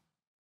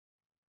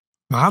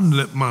 now I'm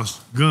let my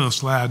gun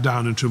slide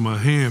down into my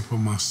hand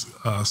from my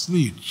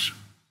sleeve.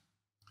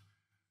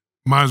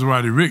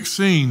 Maserati Rick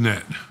seen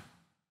that.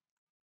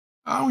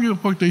 I don't give a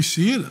fuck they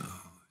see it.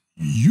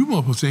 You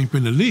motherfuckers ain't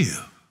finna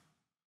live.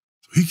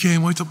 So he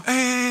came and told me,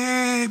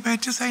 hey, man,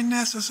 this ain't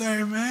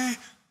necessary, man.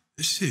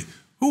 Shit,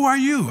 who are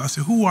you? I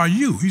said, who are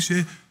you? He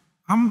said,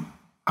 I'm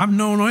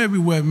known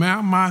everywhere, man.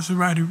 I'm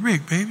Maserati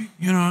Rick, baby.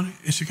 And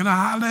she said, can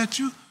I holler at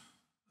you?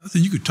 I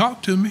said, you could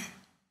talk to me,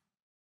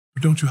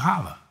 but don't you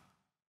holler.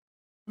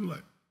 He was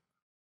like,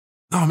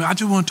 no, man, I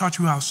just want to talk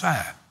to you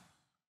outside.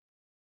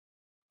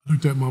 I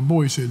looked at my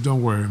boy, he said,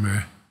 don't worry,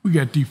 man. We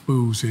got these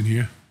fools in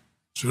here.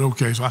 I said,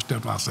 okay, so I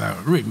stepped outside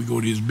with Rick. We go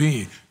to his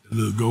bin, the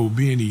little gold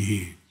bin he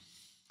had.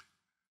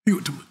 He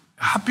went to me,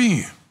 hop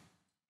in.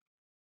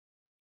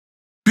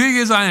 Big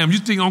as I am, you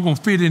think I'm going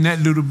to fit in that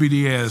little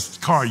bitty ass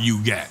car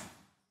you got?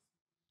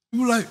 He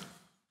was like,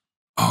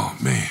 oh,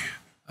 man.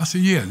 I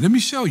said, yeah, let me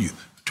show you.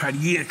 I tried to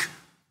get it.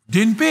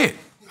 Didn't fit.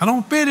 I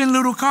don't fit in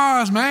little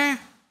cars, man.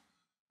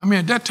 I mean,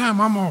 at that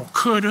time, I'm all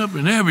cut up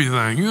and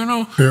everything,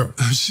 Yeah.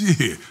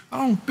 Shit, I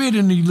don't fit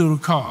in these little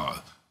cars.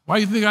 Why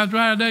you think I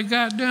drive that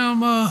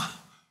goddamn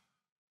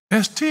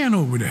S10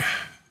 over there?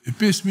 It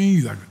fits me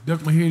easy. I could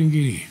duck my head and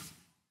get in.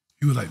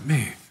 He was like,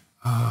 man,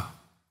 I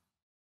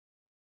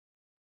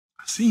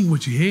seen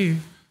what you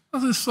had. I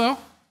said, so?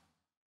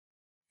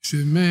 He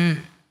said,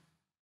 man,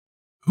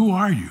 who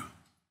are you?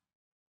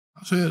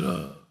 I said,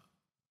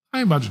 I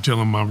ain't about to tell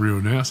him my real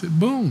name. I said,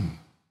 Boone.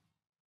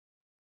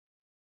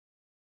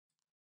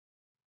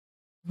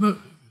 Look,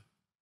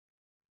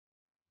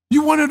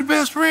 you one of the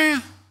best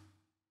friends?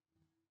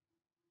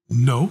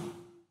 No.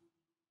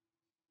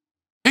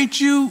 Ain't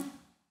you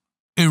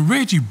and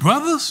Reggie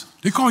brothers?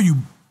 They call you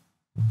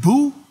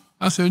Boo?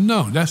 I said,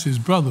 no, that's his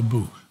brother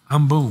Boo.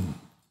 I'm Boone.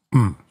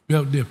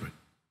 Spelled different.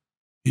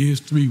 Here's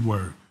 3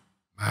 words.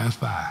 Mine's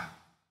 5.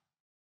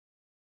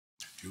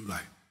 You like,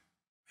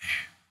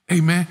 man,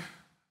 hey man,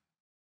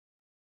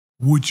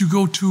 would you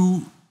go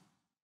to,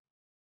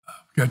 I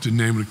forgot the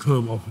name of the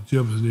club off of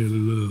Jefferson there, the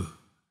little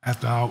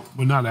after hour,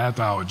 well not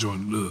after hour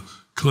joint, the little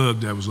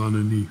club that was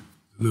underneath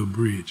the little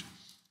bridge.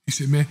 He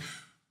said, man,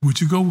 would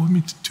you go with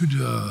me to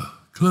the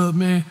club,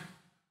 man.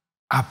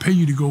 I pay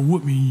you to go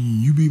with me.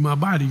 You be my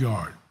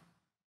bodyguard.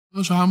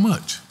 That's how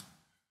much.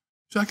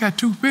 So I got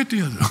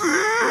 $250 of them.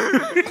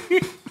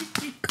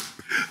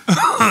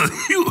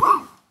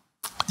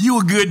 You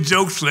a good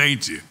jokester,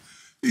 ain't you?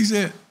 He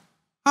said,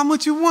 how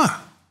much you want?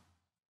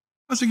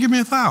 I said, give me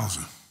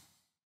 1,000.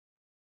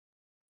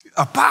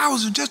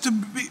 1,000 just to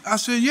be, I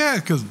said, yeah,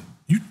 because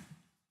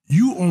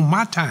you on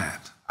my time.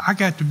 I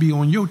got to be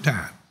on your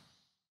time.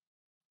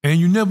 And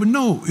you never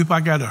know if I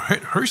got to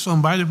hurt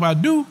somebody. If I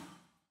do,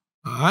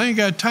 I ain't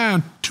got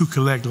time to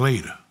collect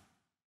later.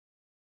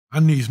 I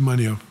need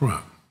money up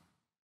front.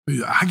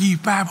 I give you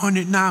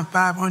 500 now,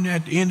 500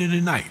 at the end of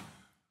the night.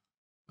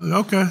 I said,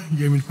 okay, he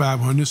gave me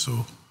 500,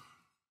 so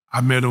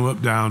I met him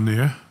up down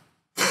there,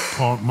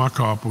 parked my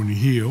car up on the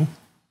hill.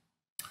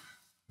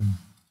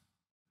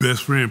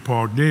 Best friend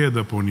parked theirs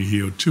up on the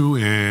hill too,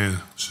 and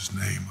what's his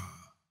name?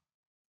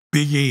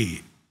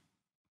 Big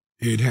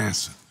Ed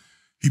Hanson.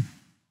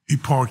 He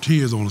parked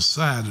his on the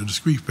side of the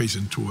street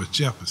facing towards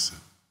Jefferson.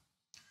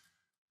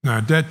 Now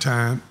at that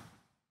time,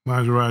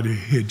 Maserati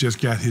had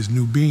just got his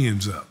new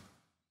Benz up.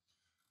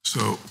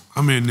 So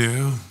I'm in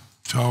there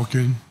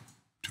talking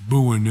to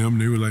Boone and them.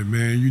 They were like,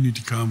 man, you need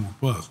to come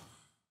with us.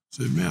 I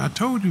said, man, I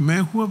told you,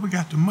 man, whoever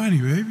got the money,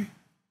 baby.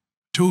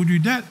 Told you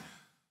that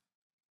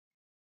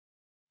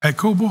at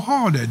Cobo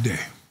Hall that day.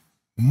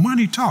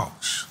 Money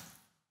talks.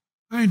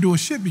 I ain't doing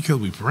shit because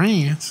we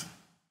friends.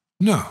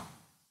 No,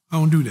 I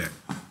don't do that.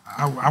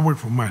 I work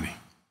for money.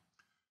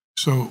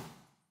 So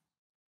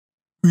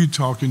we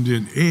talking,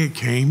 then Ed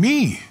came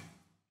in.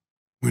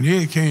 When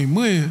Ed came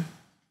in,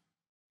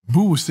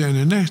 Boo was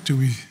standing next to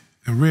me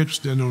and Red was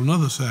standing on the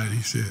other side.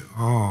 He said,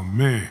 oh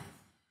man,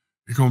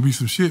 it's gonna be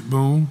some shit,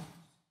 Boone.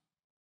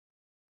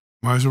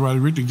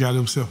 Maserati Richter got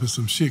himself in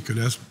some shit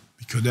because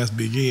that's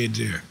Big Ed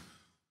there.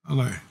 I'm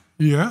like,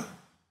 yeah?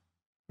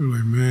 He was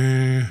like,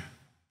 man,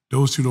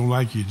 those two don't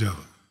like each other.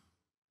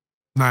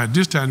 Now, at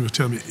this time, he was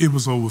telling me it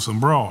was over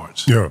some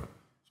broads. Yeah.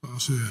 So I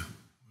said,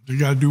 what they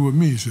got to do with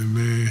me? He said,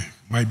 man,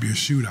 might be a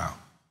shootout.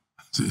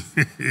 I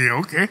said, yeah,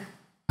 okay.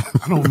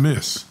 I don't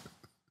miss.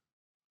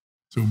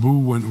 So Boo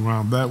went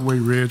around that way,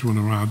 Reg went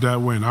around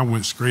that way, and I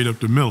went straight up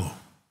to Miller.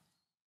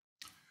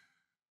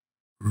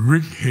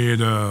 Rick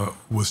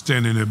was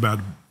standing there by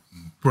the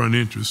front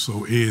entrance,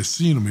 so Ed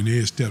seen him, and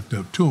Ed stepped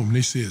up to him, and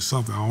they said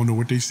something. I don't know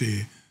what they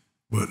said,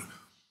 but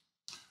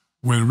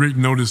when Rick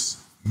noticed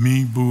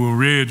me, Boo, and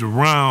Reg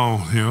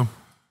around him,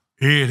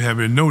 Ed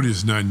haven't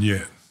noticed nothing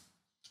yet.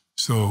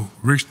 So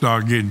Rick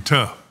started getting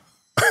tough.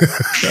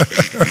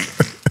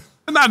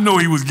 And I know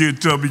he was getting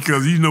tough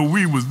because he know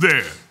we was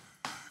there.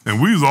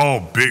 And we was all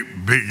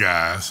big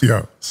guys.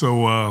 Yeah.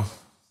 So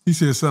he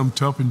said something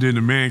tough, and then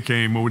the man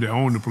came over there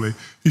on the place.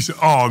 He said,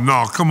 oh,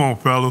 no, come on,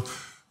 fellas.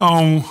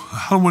 I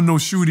don't want no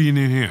shooting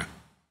in here.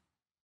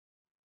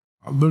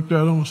 I looked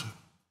at him,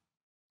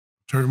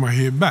 turned my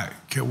head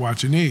back, kept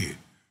watching Ed.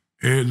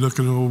 Ed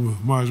looking over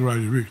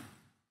Maserati Rick.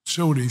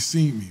 Sure, they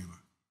seen me.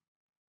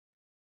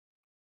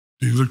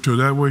 He looked to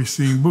that way,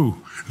 seen Boo.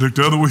 He looked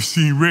the other way,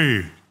 seen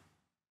Red.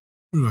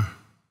 We're like,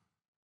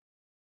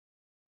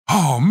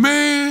 oh,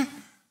 man.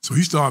 So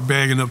he started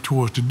bagging up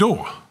towards the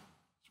door.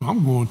 So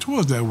I'm going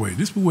towards that way.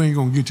 This boy ain't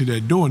going to get to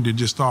that door and then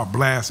just start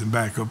blasting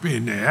back up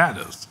in there at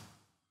us.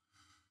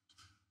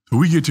 So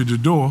we get to the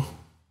door.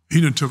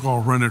 He done took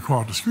off running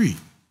across the street.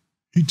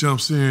 He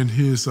jumps in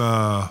his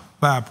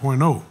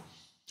 5.0.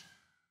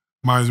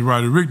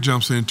 Maserati Rick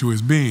jumps into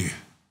his Benz.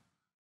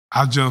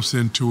 I jumps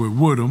into it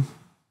with him.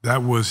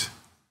 That was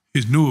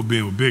his newer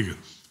Benz was bigger.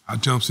 I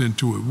jumps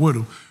into it with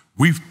him.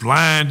 We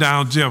flying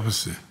down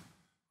Jefferson.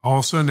 All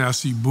of a sudden, I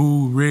see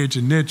Boo, Reg,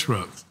 and their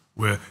trucks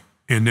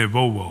in their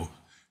Volvo.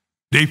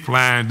 They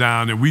flying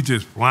down, and we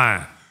just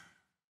flying.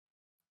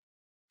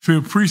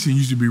 Phil Precinct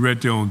used to be right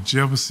there on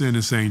Jefferson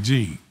and St.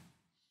 Jean.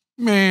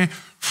 Man,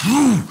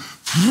 we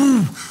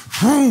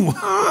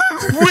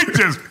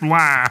just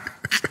flying.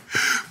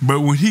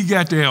 But when he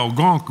got to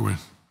Algonquin,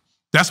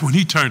 that's when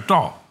he turned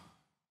off.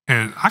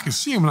 And I could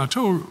see him, and I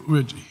told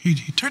Reg, he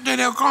turned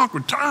that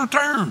Algonquin,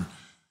 turn.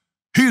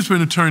 He was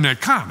going to turn that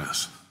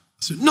Connors.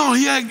 I said, no,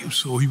 he had.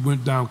 So he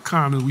went down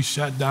Connors. We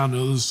shot down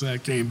the other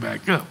side, came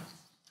back up.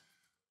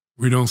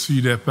 We don't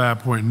see that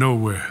 5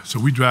 nowhere. So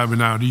we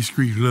driving out these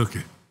streets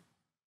looking,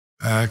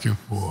 back and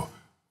forth.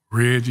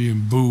 Reggie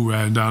and Boo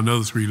riding down the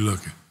other street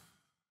looking.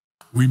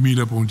 We meet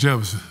up on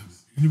Jefferson.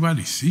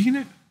 Anybody seen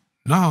it?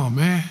 No,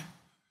 man.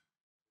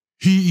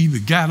 He either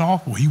got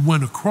off or he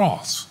went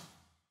across.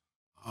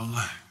 I'm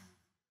like,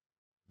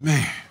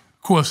 man.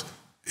 Of course,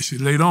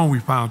 later on we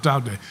found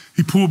out that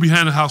he pulled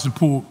behind the house and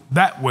pulled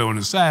that way on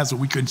the side so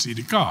we couldn't see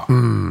the car.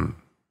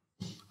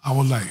 I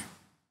was like,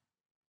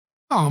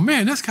 oh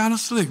man, that's kind of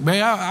slick,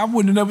 man. I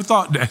wouldn't have never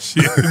thought that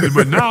shit.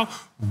 But now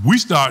we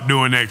start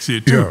doing that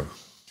shit too. Yeah.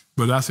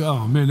 But I said,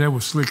 oh man, that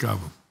was slick of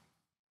him.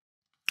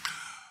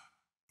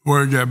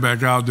 Word got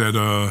back out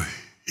that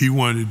he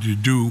wanted to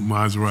do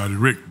Maserati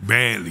Rick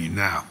badly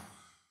now.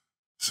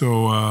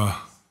 So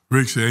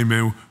Rick said, hey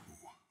man,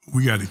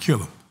 we got to kill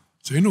him.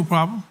 I said, ain't no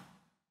problem.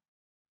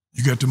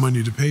 You got the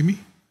money to pay me?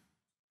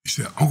 He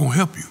said, I'm going to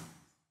help you.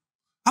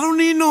 I don't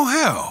need no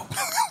help.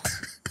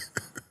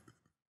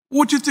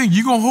 What you think?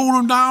 You gonna hold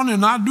him down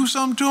and I do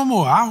something to him,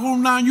 or I hold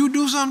him down, you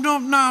do something to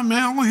him? Nah,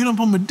 man, I'm gonna hit him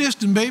from a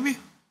distance, baby.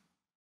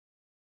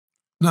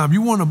 Now, if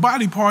you want a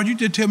body part, you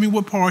just tell me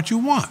what part you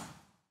want.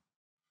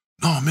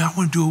 No, man, I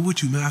want to do it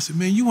with you, man. I said,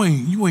 man, you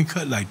ain't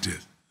cut like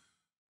this.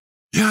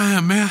 Yeah, I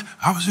am, man.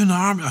 I was in the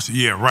Army. I said,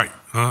 yeah, right,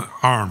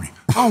 Army.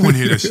 I don't want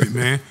to hear that shit,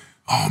 man.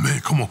 Oh,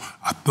 man, come on.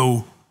 I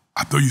throw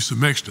you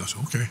some extra. I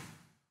said, okay.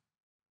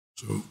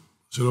 So I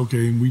said,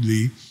 okay, and we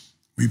leave.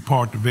 We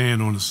park the van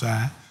on the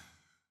side.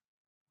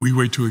 We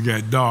wait till it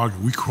got dark.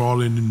 We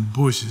crawling in the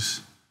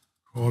bushes,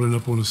 crawling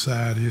up on the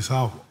side of his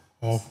house,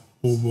 off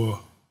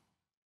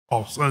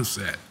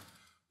Sunset.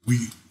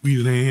 We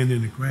laying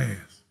in the grass.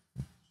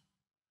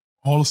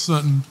 All of a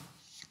sudden,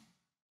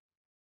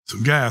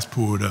 some guys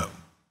pulled up.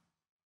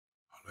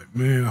 I'm like,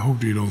 man, I hope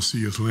they don't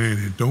see us laying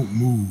here. Don't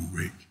move,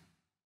 Rick.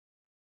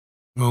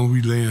 As long as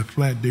we laying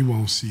flat, they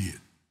won't see it.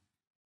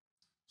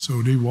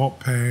 So they walk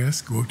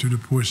past, go up to the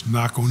porch,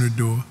 knock on the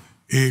door.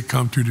 Ed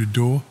come to the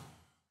door.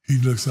 He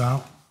looks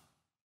out.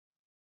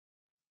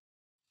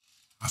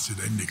 I said,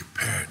 that nigga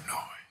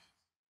paranoid.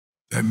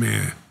 That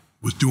man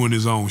was doing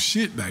his own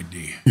shit back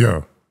then.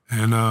 Yeah.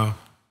 And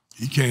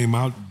he came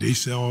out, they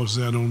all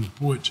sat on the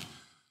porch.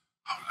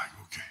 I was like,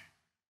 okay,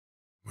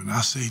 when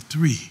I say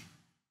 3,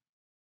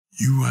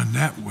 you run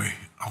that way,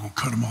 I'm gonna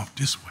cut him off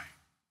this way.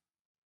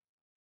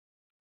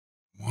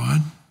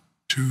 1,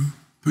 2,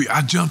 3.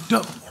 I jumped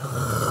up.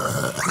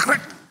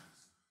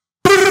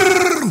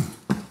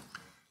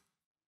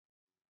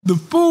 The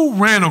fool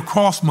ran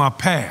across my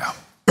path.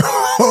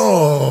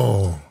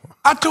 Oh.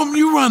 I told him,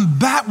 you run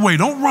that way.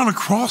 Don't run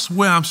across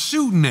where I'm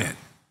shooting at.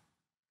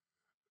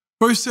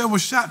 First set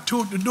was shot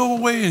toward the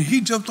doorway, and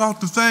he jumped off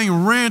the thing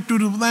and ran through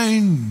the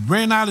lane,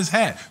 ran out his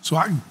hat. So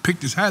I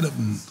picked his hat up,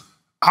 and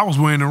I was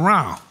wearing it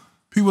around.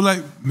 People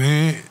like,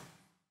 man,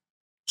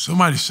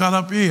 somebody shot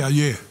up here.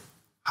 Yeah.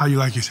 How you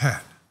like his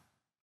hat?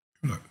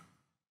 Like,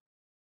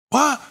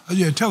 what?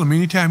 Yeah, tell him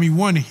anytime he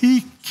wanted,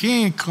 he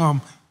can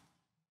come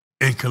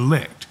and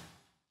collect.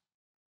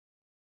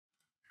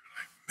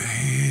 Like,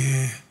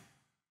 man,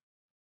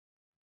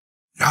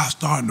 y'all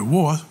starting the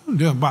war.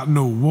 There about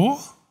no war.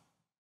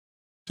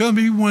 Tell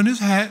me he won his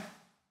hat.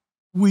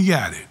 We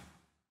got it.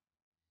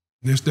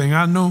 Next thing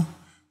I know,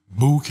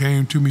 Boo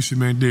came to me and said,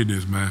 man, did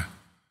this, man.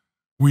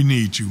 We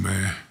need you,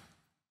 man.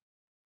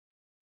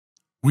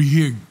 We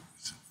hear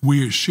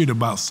weird shit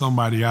about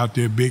somebody out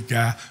there, big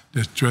guy,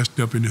 that's dressed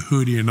up in the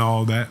hoodie and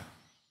all that.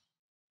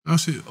 I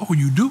said, oh,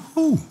 you do?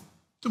 Who?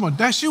 Somebody,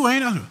 that's you,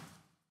 ain't it?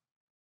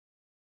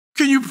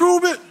 Can you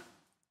prove it?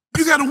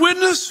 You got a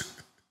witness?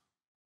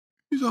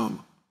 He's on.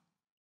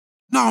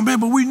 No, man,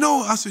 but we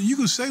know. I said, you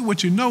can say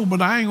what you know,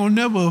 but I ain't gonna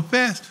never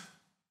affess.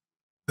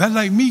 That's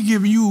like me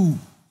giving you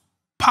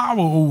power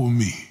over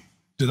me.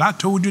 That I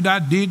told you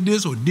that I did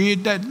this or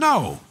did that.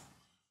 No.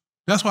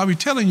 That's why I be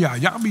telling y'all.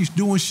 Y'all be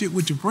doing shit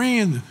with your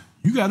friends.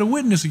 You got a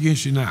witness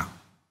against you now.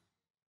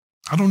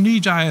 I don't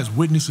need y'all as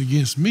witness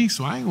against me,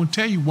 so I ain't gonna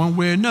tell you one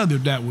way or another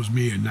if that was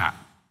me or not.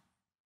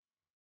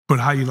 But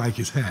how you like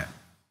his hat?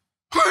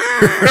 He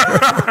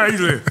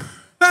said,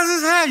 that's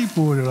his hat. He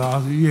pulled it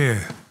off. Yeah.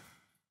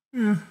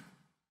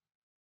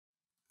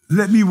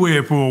 Let me wear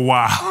it for a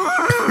while.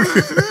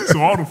 So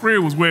all the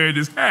friend was wearing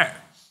this hat.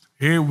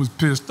 Ed was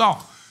pissed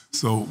off.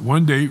 So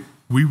one day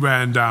we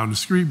ran down the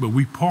street, but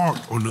we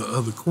parked on the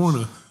other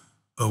corner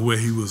of where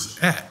he was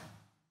at.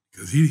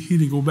 Because he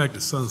didn't go back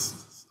to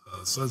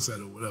Sunset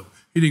or whatever.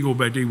 He didn't go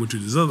back there, he went to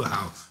this other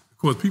house. Of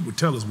course, people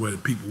tell us where the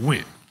people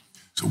went.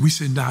 So we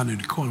sitting down in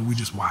the corner, we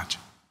just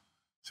watching.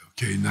 So,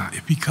 okay, now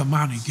if he come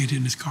out and get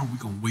in this car, we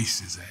gonna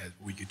waste his ass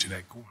when we get to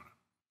that corner.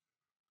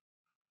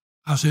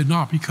 I said,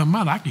 no, if he come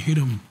out, I can hit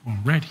him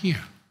from right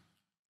here.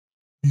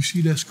 You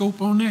see that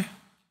scope on there?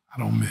 I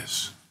don't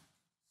miss.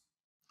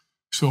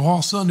 So all of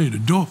a sudden, the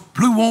door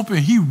blew open,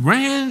 he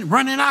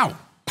running out,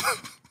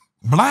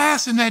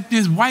 blasting at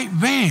this white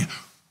van.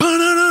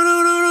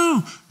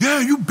 Yeah,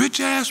 you bitch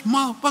ass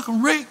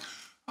motherfucking Rick.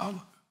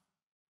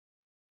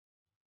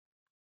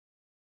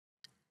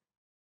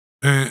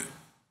 And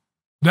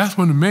that's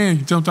when the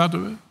man jumped out the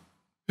van.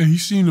 And he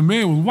seen the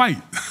man was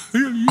white.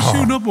 You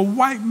shooting up a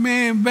white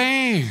man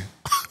van.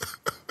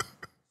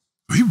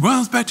 He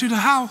runs back to the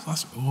house. I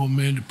said, oh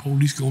man, the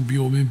police gonna be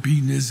over and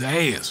beating his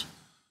ass.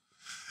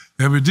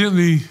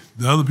 Evidently,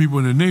 the other people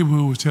in the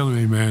neighborhood was telling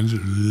me, man,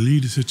 just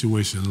leave the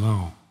situation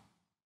alone.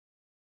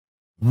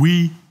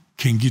 We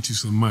can get you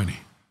some money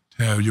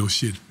to have your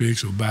shit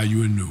fixed or buy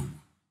you a new one.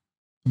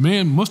 The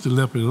man must have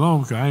left it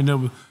alone because I ain't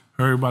never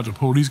heard about the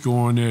police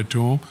going there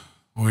to him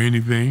or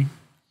anything.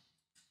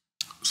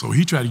 So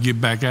he tried to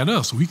get back at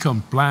us. So he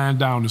come flying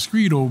down the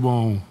street over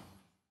on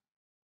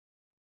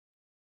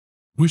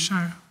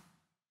Wilshire?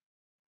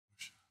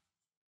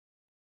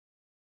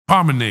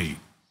 Promenade.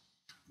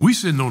 We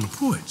sitting on the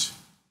porch.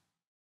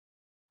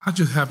 I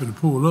just happened to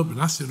pull up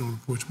and I sit on the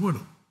porch with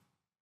him.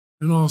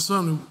 And all of a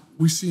sudden,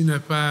 we seen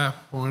that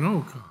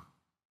 5.0 car.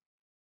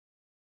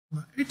 I'm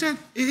like, ain't that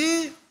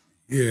it?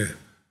 Yeah,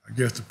 I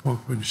guess the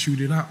punk went to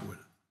shoot it out with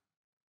it.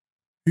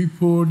 He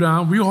pulled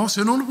down. We all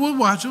sitting on the porch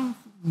watching.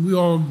 We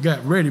all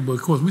got ready, but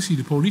of course we see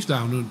the police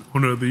down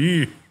on the other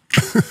end.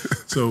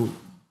 So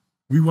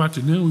we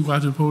watching them. We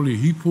watching the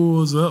police. He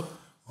pulls up.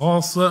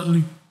 All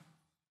suddenly,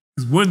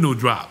 his window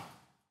dropped.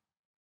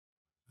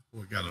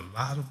 Boy got a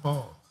lot of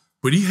balls.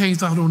 But he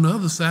hangs out on the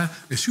other side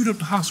and shoot up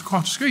the house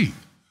across the street.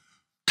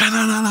 La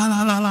la la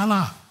la la la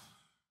la.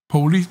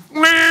 Police.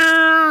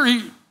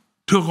 He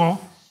took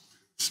off.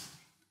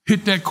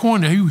 Hit that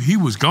corner. He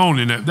was gone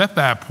in that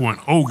 5-point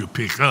ogre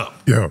pick up.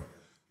 Yeah.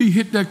 He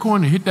hit that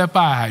corner, hit that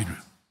fire hydrant.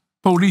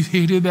 Police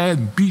hit his ass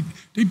and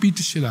beat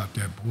the shit out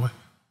that boy.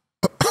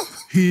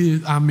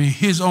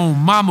 His own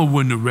mama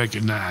wouldn't have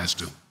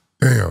recognized him.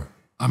 Damn.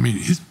 I mean,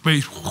 his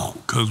face,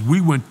 because we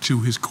went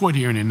to his court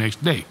hearing the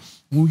next day.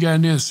 When we got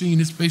in there and seen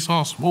his face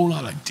all swollen,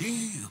 I was like,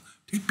 damn,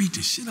 they beat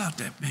the shit out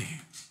that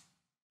man.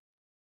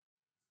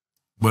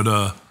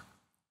 But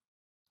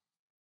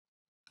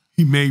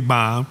he made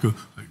bomb because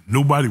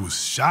nobody was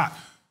shot.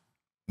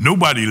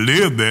 Nobody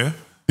lived there.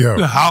 Yeah.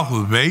 The house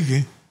was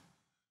vacant.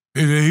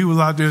 And then he was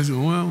out there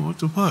saying, well, what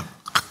the fuck?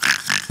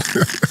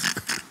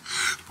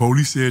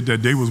 Police said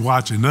that they was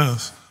watching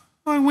us.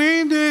 I'm like, we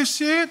ain't did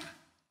shit.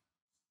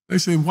 They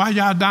said, why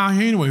y'all down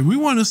here anyway? We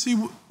want to see,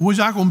 was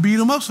y'all going to beat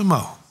him up some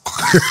more?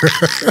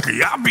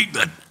 Y'all beat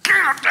the shit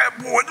out that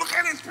boy. Look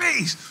at his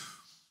face.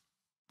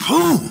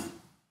 Boom.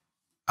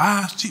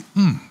 I see.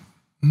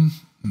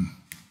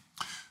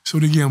 So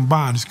they gave him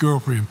bond. His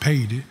girlfriend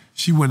paid it.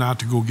 She went out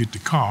to go get the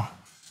car.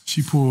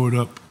 She pulled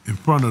up in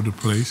front of the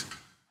place.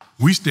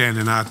 We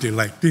standing out there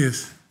like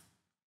this.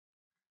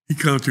 He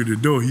comes to the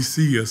door. He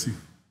see us.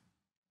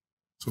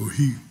 So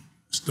he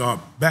start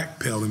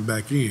backpedaling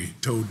back in. He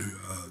told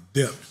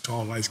the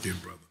tall,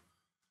 light-skinned brother.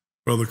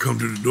 Brother come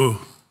to the door.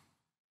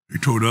 He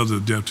told the other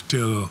deaf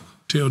to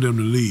tell them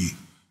to leave.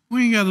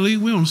 We ain't got to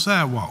leave. We on the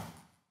sidewalk.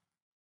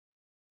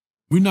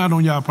 We not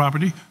on y'all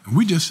property, and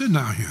we just sitting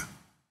out here.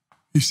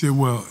 He said,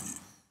 well,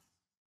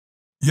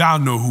 y'all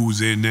know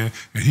who's in there,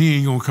 and he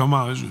ain't gonna come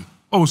out. I said,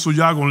 oh, so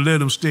y'all gonna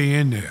let him stay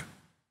in there?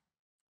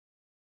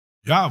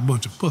 Y'all a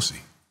bunch of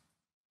pussy.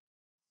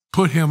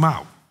 Put him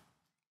out.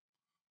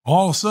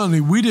 All of a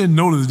sudden, we didn't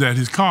notice that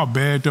his car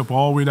backed up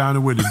all the way down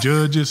to where the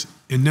judges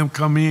and them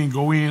come in,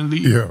 go in,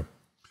 leave. Yeah.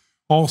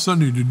 All of a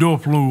sudden, the door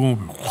flew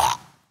open.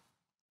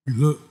 We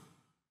looked.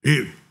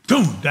 It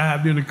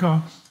dived in the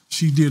car.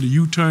 She did a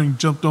U-turn,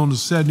 jumped on the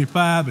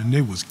 75, and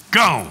they was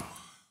gone.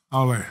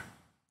 I was like,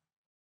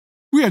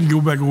 we had to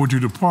go back over to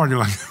the parking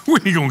lot. We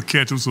ain't gonna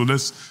catch him, so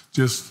let's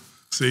just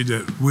say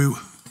that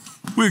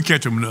we'll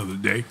catch him another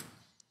day.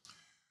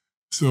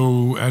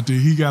 So after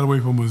he got away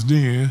from us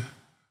then,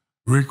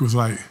 Rick was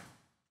like,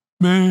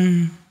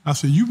 man, I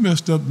said, you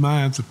messed up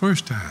mine the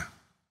first time.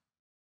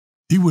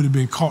 He would have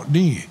been caught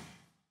then.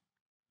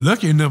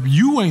 Lucky enough,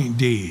 you ain't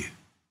dead.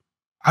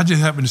 I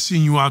just happened to see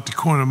you out the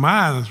corner of my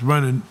eye that's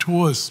running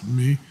towards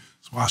me,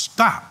 so I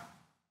stopped.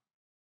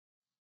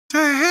 The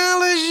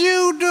hell is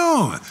you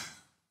doing?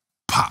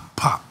 Pop,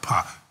 pop,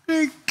 pop.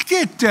 Hey,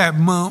 get that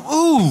mom.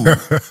 Ooh.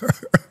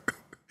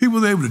 He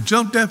was able to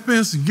jump that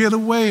fence and get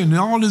away, and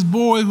all his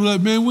boys were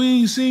like, man, we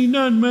ain't seen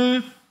nothing,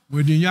 man.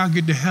 Well, then y'all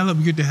get the hell up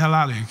and get the hell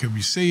out of here. If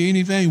you say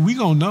anything, we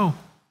gonna know.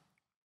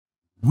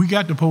 We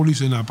got the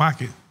police in our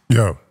pocket.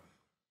 Yeah.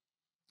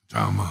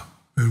 Talking about,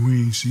 man,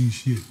 we ain't seen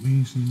shit. We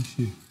ain't seen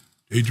shit.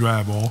 They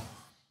drive off.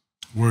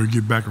 Word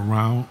get back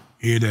around.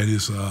 Ed at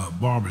his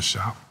barber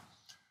shop.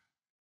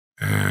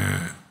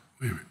 And,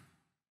 wait a minute.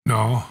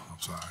 No, I'm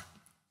sorry.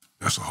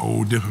 That's a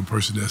whole different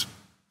person. That's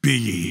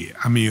Big Ed.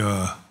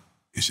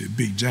 It's a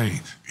Big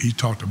James. He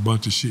talked a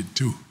bunch of shit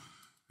too.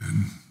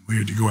 And we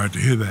had to go after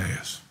his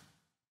ass.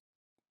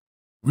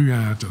 We got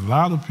after a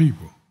lot of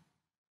people.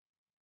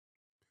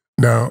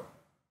 Now,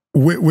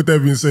 with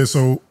that being said,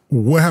 so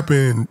what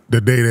happened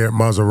the day that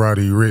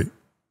Maserati Rick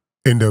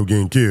ended up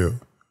getting killed?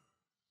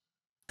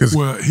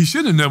 Well, he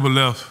should have never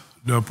left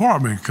the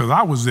apartment because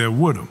I was there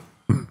with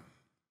him.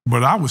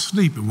 But I was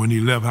sleeping when he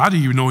left. I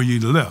didn't even know he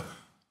left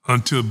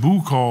until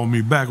Boo called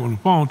me back on the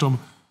phone and told me,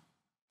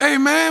 hey,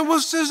 man,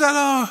 what's this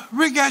that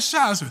Rick got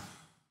shot? I said,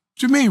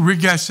 what you mean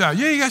Rick got shot?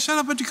 Yeah, he got shot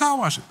up at the car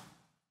wash.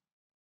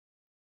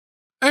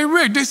 Hey,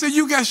 Rick, they said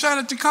you got shot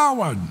at the car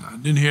wash. I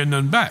didn't hear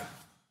nothing back.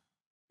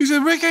 He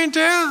said, Rick ain't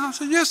there? I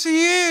said, yes,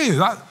 he is.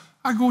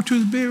 I go to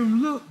his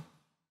bedroom, look.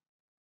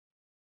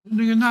 The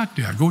nigga not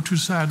there. I go to the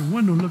side of the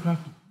window, look out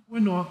the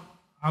window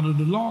out of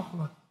the loft,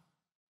 like,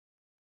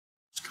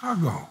 his car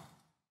gone.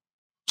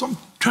 So I'm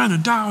trying to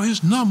dial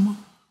his number,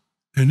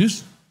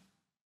 and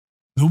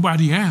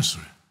nobody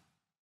answering.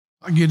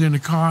 I get in the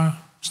car,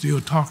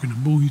 still talking to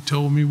Boo. He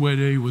told me where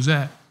they was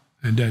at,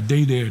 and that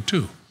they there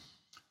too.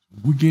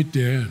 We get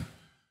there, and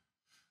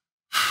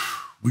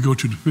we go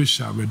to the fish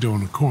shop right there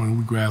on the corner.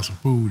 We grab some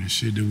food and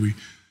shit. Then we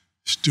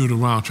stood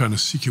around trying to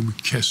see can we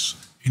catch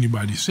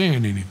anybody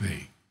saying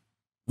anything.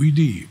 We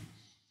did.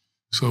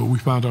 So we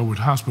found out what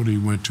hospital he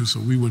went to, so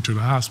we went to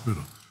the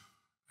hospital.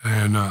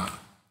 And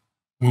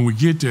when we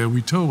get there,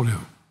 we told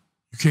him,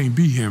 you can't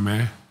be here,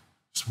 man.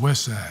 It's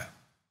west side.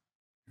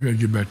 You gotta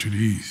get back to the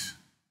east.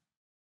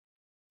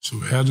 So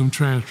we had them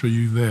transfer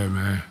you there,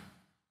 man.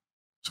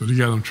 So they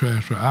got him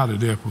transferred out of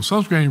there. For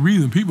some strange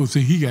reason, people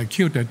think he got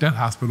killed at that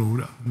hospital over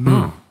there.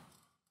 No.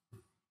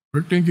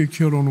 Rick didn't get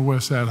killed on the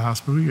west side of the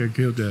hospital. He got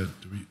killed at,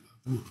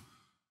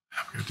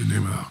 I forgot the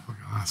name of the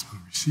fucking hospital,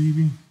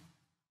 receiving.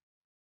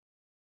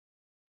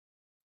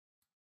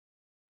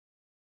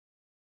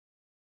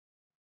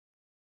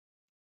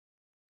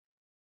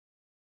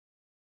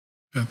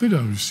 I think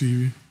that was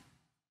receiving.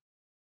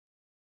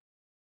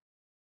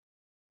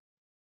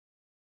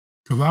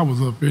 Because I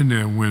was up in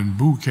there when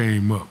Boo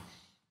came up.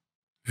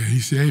 And he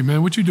said, hey,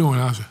 man, what you doing?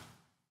 I said,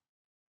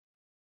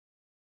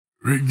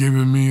 Rick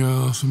giving me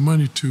some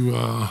money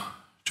to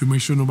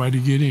make sure nobody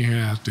get in here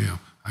after him.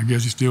 I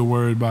guess he's still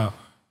worried about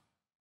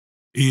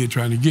Ed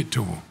trying to get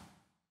to him.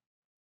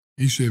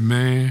 He said,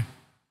 man,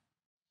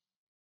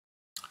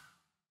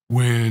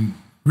 when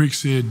Rick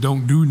said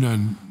don't do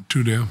nothing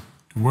to them,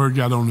 the word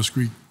got on the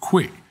street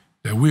quick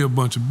that we're a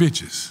bunch of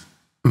bitches.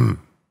 I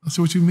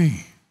said, what you mean?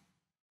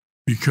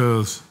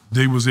 Because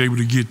they was able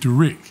to get to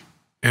Rick.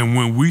 And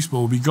when we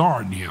supposed to be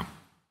guarding him.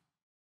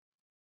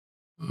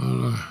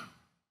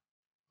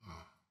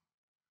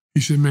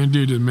 He said, man,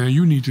 did this, man,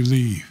 you need to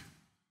leave.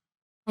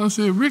 I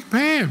said, Rick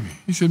paid me.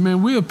 He said,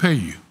 man, we'll pay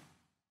you.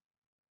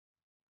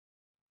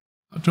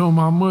 I told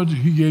my mother,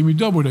 he gave me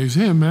double days.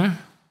 Him, man.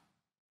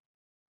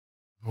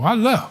 So I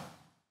left.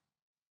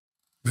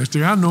 Next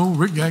thing I know,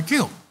 Rick got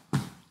killed.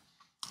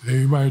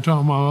 Everybody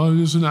talking about all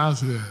this and that. I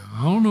said,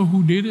 I don't know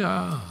who did it.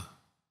 I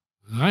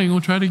ain't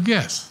gonna try to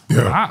guess.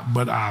 Yeah.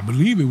 But I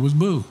believe it was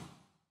Boo.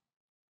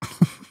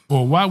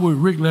 Or why would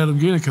Rick let him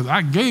get it? Because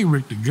I gave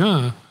Rick the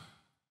gun.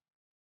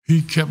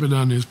 He kept it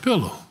under his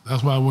pillow.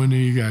 That's why when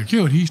he got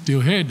killed, he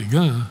still had the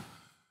gun.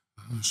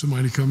 If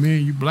somebody come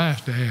in, you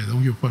blast their ass.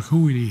 Don't give a fuck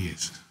who it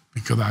is.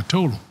 Because I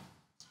told him,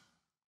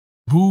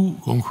 Boo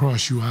gonna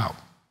cross you out.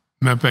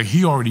 Matter of fact,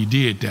 he already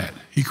did that.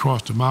 He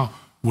crossed him out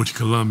with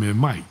Colombian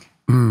Mike.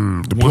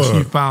 Once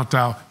he found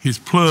out his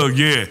plug,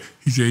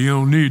 he said, you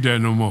don't need that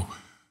no more.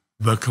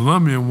 The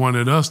Colombian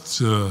wanted us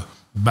to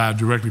buy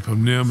directly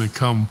from them and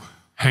come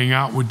hang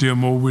out with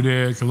them over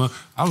there.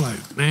 I was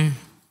like, man,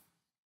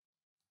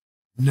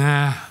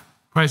 nah,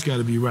 price got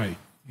to be right.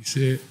 He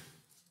said,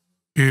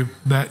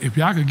 if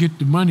y'all could get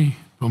the money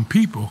from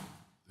people,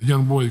 the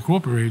Young Boys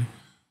Incorporated,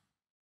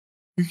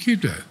 you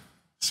keep that.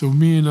 So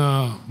me and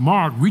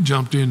Mark, we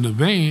jumped in the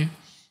van.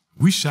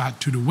 We shot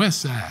to the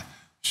west side.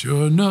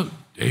 Sure enough,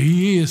 there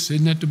he is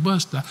sitting at the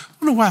bus stop. I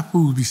don't know why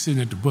fools be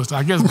sitting at the bus stop.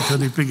 I guess because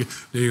they figure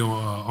they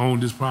own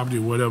this property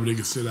or whatever, they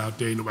can sit out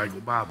there and nobody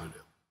gonna bother them.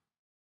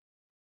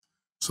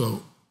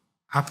 So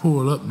I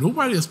pulled up.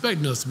 Nobody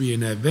expecting us to be in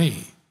that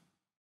van.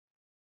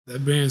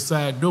 That van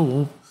side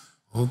door,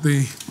 only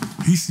thing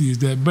he sees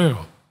that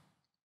barrel.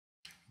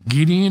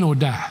 Get in or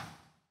die.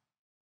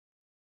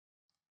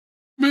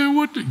 Man,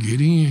 what the?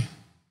 Get in.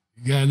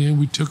 We got in,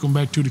 we took him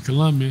back to the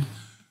Colombian.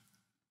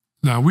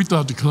 Now, we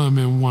thought the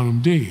Colombian wanted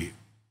him dead.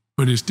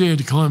 But instead,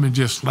 the Colombian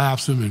just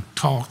slaps him and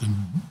talks and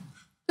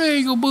there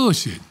ain't no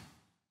bullshit.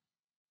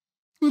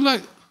 We're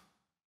like,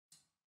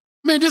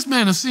 man, this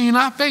man has seen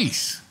our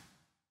face.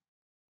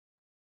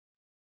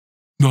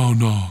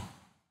 No,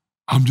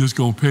 I'm just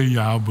gonna pay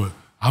y'all, but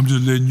I'm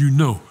just letting you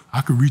know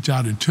I can reach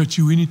out and touch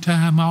you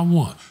anytime I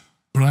want.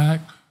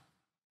 Black,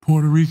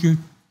 Puerto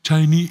Rican,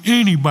 Chinese,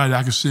 anybody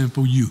I can send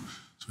for you.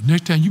 So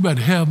next time you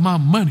better have my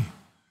money.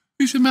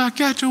 He said, man, I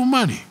got your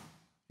money.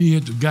 He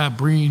had the guy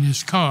bring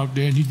his car up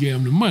there and he gave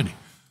him the money.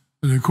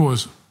 And of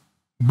course,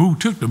 Boo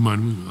took the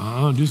money.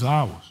 This is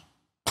ours.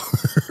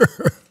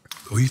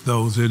 So he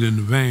throws it in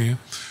the van.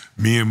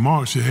 Me and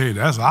Mark said, hey,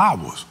 that's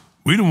ours.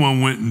 We the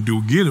one went and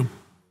get him.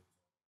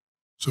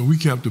 So we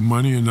kept the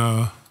money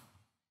and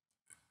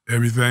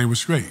everything was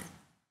straight.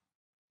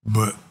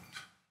 But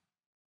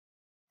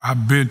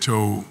I've been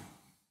told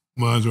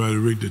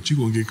Maserati Rick that you're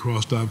going to get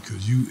crossed out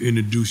because you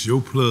introduced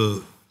your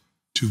plug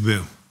to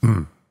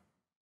them.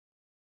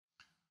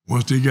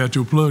 Once they got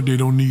your plug, they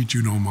don't need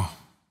you no more.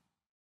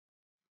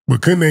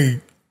 But couldn't they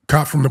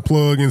cop from the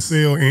plug and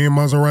sell, and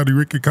Maserati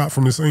Rick could cop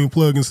from the same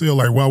plug and sell?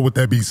 Like, why would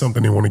that be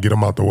something they want to get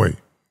them out the way?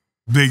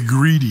 They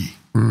greedy.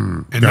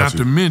 And not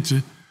to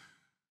mention,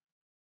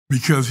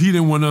 because he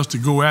didn't want us to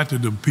go after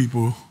the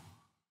people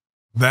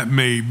that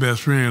made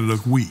best friend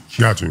look weak.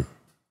 Got you.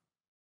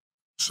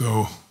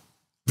 So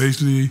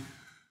basically,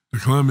 the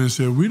Colombian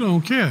said, we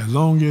don't care as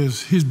long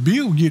as his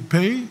bill get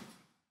paid.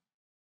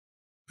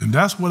 And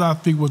that's what I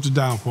think was the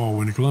downfall.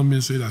 When the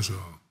Colombian said, I said,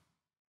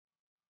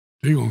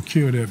 they're going to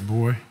kill that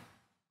boy.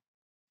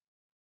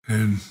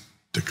 And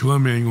the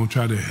Colombian ain't going to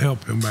try to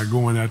help him by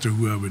going after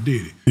whoever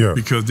did it. Yeah.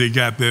 Because they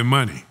got their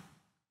money.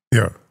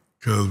 Yeah.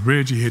 Because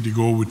Reggie had to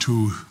go over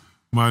to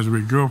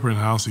Marjorie's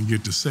girlfriend's house and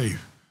get the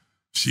safe.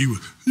 She was,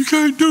 you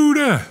can't do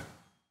that.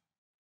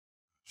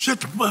 Shut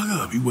the fuck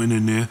up. He went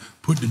in there,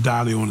 put the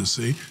dolly on the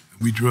safe,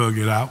 and we drug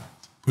it out,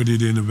 put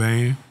it in the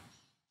van.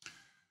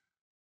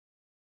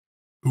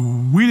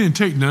 We didn't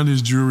take none of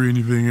his jewelry or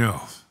anything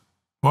else.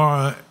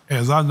 Far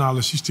as I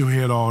knowledge, she still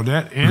had all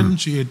that, and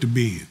she had the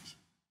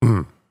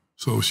Benz.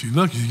 So she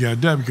lucky she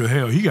got that because,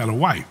 hell, he got a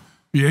wife.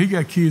 Yeah, he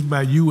got kids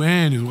by you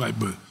and his wife,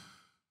 but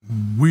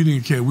We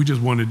didn't care. We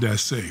just wanted that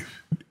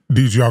safe.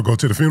 Did y'all go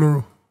to the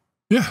funeral?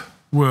 Yeah.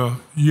 Well,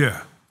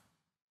 yeah.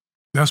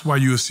 That's why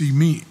you'll see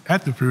me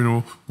at the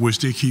funeral, which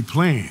they keep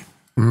playing.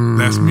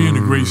 That's me in a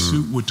gray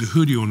suit with the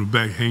hoodie on the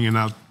back hanging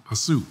out my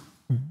suit.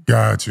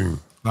 Got you.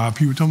 A lot of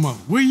people talking about,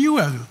 where you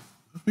at? I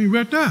mean,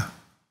 right there.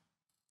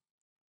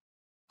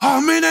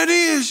 Oh, man, that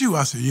is you.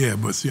 I said, yeah,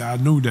 but see, I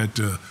knew that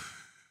the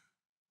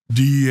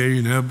DEA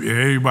and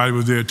everybody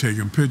was there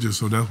taking pictures,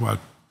 so that's why I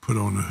put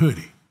on the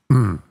hoodie.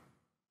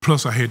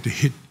 Plus, I had to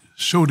hit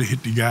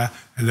the guy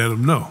and let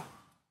him know,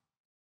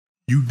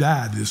 you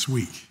died this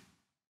week.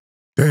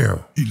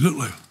 Damn. He looked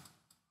like,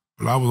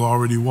 but I was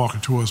already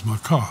walking towards my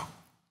car.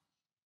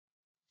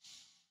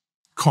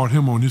 Caught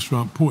him on his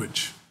front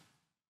porch.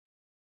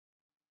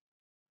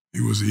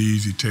 It was an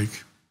easy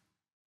take.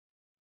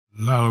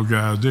 A lot of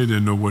guys, they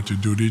didn't know what to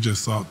do. They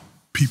just thought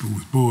people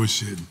was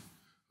bullshitting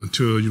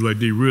until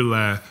they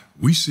realized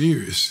we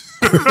serious.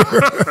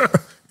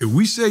 If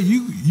we say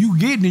you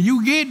getting it,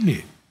 you getting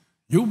it.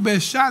 Your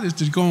best shot is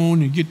to go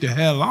on and get the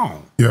hell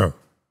on. Yeah.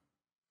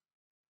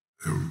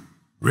 And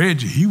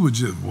Reggie, he was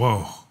just,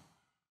 whoa.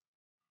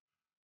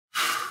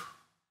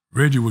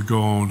 Reggie would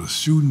go on the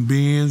shooting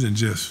bins and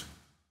just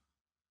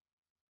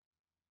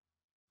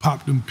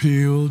pop them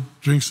pills,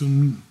 drink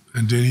some,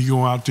 and then he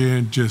go out there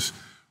and just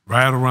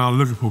ride around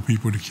looking for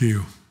people to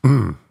kill. He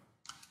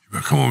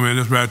like, come on, man,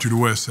 let's ride to the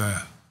west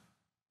side.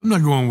 I'm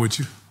not going with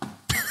you.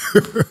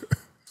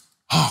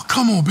 Oh,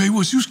 come on, baby,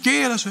 was you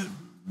scared? I said,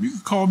 you can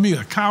call me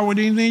a coward,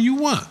 anything you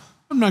want.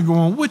 I'm not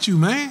going with you,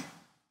 man.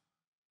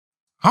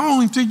 I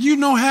don't even think you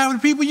know half the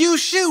people you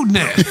shooting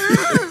at.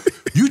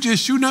 You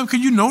just shooting up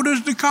because you know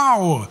there's the car,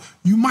 or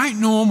you might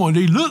know them, or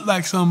they look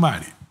like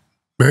somebody.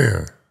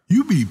 Man.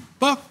 You be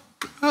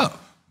fucked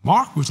up.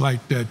 Mark was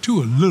like that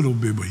too a little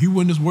bit, but he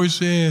wasn't as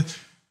worse as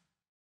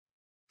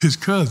his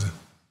cousin.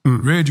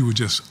 Reggie was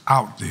just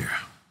out there.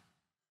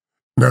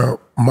 Now,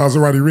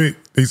 Maserati Rick,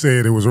 they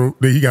said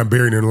he got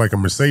buried in like a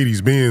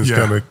Mercedes-Benz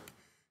kind of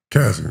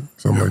casket,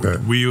 something like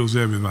that. Wheels,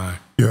 everything.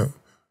 Yeah.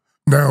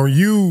 Now,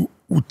 you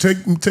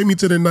take me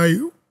to the night,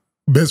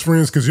 best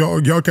friends, because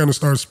y'all kind of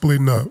started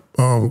splitting up.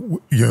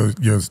 Your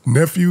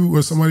nephew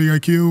or somebody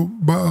got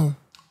killed by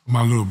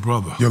my little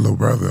brother. Your little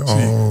brother.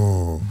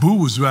 See, Boo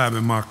was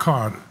driving my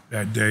car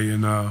that day,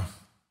 and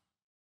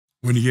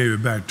when he gave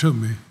it back to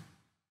me,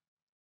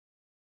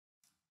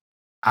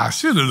 I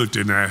should have looked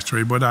in the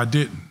ashtray, but I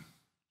didn't.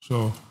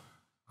 So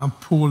I'm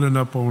pulling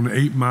up on the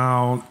 8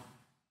 Mile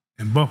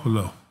in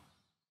Buffalo.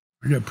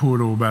 I got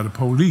pulled over by the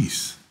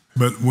police.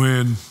 But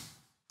when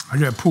I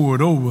got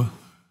pulled over,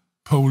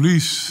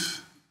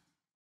 police,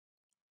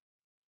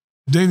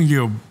 they didn't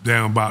give a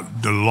damn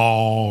about the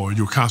law or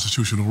your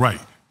constitutional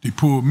right. They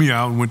pulled me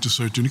out and went to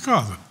search in the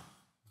car. What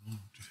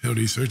the hell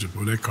they searching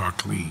for? That car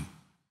clean.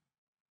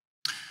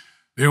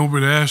 They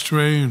opened the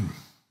ashtray and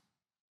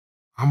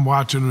I'm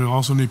watching, and all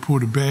of a sudden they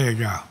pulled the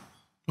bag out.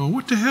 So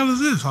what the hell is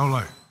this? I was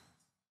like,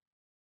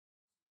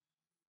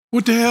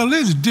 what the hell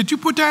is it? Did you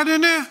put that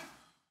in there?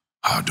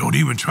 Oh, don't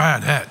even try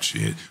that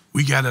shit.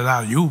 We got it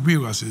out of your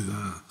vehicle. I said,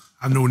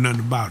 I know nothing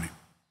about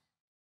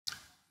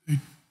it.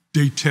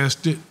 They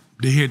tested.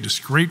 They had to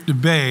scrape the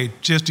bag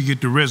just to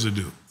get the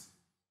residue.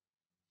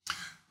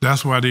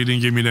 That's why they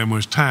didn't give me that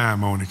much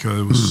time on it, because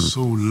it was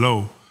so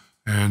low.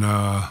 And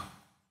I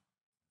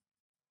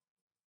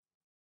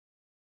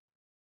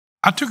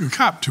took a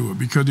cop to it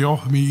because they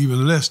offered me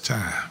even less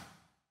time.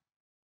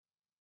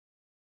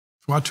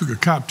 So I took a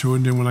cop to it,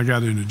 and then when I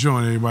got in the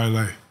joint, everybody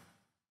like,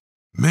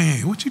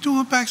 man, what you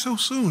doing back so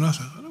soon? I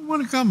said, I don't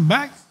want to come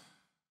back.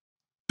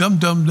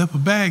 Dum-dum left a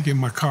bag in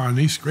my car, and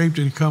they scraped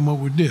it and come up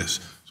with this.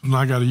 So now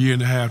I got 1.5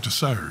 years to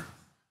serve.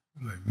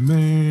 I'm like,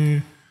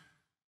 man,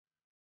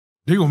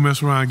 they gonna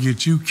mess around and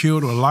get you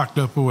killed or locked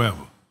up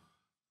forever.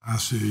 I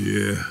said,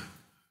 yeah.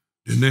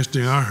 The next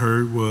thing I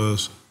heard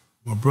was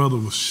my brother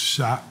was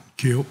shot,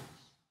 killed.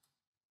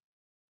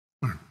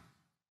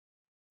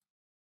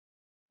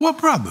 What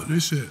brother? They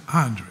said,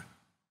 Andre.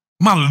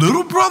 My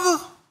little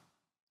brother?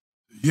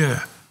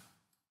 Yeah.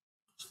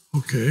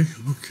 Okay.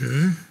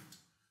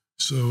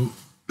 So,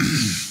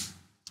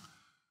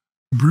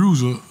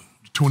 Bruiser,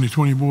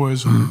 2020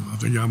 boys, I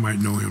think y'all might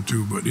know him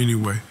too, but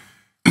anyway,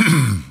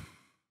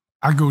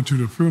 I go to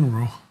the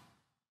funeral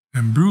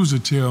and Bruiser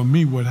tell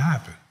me what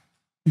happened.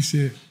 He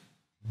said,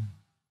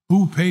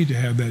 who paid to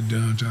have that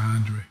done to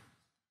Andre?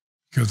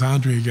 Because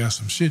Andre got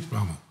some shit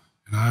from him,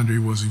 and Andre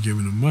wasn't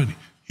giving him money.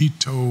 He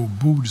told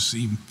Boo to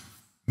see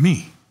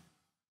me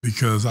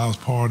because I was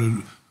part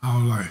of, I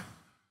was like,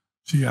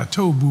 see, I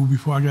told Boo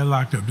before I got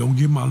locked up, don't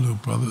give my little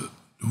brother,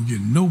 don't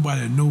give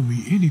nobody that know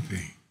me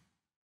anything,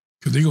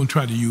 because they're going to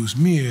try to use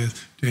me as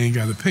they ain't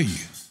got to pay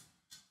you.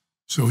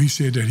 So he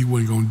said that he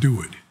wasn't going to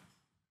do it.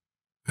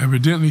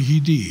 Evidently,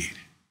 he did,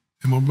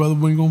 and my brother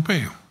wasn't going to pay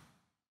him.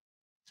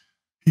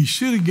 He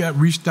should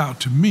have reached out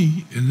to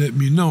me and let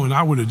me know, and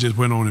I would have just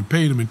went on and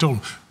paid him and told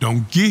him,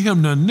 don't give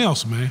him nothing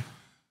else, man.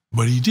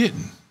 But he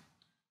didn't.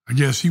 I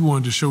guess he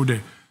wanted to show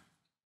that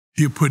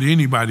he'll put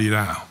anybody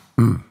down.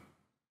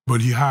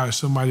 But he hired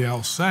somebody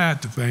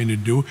outside the thing to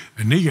do it,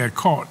 and they got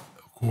caught,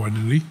 of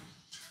accordingly.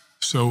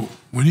 So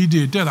when he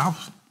did that, I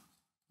was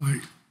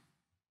like,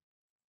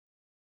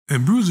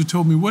 and Bruiser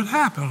told me what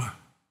happened. Like,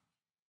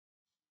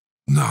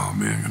 no,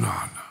 man, no.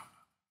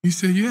 He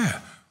said, yeah.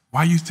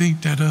 Why you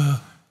think that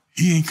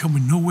he ain't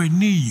coming nowhere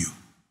near you?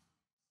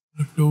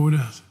 Looked over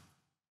there.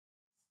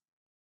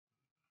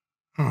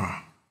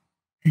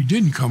 He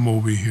didn't come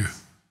over here.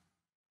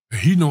 And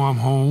he know I'm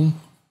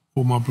home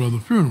for my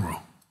brother's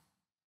funeral.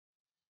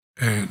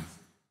 And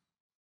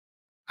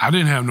I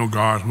didn't have no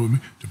guards with me.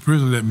 The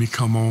prison let me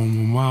come on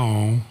on my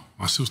own.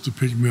 My sister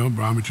picked me up,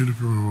 brought me to the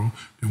funeral.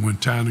 Then when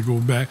time to go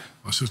back,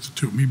 my sister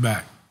took me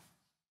back.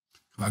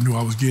 I knew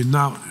I was getting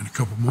out in a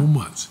couple more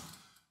months.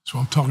 So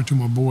I'm talking to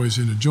my boys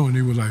in the joint.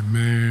 They were like,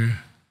 man,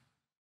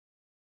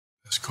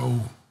 that's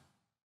cold.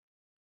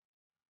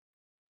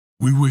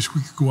 We wish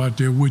we could go out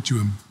there with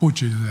you and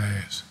butcher his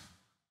ass.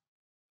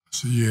 I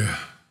said, yeah,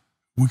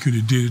 we could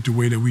have did it the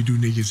way that we do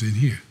niggas in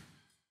here.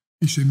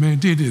 He said, man,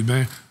 did this,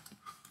 man.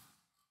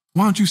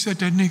 Why don't you set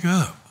that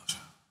nigga up? I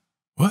said,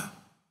 what?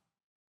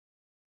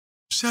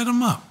 Set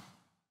him up.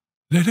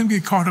 Let him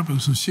get caught up in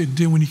some shit.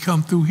 Then when he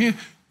come through here,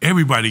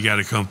 everybody got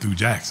to come through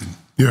Jackson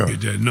to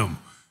get that number.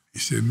 He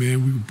said,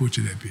 man, we can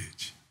butcher that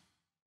bitch.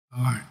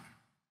 I'm like,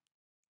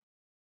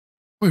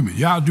 wait a minute,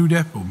 y'all do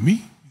that for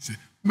me? He said,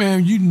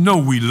 man, you know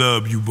we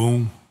love you,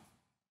 Boone.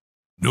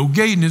 No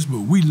gayness,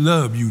 but we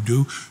love you,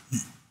 dude.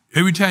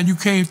 Every time you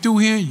came through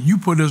here, you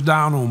put us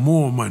down on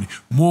more money,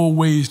 more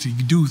ways to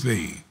do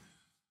things.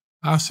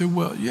 I said,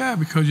 well, yeah,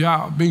 because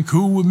y'all been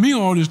cool with me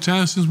all this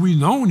time since we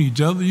known each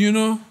other, you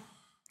know?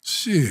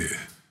 Shit.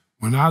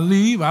 When I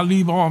leave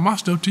all my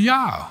stuff to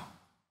y'all.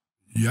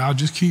 Y'all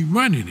just keep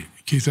running it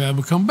in case I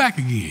ever come back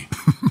again.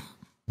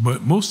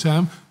 But most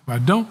time, if I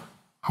don't,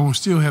 I'm gonna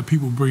still have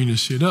people bringing this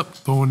shit up,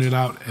 throwing it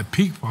out at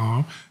Peak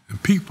Farm,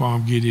 and Peak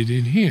Farm get it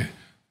in here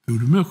through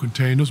the milk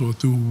containers or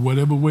through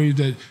whatever way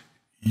that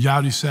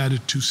y'all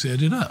decided to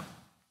set it up.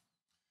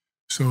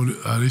 So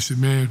they said,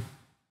 man,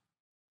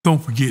 don't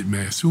forget,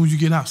 man, as soon as you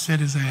get out, set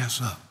his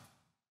ass up.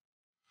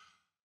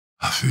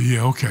 I said,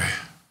 yeah, okay.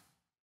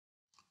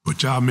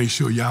 But y'all make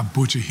sure y'all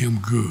butcher him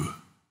good.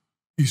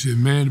 He said,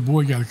 man, the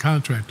boy got a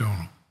contract on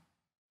him.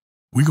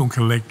 We gonna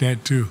collect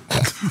that too.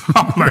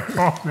 I'm like,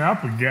 oh, man, I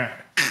forgot.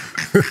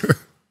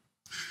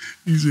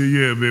 He said,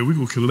 yeah, man, we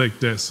gonna collect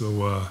that.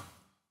 So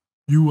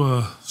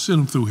you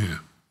send him through here.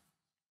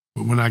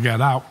 But when I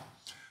got out,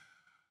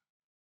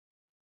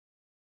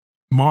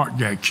 Mark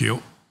got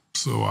killed.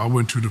 So I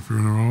went to the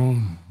funeral,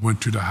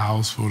 went to the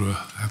house for the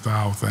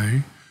after-hour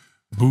thing.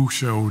 Boo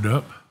showed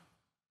up.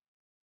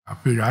 I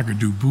figured I could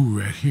do Boo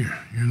right here,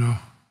 you know?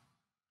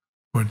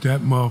 But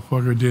that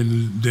motherfucker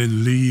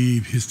didn't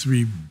leave his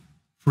 3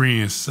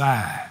 friends'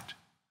 side.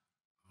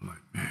 I'm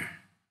like, man,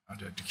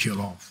 I'd have to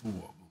kill all 4 of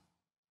them.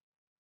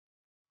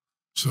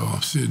 So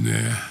I'm sitting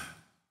there,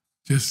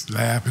 just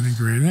laughing and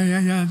grinning. Hey, how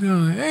y'all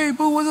doing? Hey,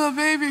 Boo, what's up,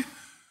 baby?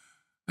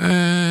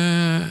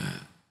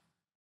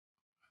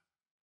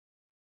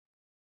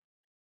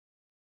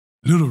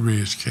 Little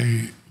Reg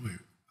came. Wait,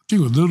 I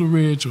think it was Little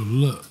Reg or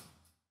Luck.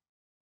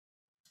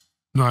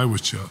 No, it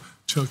was Chuck.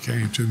 Chuck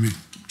came to me,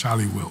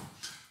 Charlie Wilt,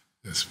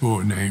 that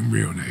sport name,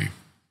 real name.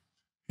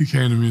 He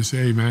came to me and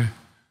said, hey, man,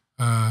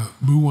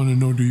 Boo want to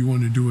know, do you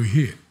want to do a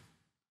hit?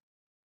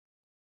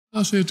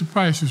 I said, the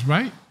price is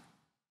right.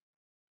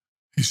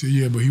 He said,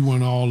 yeah, but he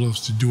want all of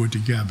us to do it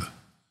together.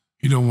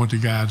 He don't want the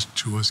guys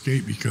to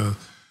escape because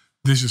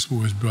this is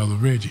for his brother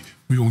Reggie.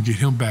 We're going to get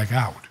him back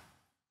out.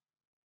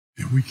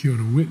 If we kill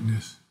the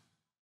witness,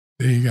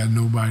 they ain't got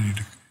nobody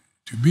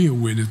to be a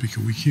witness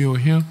because we killed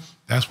him.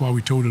 That's why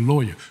we told the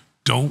lawyer,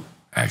 don't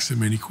ask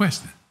him any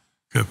questions.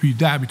 Because if he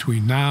died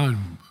between now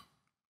and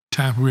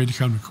time for Reggie to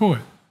come to court,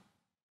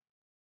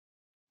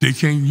 they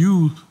can't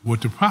use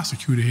what the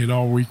prosecutor had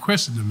already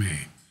requested the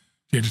man.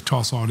 They had to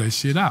toss all that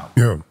shit out.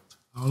 Yeah.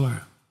 I was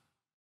like,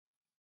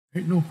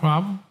 ain't no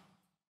problem.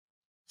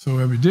 So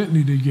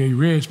evidently they gave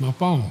Reg my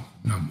phone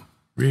number.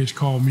 Reg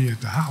called me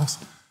at the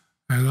house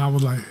and I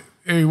was like,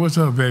 hey, what's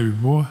up, baby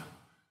boy?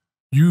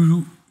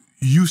 You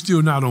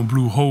still not on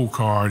Blue Hole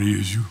card,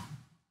 is you?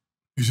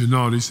 He said,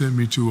 no, they sent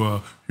me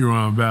to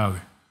Huron Valley.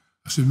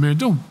 I said, man,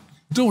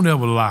 don't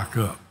ever lock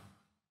up.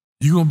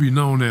 You're gonna be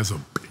known as a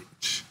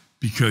bitch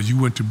because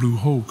you went to Blue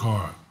Hole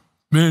card.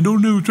 Man,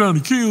 don't never trying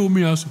to kill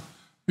me. I said,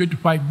 you have to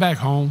fight back,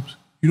 Holmes.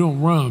 You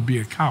don't run, be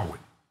a coward.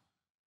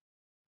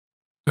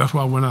 That's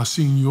why when I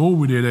seen you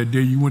over there that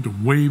day, you went to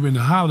waving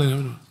and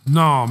hollering.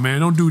 No, man,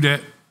 don't do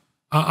that.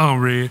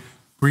 Red.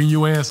 Bring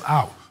your ass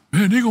out.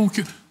 Man, they gonna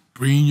kill.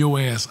 Bring your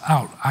ass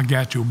out. I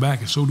got your back,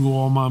 and so do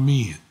all my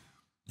men.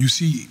 You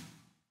see,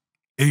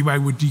 everybody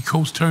with these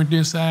coats turned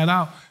inside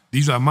out,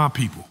 these are my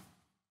people.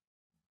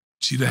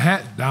 See the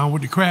hat down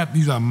with the crap?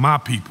 These are my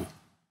people.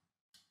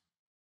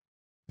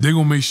 They're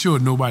gonna make sure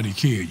nobody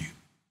kill you.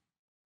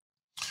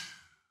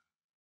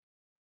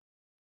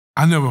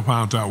 I never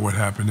found out what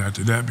happened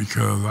after that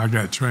because I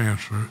got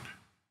transferred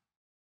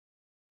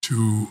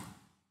to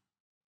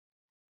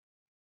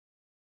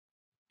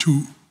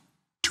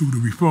the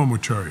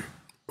reformatory.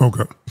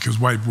 Okay. Because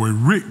white boy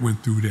Rick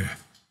went through that.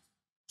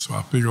 So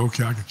I figured,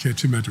 okay, I could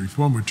catch him at the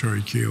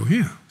reformatory, kill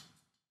him.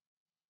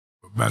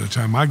 But by the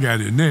time I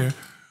got in there,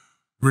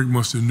 Rick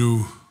must have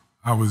knew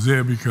I was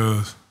there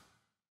because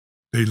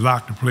they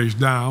locked the place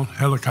down.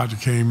 Helicopter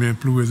came in,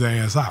 flew his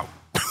ass out.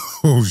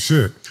 Oh,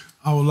 shit.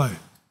 I was like,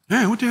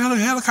 man, what the hell is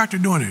the helicopter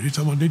doing there? They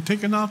talking about they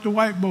taking out the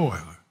white boy.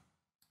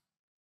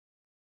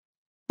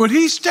 But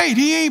he stayed.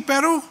 He ain't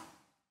federal.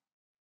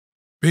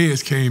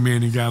 Feds came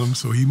in and got him,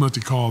 so he must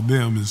have called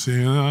them and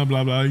said,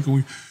 blah, blah,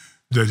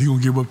 that he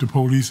gonna give up the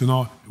police and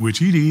all, which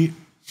he did.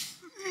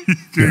 He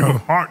gave him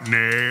heart in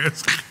the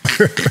ass.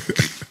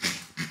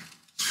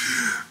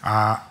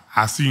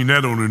 I seen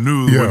that on the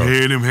news when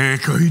they had him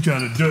handcuffed. He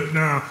trying to duck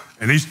down,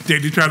 and they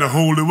try to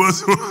hold him up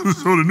so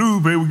the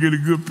newspaper would get a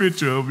good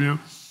picture of him.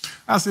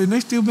 I said, they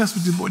still mess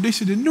with the boy. They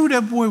should have knew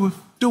that boy was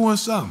doing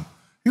something.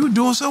 He was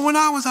doing something when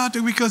I was out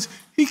there because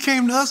he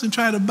came to us and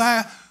tried to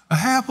buy a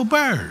half a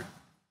bird.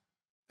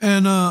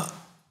 And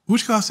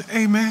which guy said,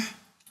 hey, man,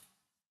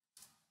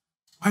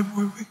 white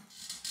boy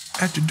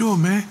at the door,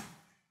 man.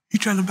 He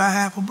trying to buy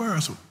half a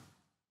bird. So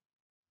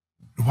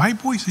the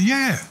white boy said,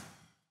 yeah.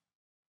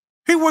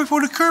 He worked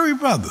for the Curry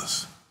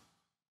brothers.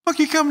 Fuck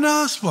you coming to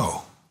us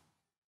for?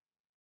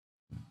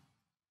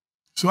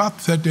 So I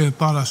sat there and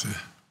thought, I said,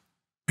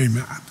 hey,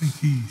 man, I think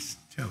he's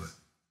telling.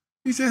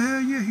 He said,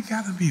 hell yeah, he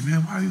gotta be,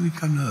 man. Why did he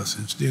come to us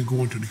instead of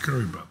going to the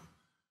Curry brothers?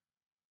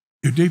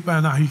 If they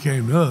find out he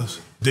came to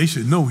us, they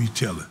should know he's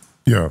telling.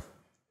 Yeah.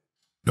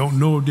 Don't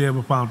know if they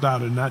ever found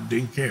out or not,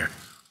 didn't care.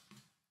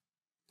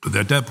 But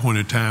at that point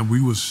in time,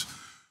 we were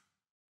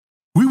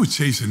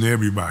chasing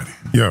everybody.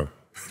 Yeah.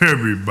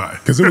 Everybody.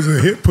 Because it was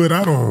a hit put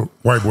out on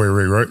White Boy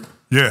Ray, right?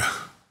 Yeah.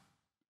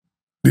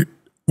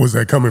 Was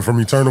that coming from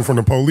Eternal from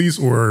the police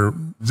or?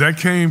 That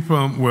came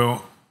from,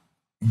 well,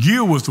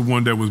 Gil was the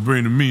one that was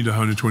bringing me the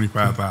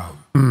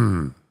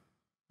 $125,000.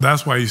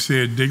 That's why he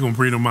said they're going to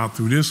bring them out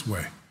through this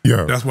way.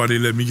 Yeah. That's why they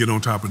let me get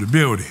on top of the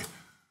building.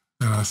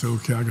 And I said,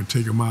 okay, I can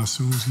take him out as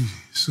soon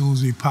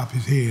as he pop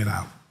his head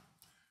out.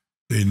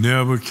 They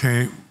never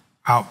came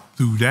out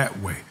through that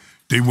way.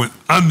 They went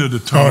under the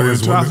tunnel.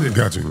 Oh,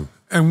 got you.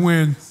 And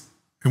when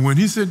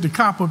he sent the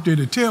cop up there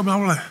to tell me, I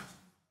was like,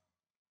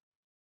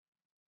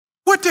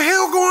 what the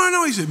hell going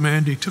on? He said,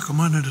 man, they took him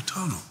under the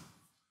tunnel.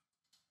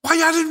 Why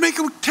y'all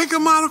didn't take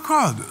him out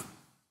across it?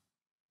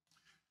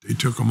 They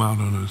took him out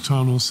under the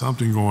tunnel,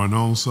 something going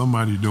on,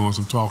 somebody doing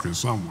some talking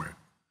somewhere.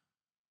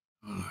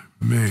 I was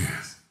like, man.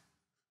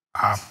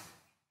 I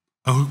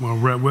hooked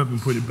my weapon,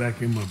 put it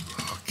back in my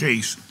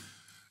case,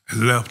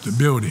 and left the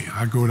building.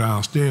 I go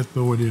downstairs,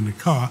 throw it in the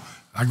car.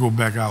 I go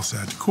back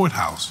outside the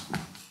courthouse,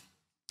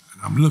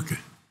 and I'm looking.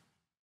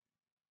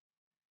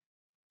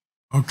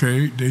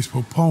 Okay, they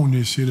postpone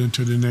this shit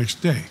until the next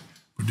day,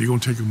 but they're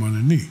going to take him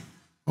underneath.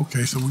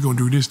 Okay, so we're going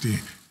to do this then.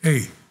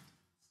 Hey,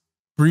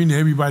 bring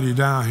everybody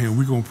down here.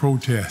 We're going to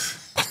protest.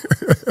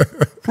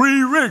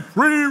 Free Rick,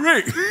 free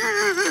Rick.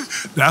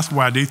 That's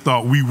why they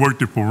thought we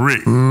worked it for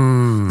Rick.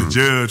 The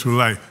judge was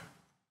like,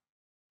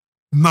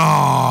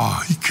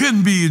 nah, he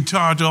couldn't be in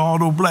charge of all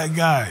those black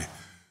guys.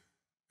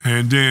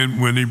 And then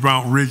when they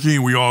brought Rick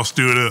in, we all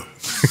stood up.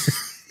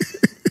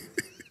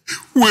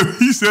 When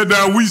he sat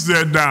down, we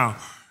sat down.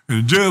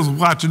 And the judge was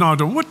watching all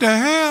the, what the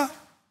hell?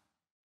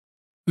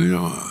 You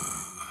know,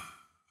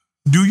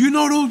 do you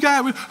know those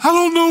guys? I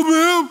don't know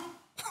them.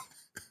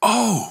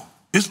 Oh,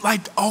 it's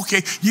like,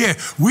 okay, yeah,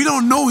 we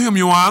don't know him,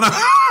 Your Honor.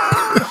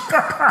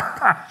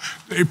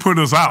 They put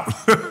us out.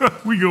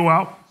 We go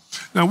out.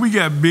 Now, we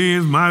got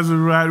Benz,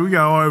 Maserati, we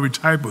got all every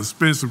type of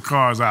expensive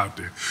cars out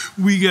there.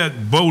 We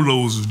got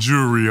bolos of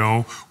jewelry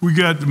on. We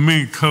got the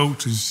mink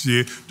coats and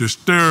shit, the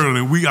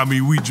Sterling. We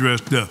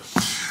dressed up.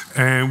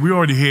 And we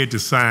already had the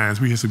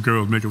signs. We had some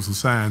girls make up some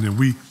signs, and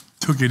we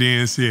took it in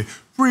and said,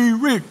 free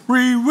Rick,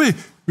 free Rick.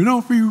 You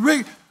know, free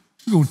Rick,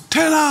 we're going to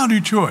tear down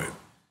Detroit.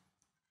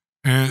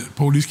 And the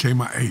police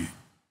came out, hey,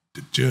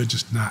 the judge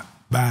is not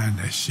buying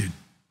that shit.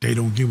 They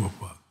don't give a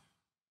fuck.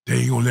 They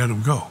ain't going to let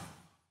him go.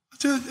 I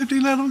said, if they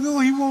let him go,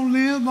 he won't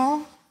live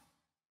long.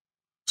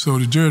 So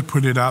the judge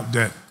put it out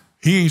that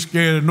he ain't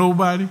scared of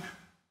nobody,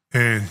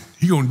 and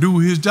he going to do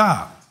his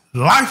job.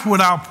 Life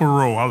without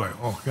parole. I was like,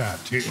 oh, God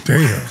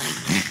damn.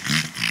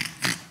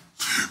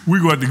 We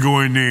got to go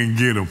in there and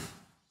get him.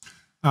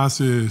 I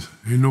said,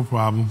 ain't no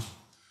problem.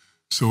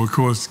 So, of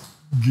course,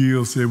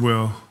 Gil said,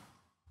 well,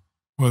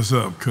 what's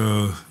up?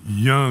 Because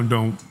Young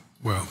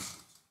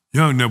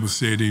never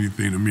said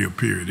anything to me, or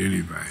period,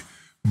 anything.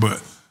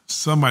 But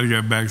somebody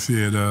got back and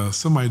said,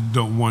 somebody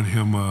don't want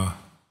him,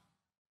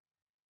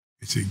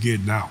 he said,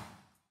 getting out.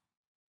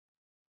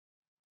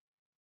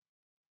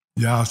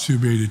 Y'all should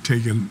be able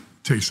to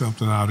take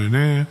something out in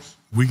there.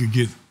 We could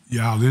get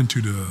y'all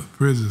into the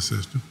prison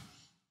system.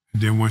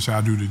 And then once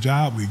y'all do the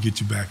job, we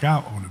get you back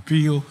out on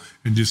appeal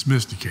and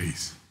dismiss the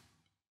case.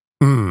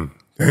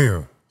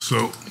 Damn.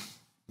 So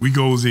we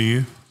goes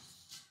in.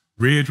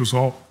 Reggie was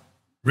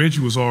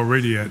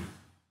already at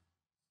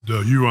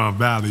the Huron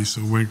Valley,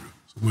 so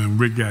when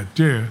Rick got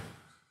there,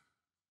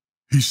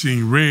 he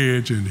seen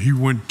Reg and he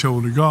went and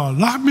told the guard,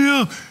 lock me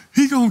up,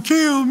 he gonna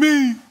kill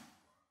me.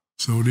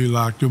 So they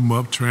locked him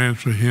up,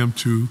 transferred him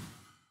to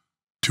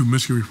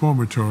Michigan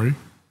Reformatory.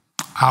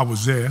 I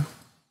was there.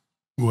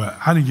 Well,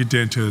 I didn't get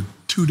there until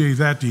 2 days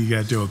after he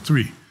got there, or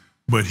 3.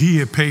 But he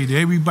had paid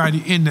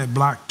everybody in that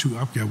block too.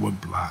 I forget what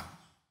block.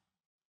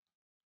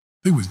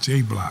 It was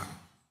J block.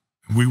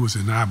 And we was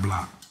in I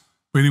block.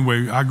 But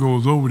anyway, I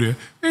goes over there.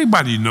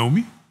 Everybody know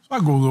me. So I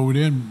goes over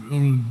there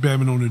and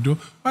bamming on the door.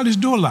 Why this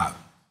door locked?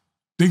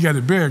 They got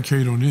a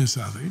barricade on the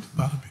inside.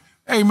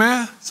 Hey,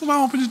 man,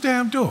 somebody open this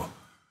damn door.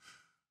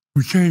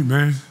 We can't,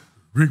 man.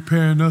 Rick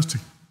paying us to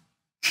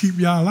keep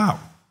y'all out.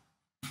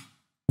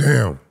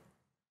 Damn.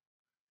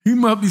 He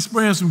must be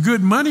spraying some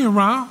good money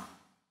around.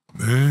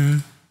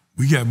 Man,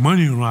 we got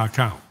money on our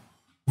account.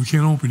 We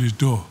can't open this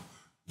door.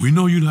 We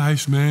know you the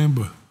ice man,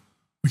 but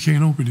we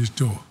can't open this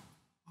door.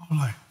 I'm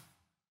like,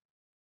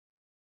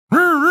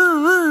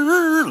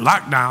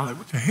 lockdown. Like,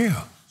 what the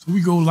hell? So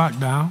we go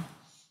lockdown.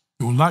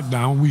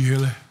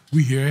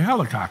 We hear a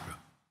helicopter.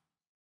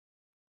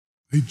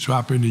 They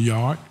drop in the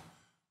yard.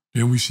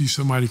 Then we see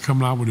somebody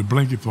coming out with a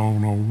blanket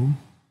thrown over them.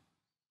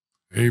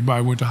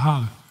 Everybody went to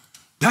holler.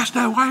 That's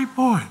that white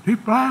boy. They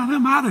flying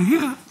him out of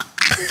here.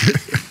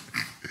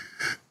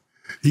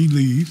 He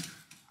leaves.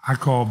 I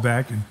called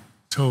back and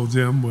told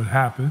them what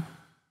happened.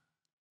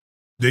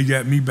 They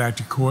got me back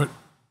to court,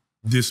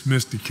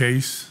 dismissed the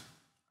case.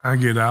 I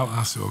get out.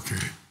 I said, okay,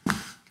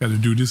 got to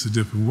do this a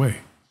different way.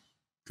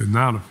 Because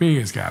now the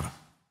feds got him.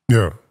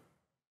 Yeah.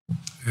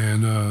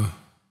 And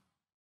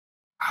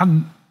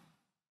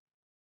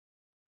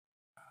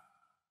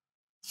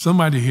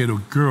somebody hit a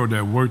girl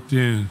that worked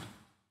in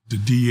the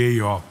DA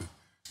office,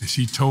 and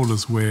she told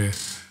us where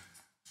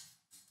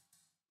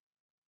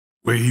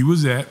he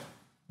was at.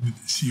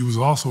 She was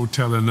also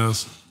telling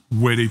us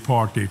where they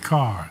parked their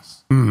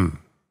cars.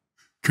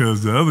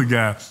 Because the other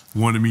guy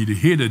wanted me to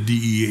hit a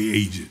DEA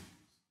agent.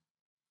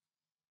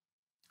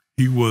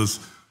 He was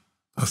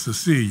a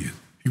Sicilian.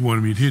 He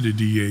wanted me to hit a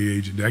DEA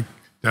agent.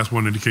 That's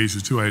one of the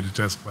cases, too, I had to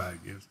testify, I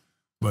guess.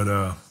 But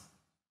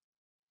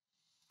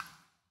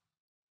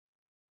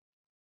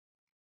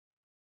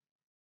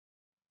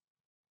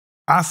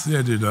I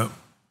set it up.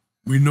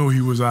 We know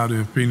he was out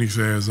in Phoenix,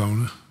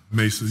 Arizona,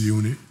 Mesa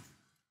unit.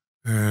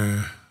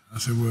 And I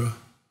said, well,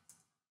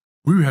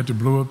 we would have to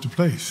blow up the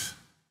place.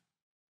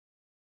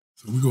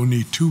 So we're going to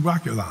need 2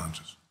 rocket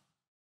launchers.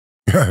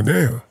 God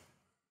damn.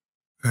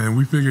 And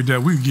we figured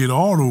that we could get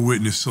auto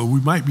witness, so we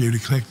might be able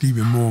to collect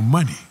even more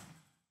money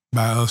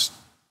by us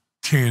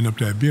tearing up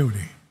that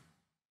building.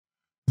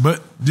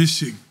 But this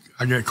shit,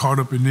 I got caught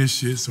up in this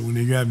shit, so when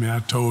they got me, I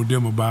told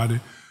them about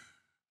it.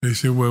 They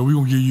said, well, we're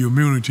going to give you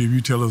immunity if you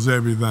tell us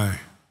everything.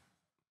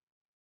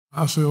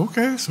 I said,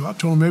 okay. So I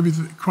told them every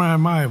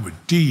crime I ever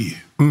did.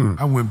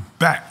 I went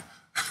back.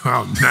 I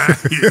was 9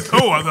 years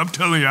old. I'm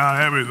telling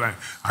y'all everything.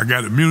 I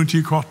got immunity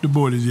across the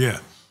board. Yeah.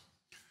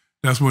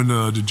 That's when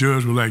the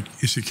judge was like,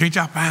 he said, can't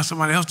y'all find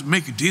somebody else to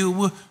make a deal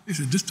with? They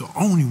said, this is the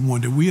only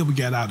one that we ever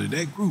got out of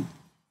that group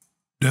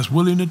that's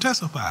willing to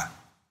testify.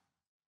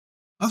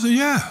 I said,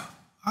 yeah,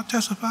 I'll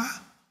testify.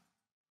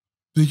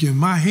 Thinking in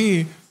my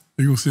head,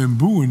 they're going to send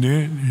Boone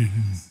there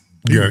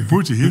and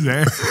butcher his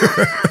ass.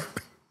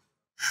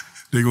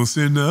 They're going to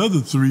send the other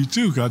 3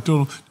 too, because I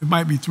told them there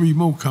might be 3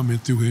 more coming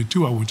through here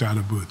too I want y'all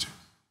to butcher.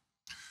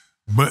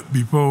 But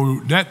before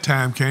that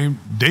time came,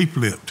 they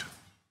flipped.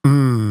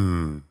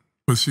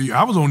 But see,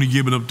 I was only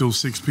giving up those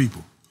 6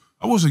 people.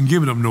 I wasn't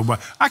giving up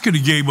nobody. I could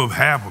have gave up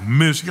half of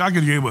Michigan. I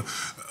could have gave up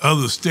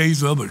other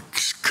states, other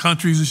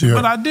countries and shit,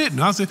 but I didn't.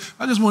 I said,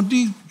 I just want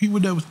these people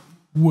that was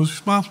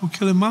responsible for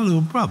killing my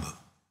little brother.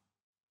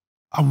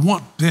 I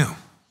want them.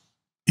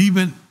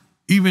 Even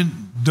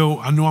though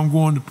I know I'm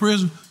going to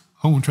prison,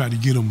 I'm going to try to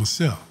get them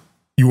myself.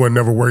 You weren't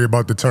never worried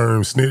about the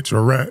term snitch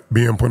or rat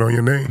being put on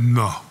your name?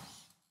 No.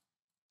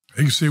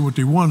 They can say what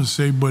they want to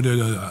say, but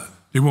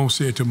they won't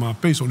say it to my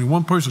face. Only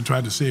one person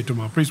tried to say it to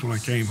my face when I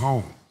came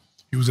home.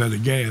 He was at a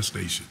gas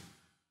station.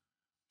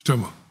 He's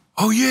talking about,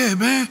 oh, yeah,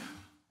 man,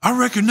 I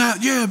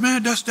recognize, yeah,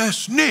 man, that's that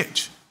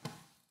snitch.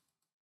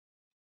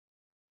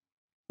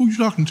 Who you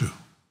talking to?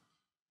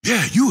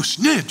 Yeah, you a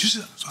snitch.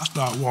 So I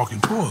start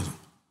walking towards him.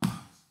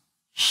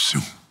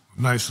 Shoot,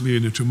 nicely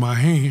into my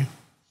hand.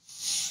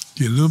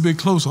 Get a little bit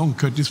closer, I'm gonna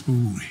cut this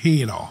fool's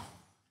head off.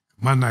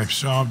 My knife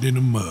sharp in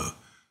the mud.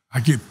 I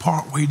get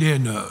part way there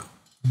and the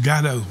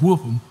guy that was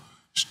whooping him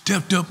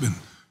stepped up and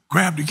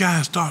grabbed the guy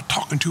and started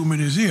talking to him in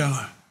his ear.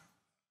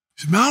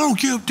 He said, man, I don't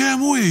give a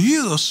damn where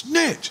you're a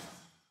snitch.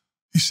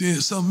 He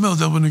said something else.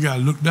 That's when the guy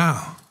looked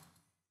down.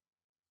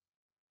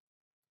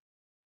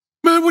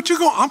 Man, what you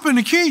going? I'm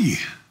finna kill you.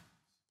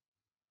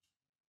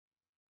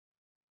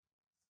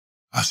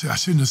 I said, I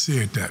shouldn't have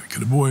said that, because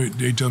the boy,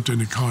 they jumped in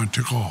the car and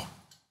took off.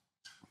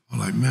 I'm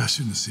like, man, I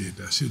shouldn't have said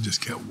that. I should have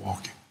just kept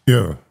walking.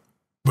 Yeah.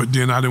 But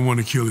then I didn't want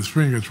to kill his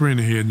friend. His friend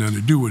had nothing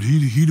to do with it.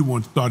 He the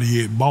one thought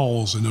he had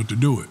balls enough to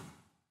do it.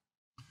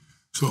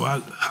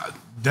 So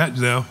that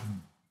left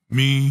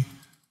me,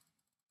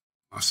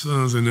 my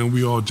sons, and then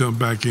we all jumped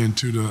back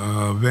into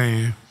the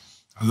van.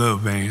 I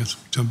love vans.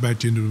 Jumped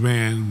back into the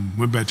van and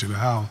went back to the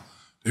house.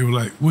 They were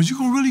like, was you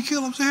going to really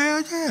kill him? I said,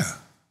 hell yeah.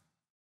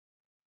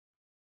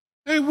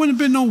 There wouldn't have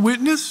been no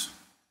witness.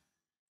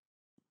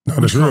 No,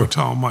 that's real.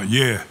 Talking about,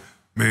 yeah,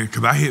 man,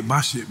 because I hit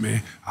my shit,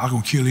 man. I was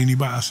going to kill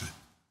anybody. I said,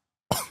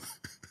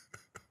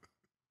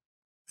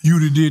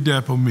 you'd have did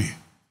that for me.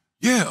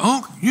 Yeah,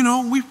 Unc, you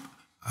know,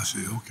 I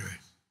said, okay.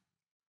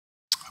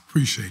 I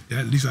appreciate that.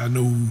 At least I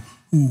know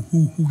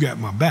who got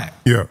my back.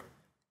 Yeah.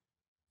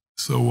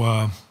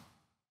 So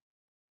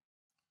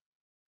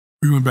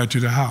we went back to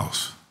the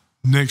house.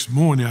 Next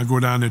morning, I go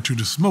down there to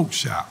the smoke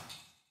shop.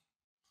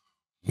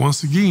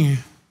 Once again,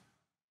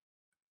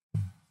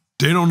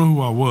 they don't know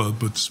who I was,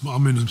 but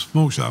I'm in the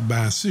smoke shop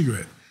buying a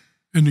cigarette.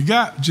 And the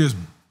guy just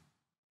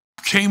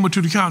came up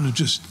to the counter and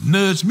just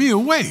nudged me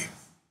away.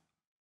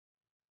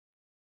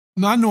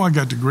 Now, I know I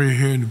got the gray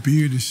hair and the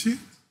beard and shit.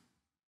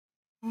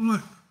 I'm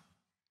like,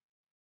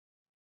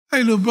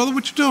 hey, little brother,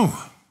 what you doing?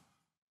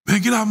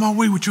 Man, get out of my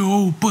way with your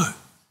old butt.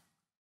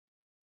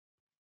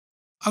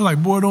 I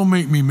like, boy, don't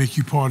make me make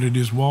you part of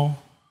this wall.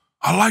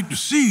 I like to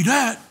see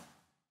that.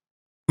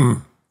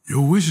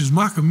 Your wish is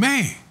my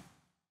command.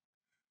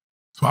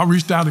 So I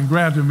reached out and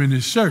grabbed him in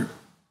his shirt,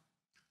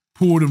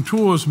 pulled him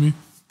towards me,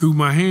 threw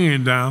my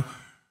hand down.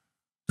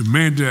 The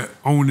man that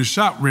owned the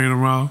shop ran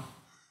around.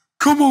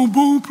 Come on,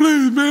 Boone,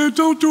 please, man,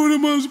 don't do it,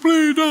 man,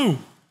 please don't.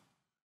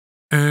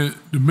 And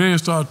the man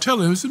started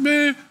telling him, he said,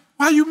 man,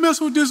 why you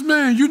messing with this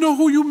man? You know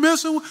who you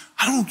messing with?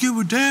 I don't give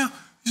a damn.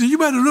 He said, you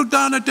better look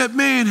down at that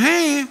man's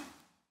hand.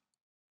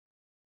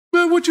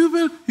 Man, what you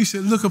been? He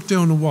said, look up there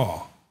on the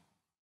wall.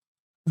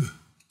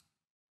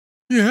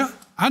 Yeah,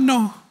 I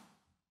know.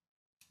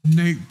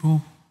 Nate,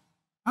 Boone,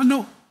 I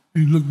know.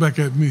 He looked back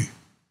at me.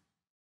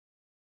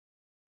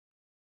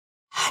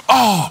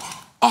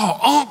 Oh,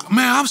 Unc,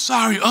 man, I'm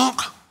sorry,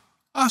 Unc.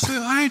 I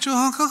said, I ain't your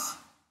uncle.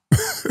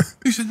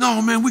 He said,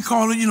 no, man, we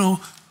call it, you know,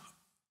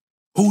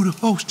 older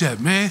folks that,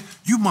 man.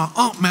 You my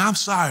Unc, man, I'm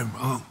sorry,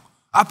 Unc.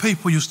 I pay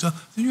for your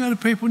stuff. Then you got to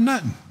pay for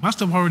nothing. My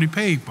stuff already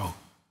paid for.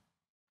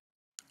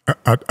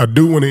 I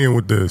do want to end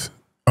with this.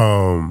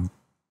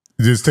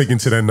 Just taking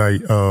to that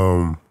night,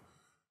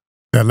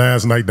 that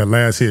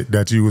last hit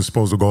that you was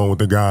supposed to go on with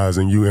the guys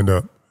and you end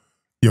up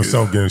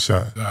yourself getting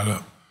shot. Shot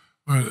up.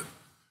 But,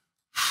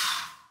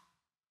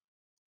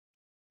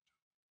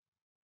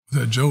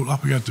 that Joe, I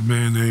forgot the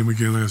man's name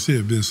again. Like I said,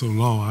 it's been so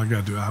long, I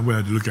had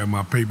to look at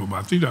my paper, but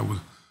I think that was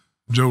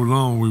Joe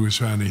Long we were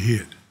trying to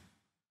hit.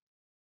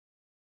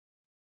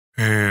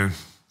 And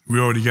we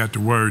already got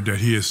the word that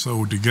he had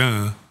sold the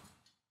gun,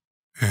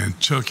 and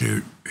Chuck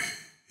had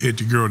hit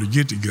the girl to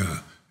get the gun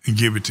and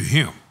give it to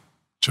him.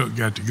 Chuck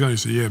got the gun. He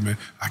said, yeah, man,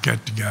 I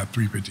got the guy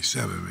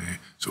 357, man,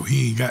 so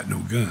he ain't got no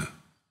gun.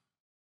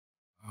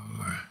 I was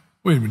like,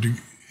 wait a minute,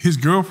 his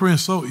girlfriend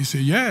sold? He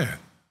said, yeah.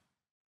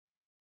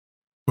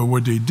 But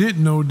what they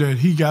didn't know that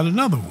he got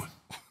another one.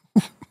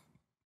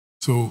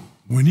 So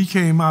when he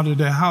came out of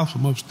that house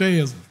from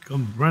upstairs,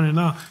 come running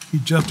out, he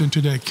jumped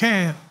into that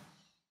cab,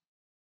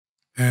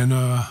 and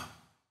I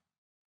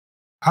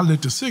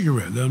lit the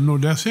cigarette, let them know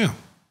that's him.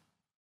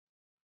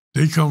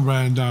 They come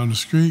riding down the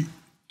street,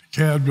 the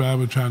cab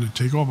driver trying to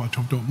take off. I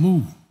told him, don't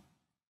move.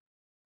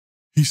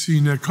 He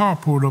seen that car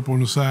pulled up on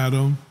the side of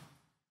him,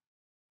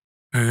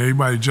 and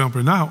everybody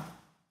jumping out.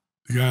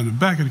 The guy in the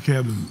back of the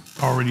cab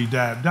already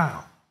dived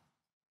down.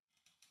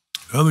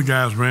 The other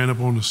guys ran up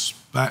on the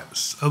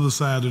other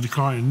side of the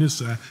car and this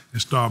side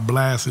and started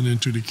blasting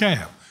into the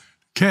cab.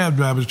 The cab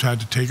driver tried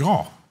to take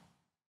off.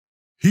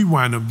 He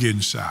wound up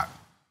getting shot.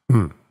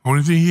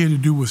 Only thing he had to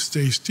do was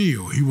stay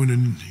still. He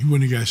wouldn't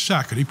have got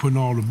shot because they putting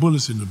all the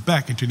bullets in the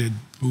back into that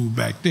fool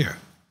back there.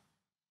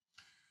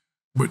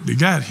 But they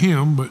got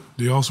him, but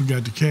they also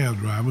got the cab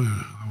driver. And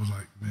I was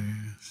like,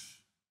 man,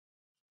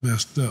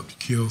 messed up to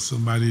kill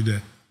somebody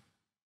that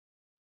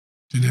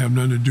didn't have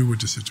nothing to do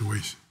with the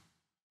situation.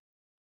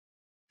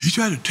 He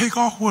tried to take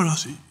off with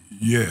us. I said,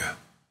 yeah.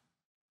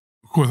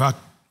 Of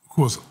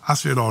course, I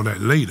said all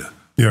that later.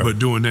 Yeah. But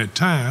during that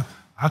time,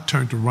 I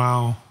turned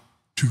around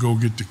to go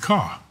get the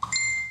car.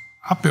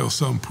 I felt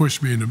something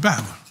push me in the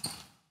back.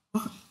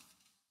 What?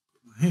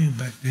 My hand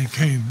back then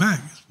came back.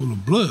 It's full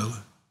of blood.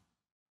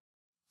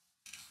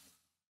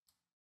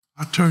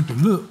 I turned to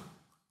look.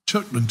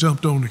 Chuck done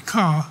jumped on the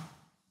car.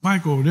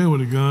 Mike over there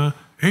with a gun.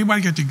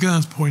 Everybody got their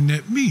guns pointing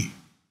at me.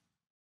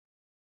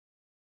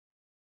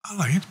 I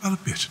like, it's about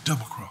a bitch, a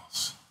double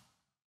cross.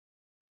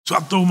 So I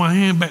throw my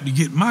hand back to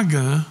get my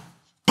gun.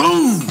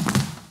 Boom!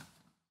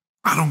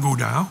 I don't go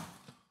down.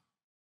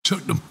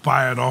 Chuck them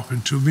fired off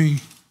into me.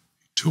 He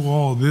tore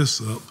all this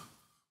up.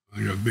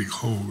 I got a big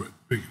hole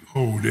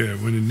there.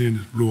 Went in there and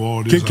just blew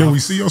all this Can we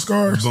see your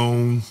scars?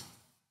 Bone.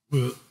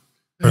 Well,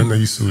 I know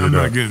you see it. I'm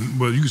not getting,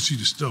 well, you can see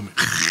the stomach.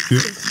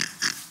 Yeah.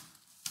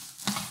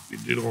 They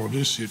did all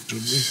this shit to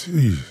me.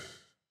 Jeez.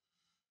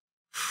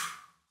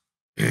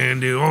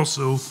 And they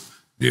also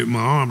did my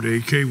arm. The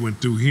AK went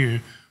through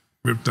here,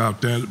 ripped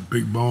out that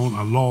big bone.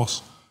 I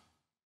lost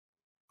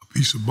a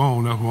piece of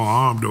bone. That's why my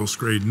arm don't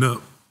straighten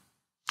up.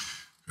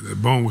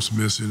 That bone was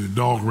missing. The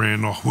dog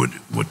ran off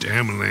with the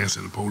ambulance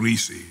and the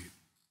police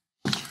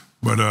said.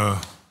 But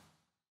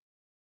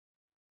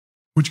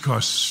which car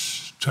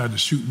tried to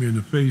shoot me in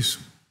the face?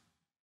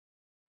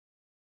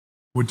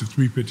 went to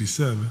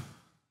 357,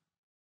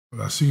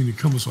 but I seen it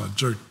coming, so I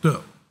jerked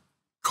up,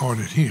 caught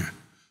it here.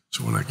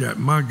 So when I got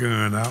my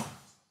gun out,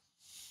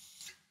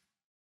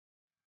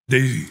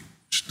 they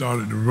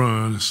started to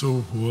run and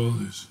so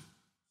forth.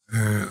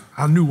 And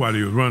I knew why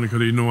they were running, because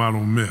they know I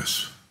don't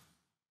miss.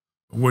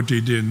 But what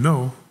they didn't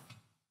know,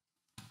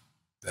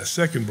 that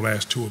second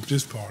blast tore up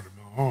this part of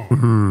my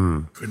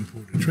arm. Couldn't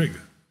pull the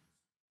trigger.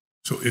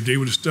 So if they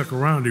would have stuck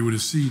around, they would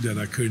have seen that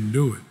I couldn't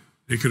do it.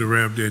 They could have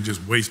ran up there and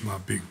just waste my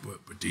big butt,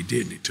 but they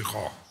didn't. They took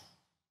off.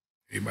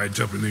 Everybody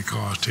jumping in their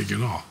cars,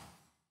 taking off.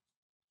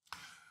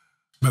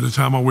 By the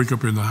time I wake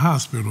up in the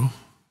hospital,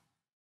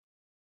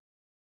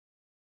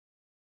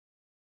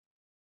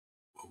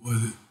 what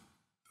was it?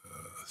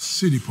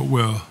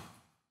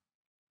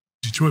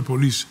 Detroit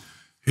police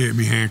had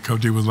me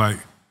handcuffed. They was like,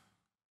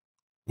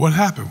 what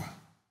happened?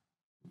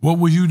 What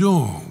were you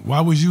doing?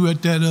 Why was you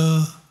at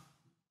that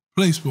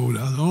place for? I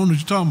don't know what you're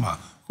talking about.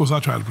 Of course, I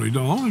tried to play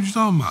dumb. I don't know what you're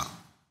talking about.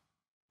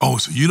 Oh,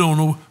 so you don't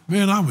know?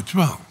 Man, I was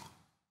drunk.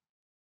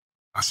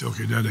 I said,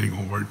 okay, that ain't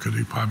gonna work, because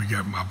they probably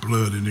got my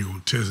blood and they gonna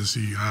test and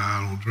see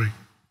I don't drink.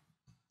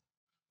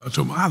 I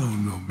told them, I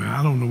don't know, man.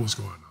 I don't know what's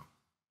going on.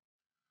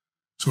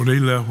 So they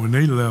left. When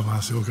they left, I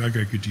said, okay, I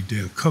gotta get these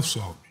damn cuffs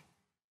off me.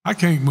 I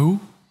can't move.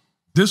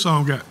 This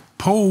arm got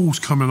poles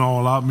coming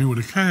all out me with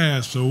a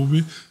cast over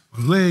it.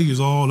 My leg is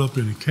all up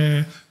in the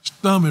cast,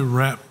 stomach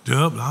wrapped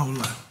up. I was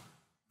like,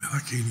 man, I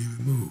can't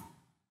even move.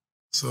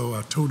 So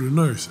I told the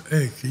nurse,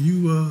 hey, can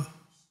you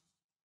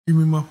give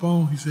me my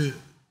phone?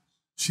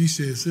 She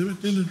said, sit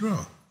right in the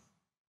drawer.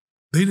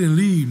 They didn't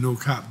leave no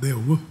cop there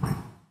with me.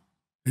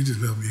 They just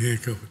left me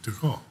handcuffed and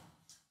took off.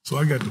 So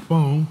I got the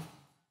phone,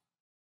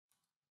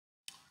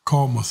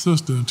 called my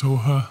sister and told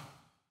her,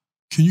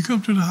 can you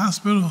come to the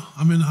hospital?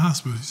 I'm in the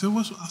hospital. She said,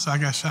 what's? I said, I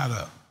got shot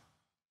up.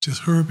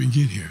 Just hurry up and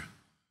get here.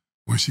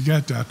 When she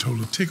got there, I told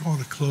her, take all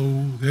the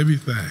clothes,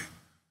 everything.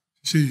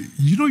 She said,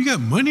 you know you got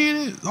money in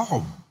it?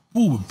 All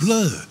full with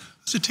blood.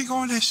 I said, take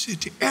all that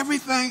shit, take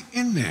everything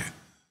in there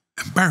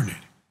and burn it.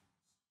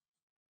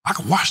 I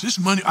can wash this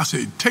money. I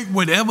said, take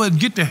whatever and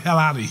get the hell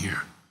out of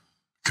here.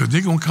 Because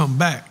they're going to come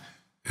back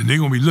and they're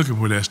going to be looking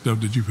for that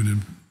stuff that you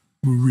can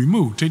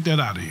remove. Take that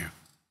out of here.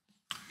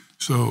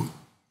 So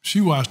she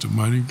washed the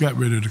money, got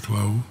rid of the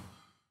clothes.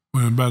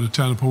 When by the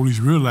time the police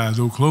realized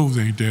those clothes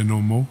ain't there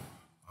no more,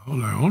 I was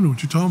like, I don't know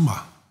what you're talking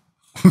about.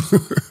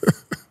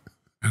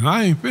 And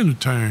I ain't finna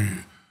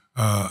turn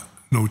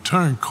no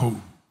turncoat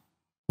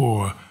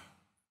for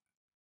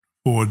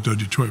the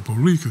Detroit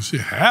police, because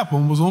shit, half of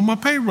them was on my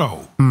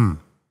payroll.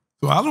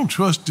 So I don't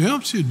trust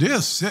them. Shit,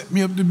 they'll set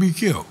me up to be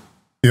killed.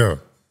 Yeah.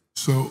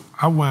 So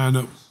I wound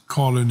up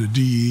calling the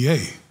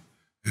DEA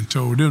and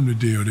told them the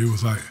deal. They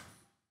was like,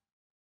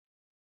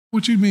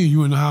 what you mean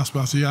you in the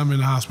hospital? I said, yeah, I'm in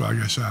the hospital. I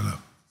got shot up.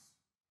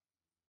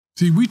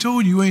 See, we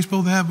told you ain't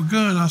supposed to have a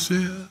gun. I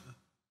said,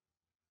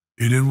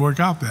 it didn't work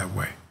out that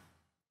way.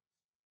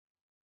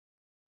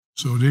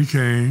 So they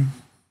came,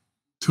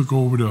 took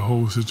over the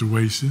whole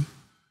situation.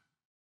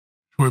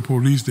 Detroit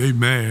police, they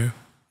mad.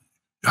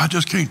 I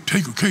just can't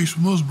take a case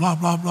from us, blah,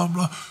 blah, blah,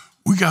 blah.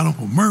 We got them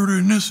for murder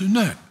and this and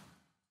that.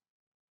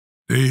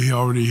 They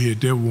already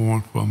had their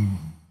warrant from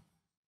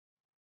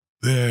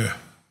their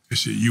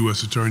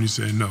U.S. attorney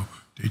saying, no,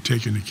 they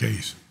taking the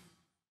case.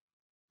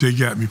 They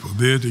got me for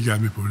this, they got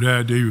me for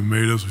that, they even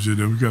made up some shit,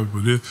 we got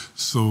me for this.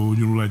 So,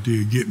 you know, like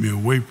they'd get me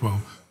away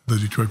from the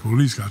Detroit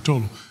police. I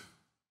told them,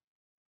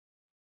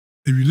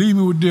 if you leave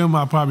me with them,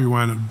 I'll probably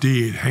wind up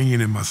dead, hanging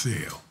in my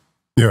cell.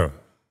 Yeah.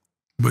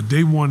 But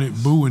they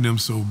wanted Boone and them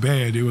so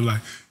bad, they were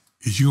like,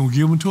 is you gonna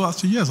give them to us?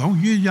 I said, yes, I'm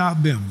gonna give y'all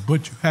them,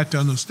 but you have to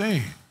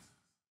understand.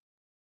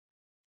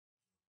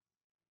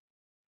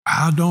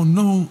 I don't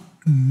know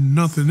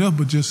nothing else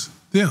but just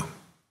them,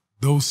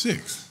 those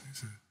 6. They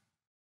said,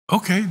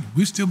 okay,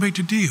 we still make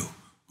the deal,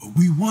 but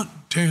we want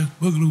Terrence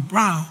Boogaloo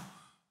Brown.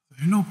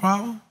 Ain't no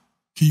problem.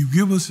 Can you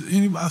give us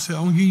anybody? I said,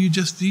 I'm gonna give you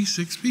just these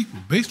 6 people.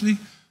 Basically,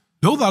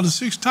 those are the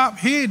 6 top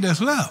heads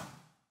that's left.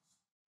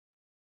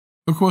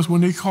 Of course,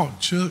 when they caught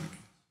Chuck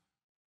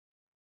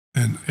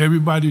and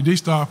everybody, they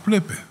started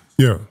flipping.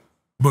 Yeah.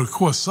 But of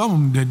course, some of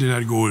them they did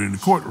not go in the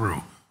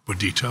courtroom, but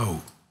they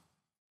told.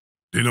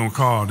 They don't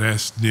call that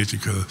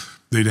snitching because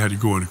they had to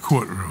go in the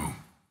courtroom.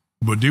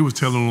 But they was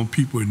telling on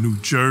people in New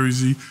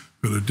Jersey,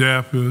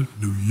 Philadelphia,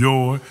 New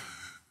York,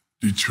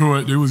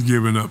 Detroit. They was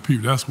giving up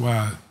people. That's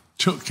why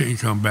Chuck can't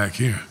come back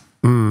here.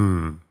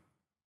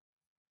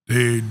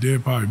 They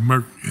probably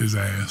murked his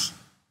ass.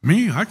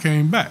 Me, I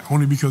came back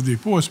only because they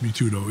forced me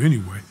to, though,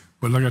 anyway.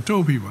 But like I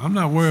told people, I'm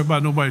not worried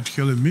about nobody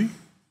killing me.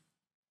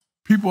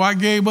 People I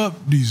gave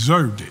up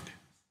deserved it.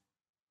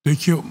 They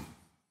killed me.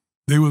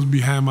 They was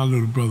behind my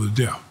little brother's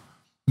death.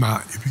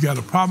 Now, if you got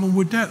a problem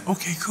with that,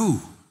 okay, cool.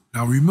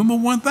 Now, remember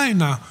one thing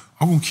now,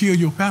 I'm going to kill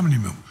your family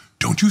member.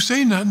 Don't you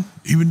say nothing,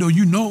 even though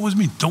you know it was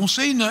me. Don't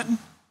say nothing.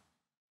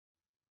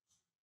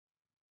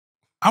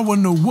 I want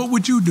to know, what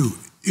would you do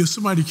if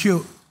somebody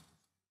killed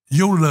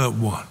your loved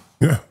one?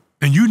 Yeah.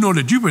 And you know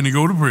that you're going to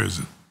go to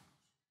prison.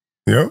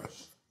 Yep.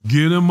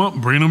 Get them up,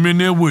 bring them in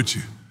there with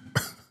you.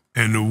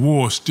 And the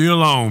war's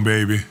still on,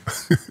 baby.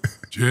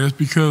 Just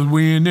because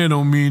we in there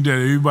don't mean that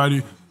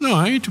everybody, no,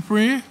 I ain't your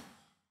friend.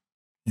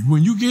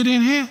 When you get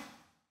in here,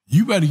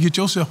 you better get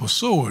yourself a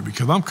sword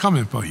because I'm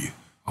coming for you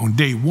on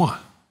day one.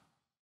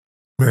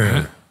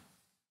 Man.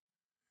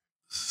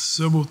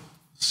 Several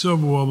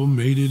of them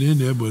made it in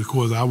there, but of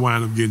course I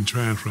wound up getting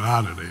transferred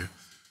out of there.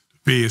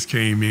 The feds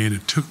came in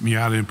and took me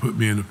out and put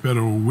me in the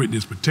Federal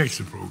Witness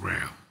Protection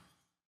Program.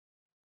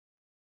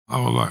 I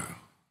was like,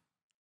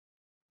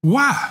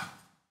 why?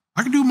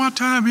 I can do my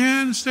time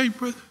here in the state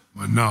prison.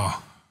 But no,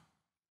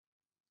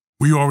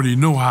 we already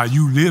know how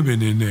you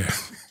living in there.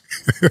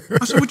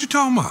 I said, what you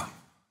talking about?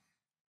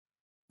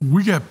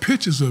 We got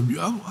pictures of you.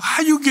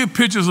 How you get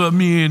pictures of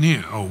me in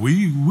here? Oh,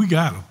 we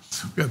got them.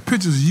 We got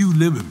pictures of you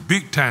living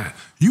big time.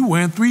 You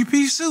wearing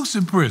 3-piece suits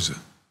in prison.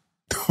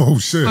 Oh,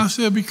 shit. I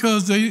said,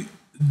 because they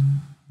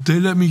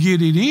let me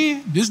get it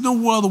in. There's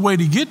no other way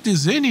to get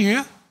this in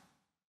here.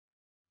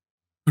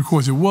 Of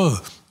course it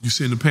was. You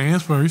send the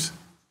pants first,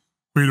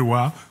 wait a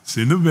while,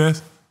 send the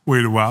vest,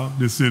 wait a while,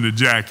 then send the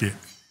jacket.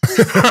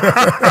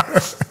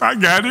 I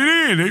got it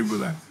in. They were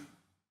like,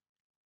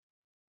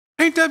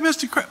 ain't that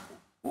Mr. Crab?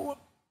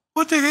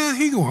 What the hell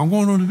he going? I'm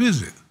going on a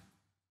visit.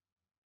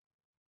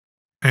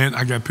 And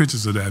I got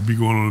pictures of that, me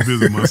going on a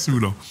visit with my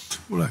suit on.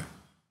 We're like,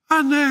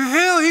 how the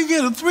hell he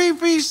get a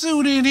 3-piece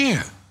suit in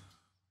here?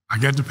 I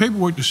got the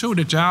paperwork to show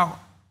that y'all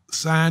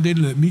signed it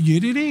and let me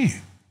get it in.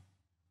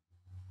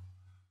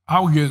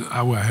 I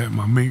had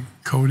my mink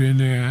coat in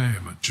there, I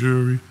had my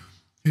jewelry,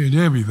 had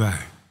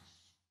everything.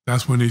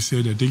 That's when they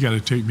said that they got to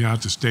take me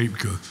out the state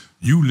because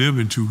you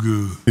living too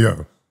good.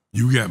 Yeah.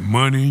 You got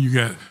money, you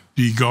got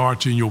these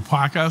guards in your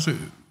pocket. I said,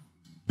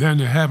 then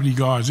to have these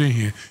guards in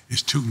here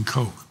is tooting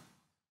coke.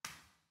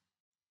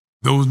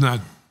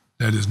 That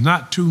is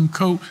not tooting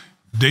coke,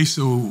 they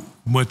so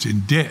much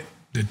in debt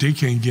that they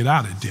can't get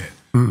out of debt.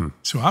 Mm.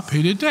 So I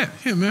paid their debt.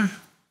 Here, man,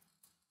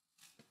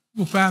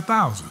 well,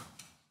 $5,000.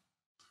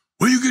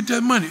 Where you get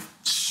that money?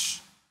 Shh.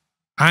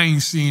 I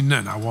ain't seen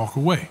nothing. I walk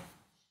away.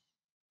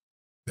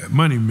 That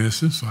money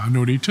missing, so I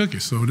know they took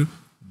it. So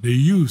they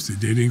used it.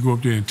 They didn't go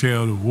up there and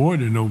tell the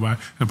warden or nobody.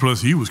 And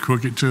plus, he was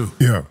crooked too.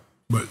 Yeah.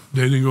 But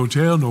they didn't go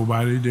tell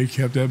nobody. They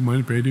kept that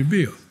money, paid their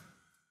bills.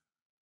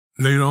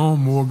 Later on,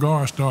 more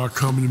guards started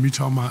coming to me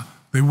talking about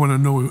they want to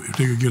know if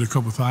they could get a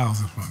couple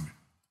 $1,000 from me.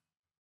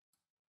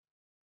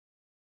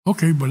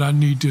 Okay, but I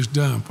need this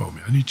done for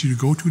me. I need you to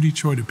go to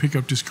Detroit and pick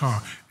up this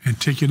car and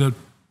take it up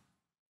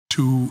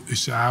to,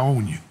 I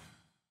own you.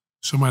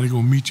 Somebody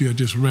gonna meet you at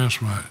this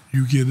restaurant.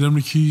 You give them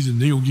the keys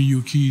and they gonna give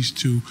you keys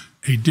to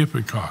a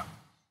different car.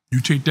 You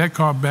take that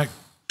car back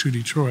to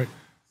Detroit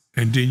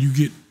and then you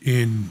get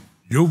in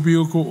your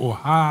vehicle or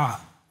how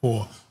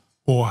in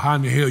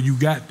the hell you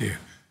got there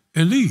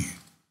and leave.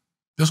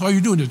 That's all you're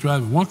doing, just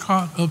driving one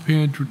car up here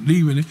and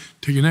leaving it,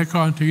 taking that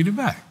car and taking it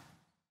back.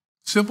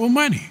 Simple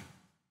money.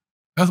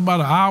 That's about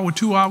an hour,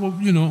 2 hour,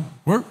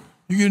 work.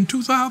 You're getting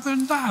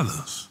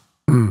 $2,000.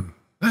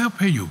 That'll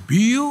pay your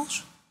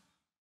bills.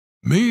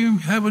 Maybe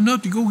have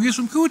enough to go get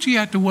some coochie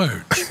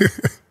afterwards.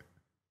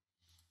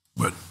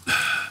 But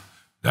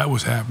that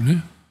was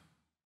happening.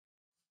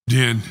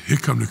 Then here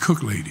come the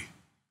cook lady.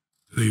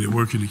 The lady that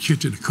worked in the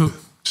kitchen, the cook,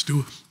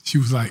 steward. She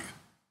was like,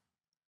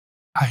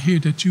 I hear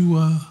that you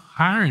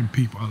hiring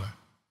people. I was like,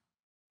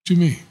 what you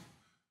mean?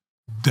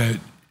 That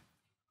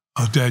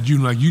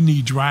you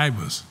need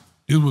drivers.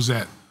 It was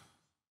at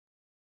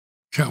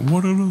Camp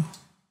Waterloo?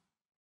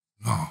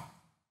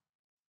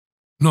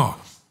 No,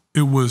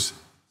 it was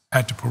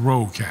at the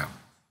parole camp.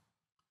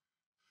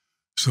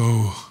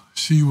 So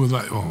she was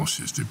like, oh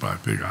shit, they probably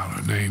figure out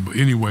her name. But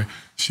anyway,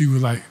 she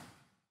was like,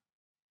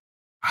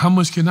 how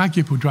much can I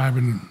get for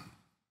driving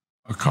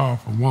a car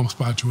from one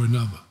spot to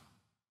another?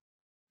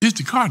 Is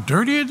the car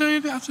dirty or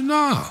anything? I said,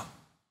 no.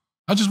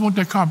 I just want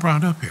that car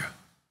browned up here.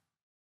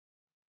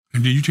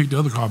 And then you take the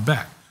other car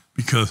back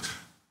because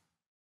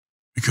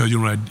they're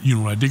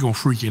gonna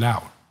freak it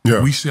out.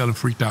 Yeah. We selling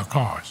freaked out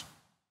cars.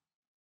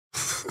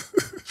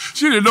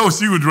 She didn't know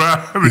she was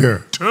driving. Yeah.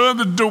 Turn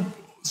the dope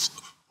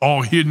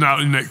all hidden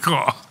out in that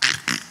car.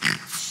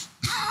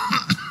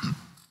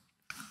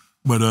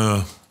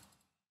 But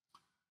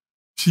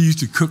she used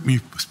to cook me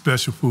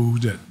special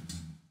food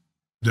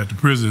that the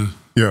prison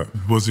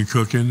wasn't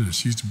cooking, and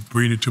she used to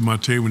bring it to my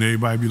table, and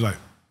everybody be like,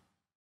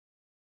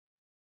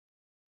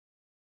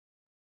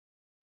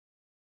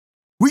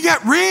 "We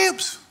got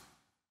ribs."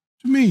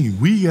 What you mean?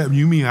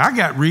 You mean I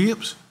got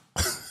ribs?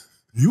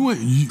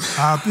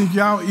 I think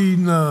y'all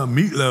eating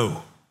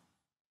meatloaf.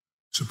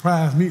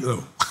 Surprise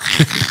meatloaf.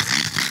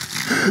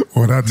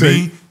 What I tell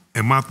you? Me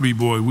and my 3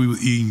 boys, we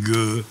was eating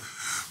good.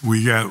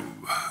 We got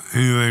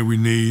anything we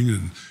need,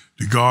 and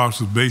the guards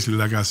was basically,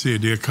 like I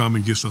said, they'll come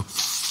and get some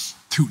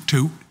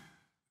toot.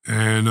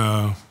 And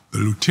the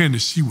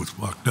lieutenant, she was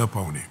fucked up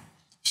on him.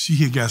 She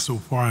had got so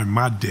far in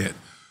my debt,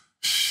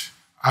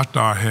 I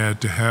thought I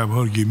had to have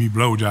her give me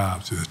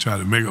blowjobs to try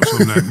to make up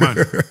some of that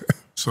money.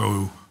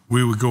 So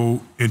we would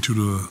go into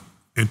the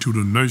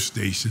nurse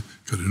station,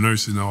 because the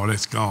nurse and all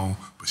that's gone,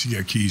 but she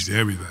got keys to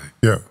everything.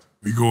 Yeah.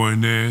 We go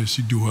in there,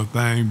 she do her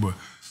thing, but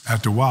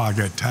after a while I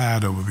got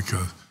tired of her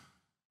because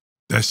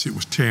that shit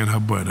was tearing her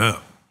butt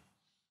up.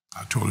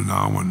 I told her, no,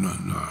 I want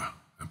nothing. Nah.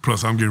 And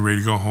plus, I'm getting ready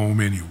to go home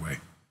anyway.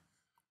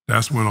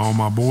 That's when all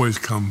my boys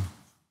come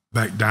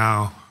back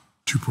down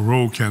to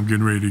parole camp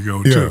getting ready to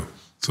go, too.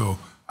 So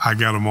I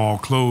got them all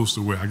clothes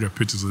to wear. I got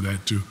pictures of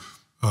that, too.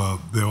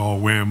 They're all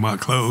wearing my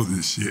clothes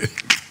and shit.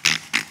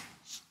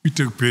 We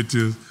took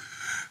pictures.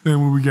 Then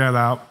when we got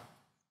out,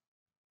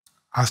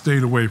 I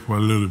stayed away for a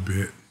little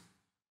bit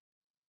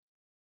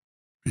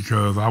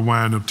because I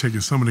wound up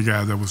taking some of the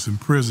guys that was in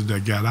prison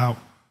that got out.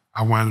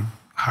 I wound up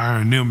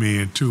hiring them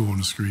in, too, on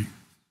the street.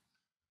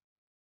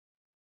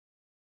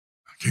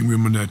 I can't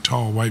remember that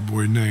tall white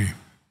boy's name.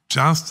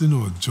 Johnston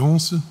or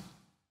Johnson?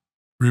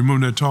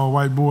 Remember that tall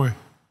white boy?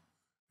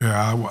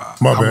 Yeah, I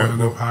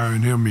wound up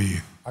hiring him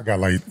in. I got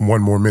like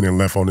 1 more minute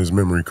left on this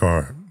memory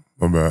card.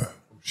 My bad.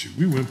 Shit,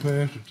 we went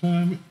past the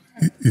time.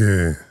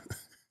 Yeah.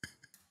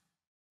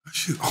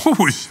 Shit,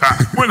 always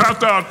when I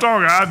start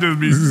talking, I just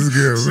be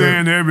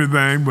saying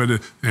everything,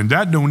 and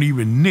that don't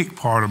even nick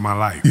part of my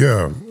life.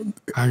 Yeah.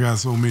 I got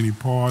so many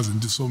parts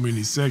and so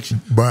many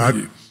sections. But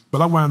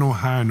I wound up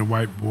hiring the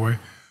white boy,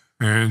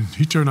 and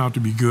he turned out to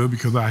be good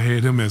because I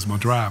had him as my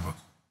driver.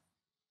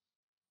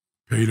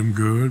 Paid him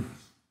good.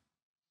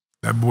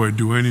 That boy would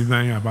do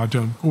anything. I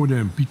tell him, go there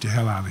and beat the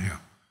hell out of him.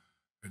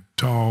 That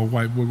tall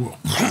white boy go,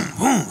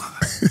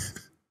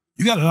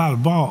 you got a lot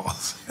of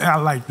balls. I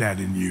like that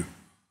in you.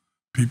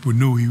 People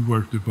knew he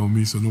worked it for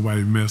me, so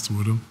nobody messed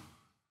with him.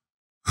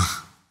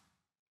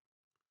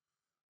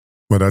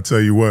 But I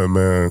tell you what,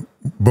 man,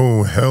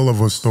 Boone, hell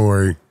of a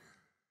story.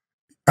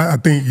 I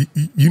think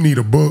you need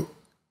a book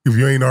if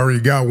you ain't already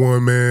got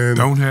one, man.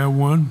 Don't have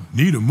one,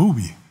 need a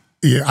movie.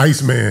 Yeah,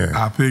 Iceman.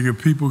 I figure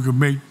people could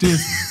make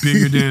this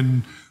bigger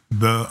than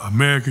the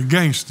American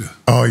Gangster.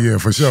 Oh, yeah,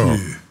 for sure.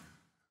 Shit.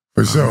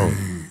 For sure. I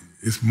mean,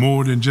 it's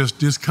more than just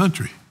this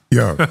country.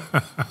 Yeah.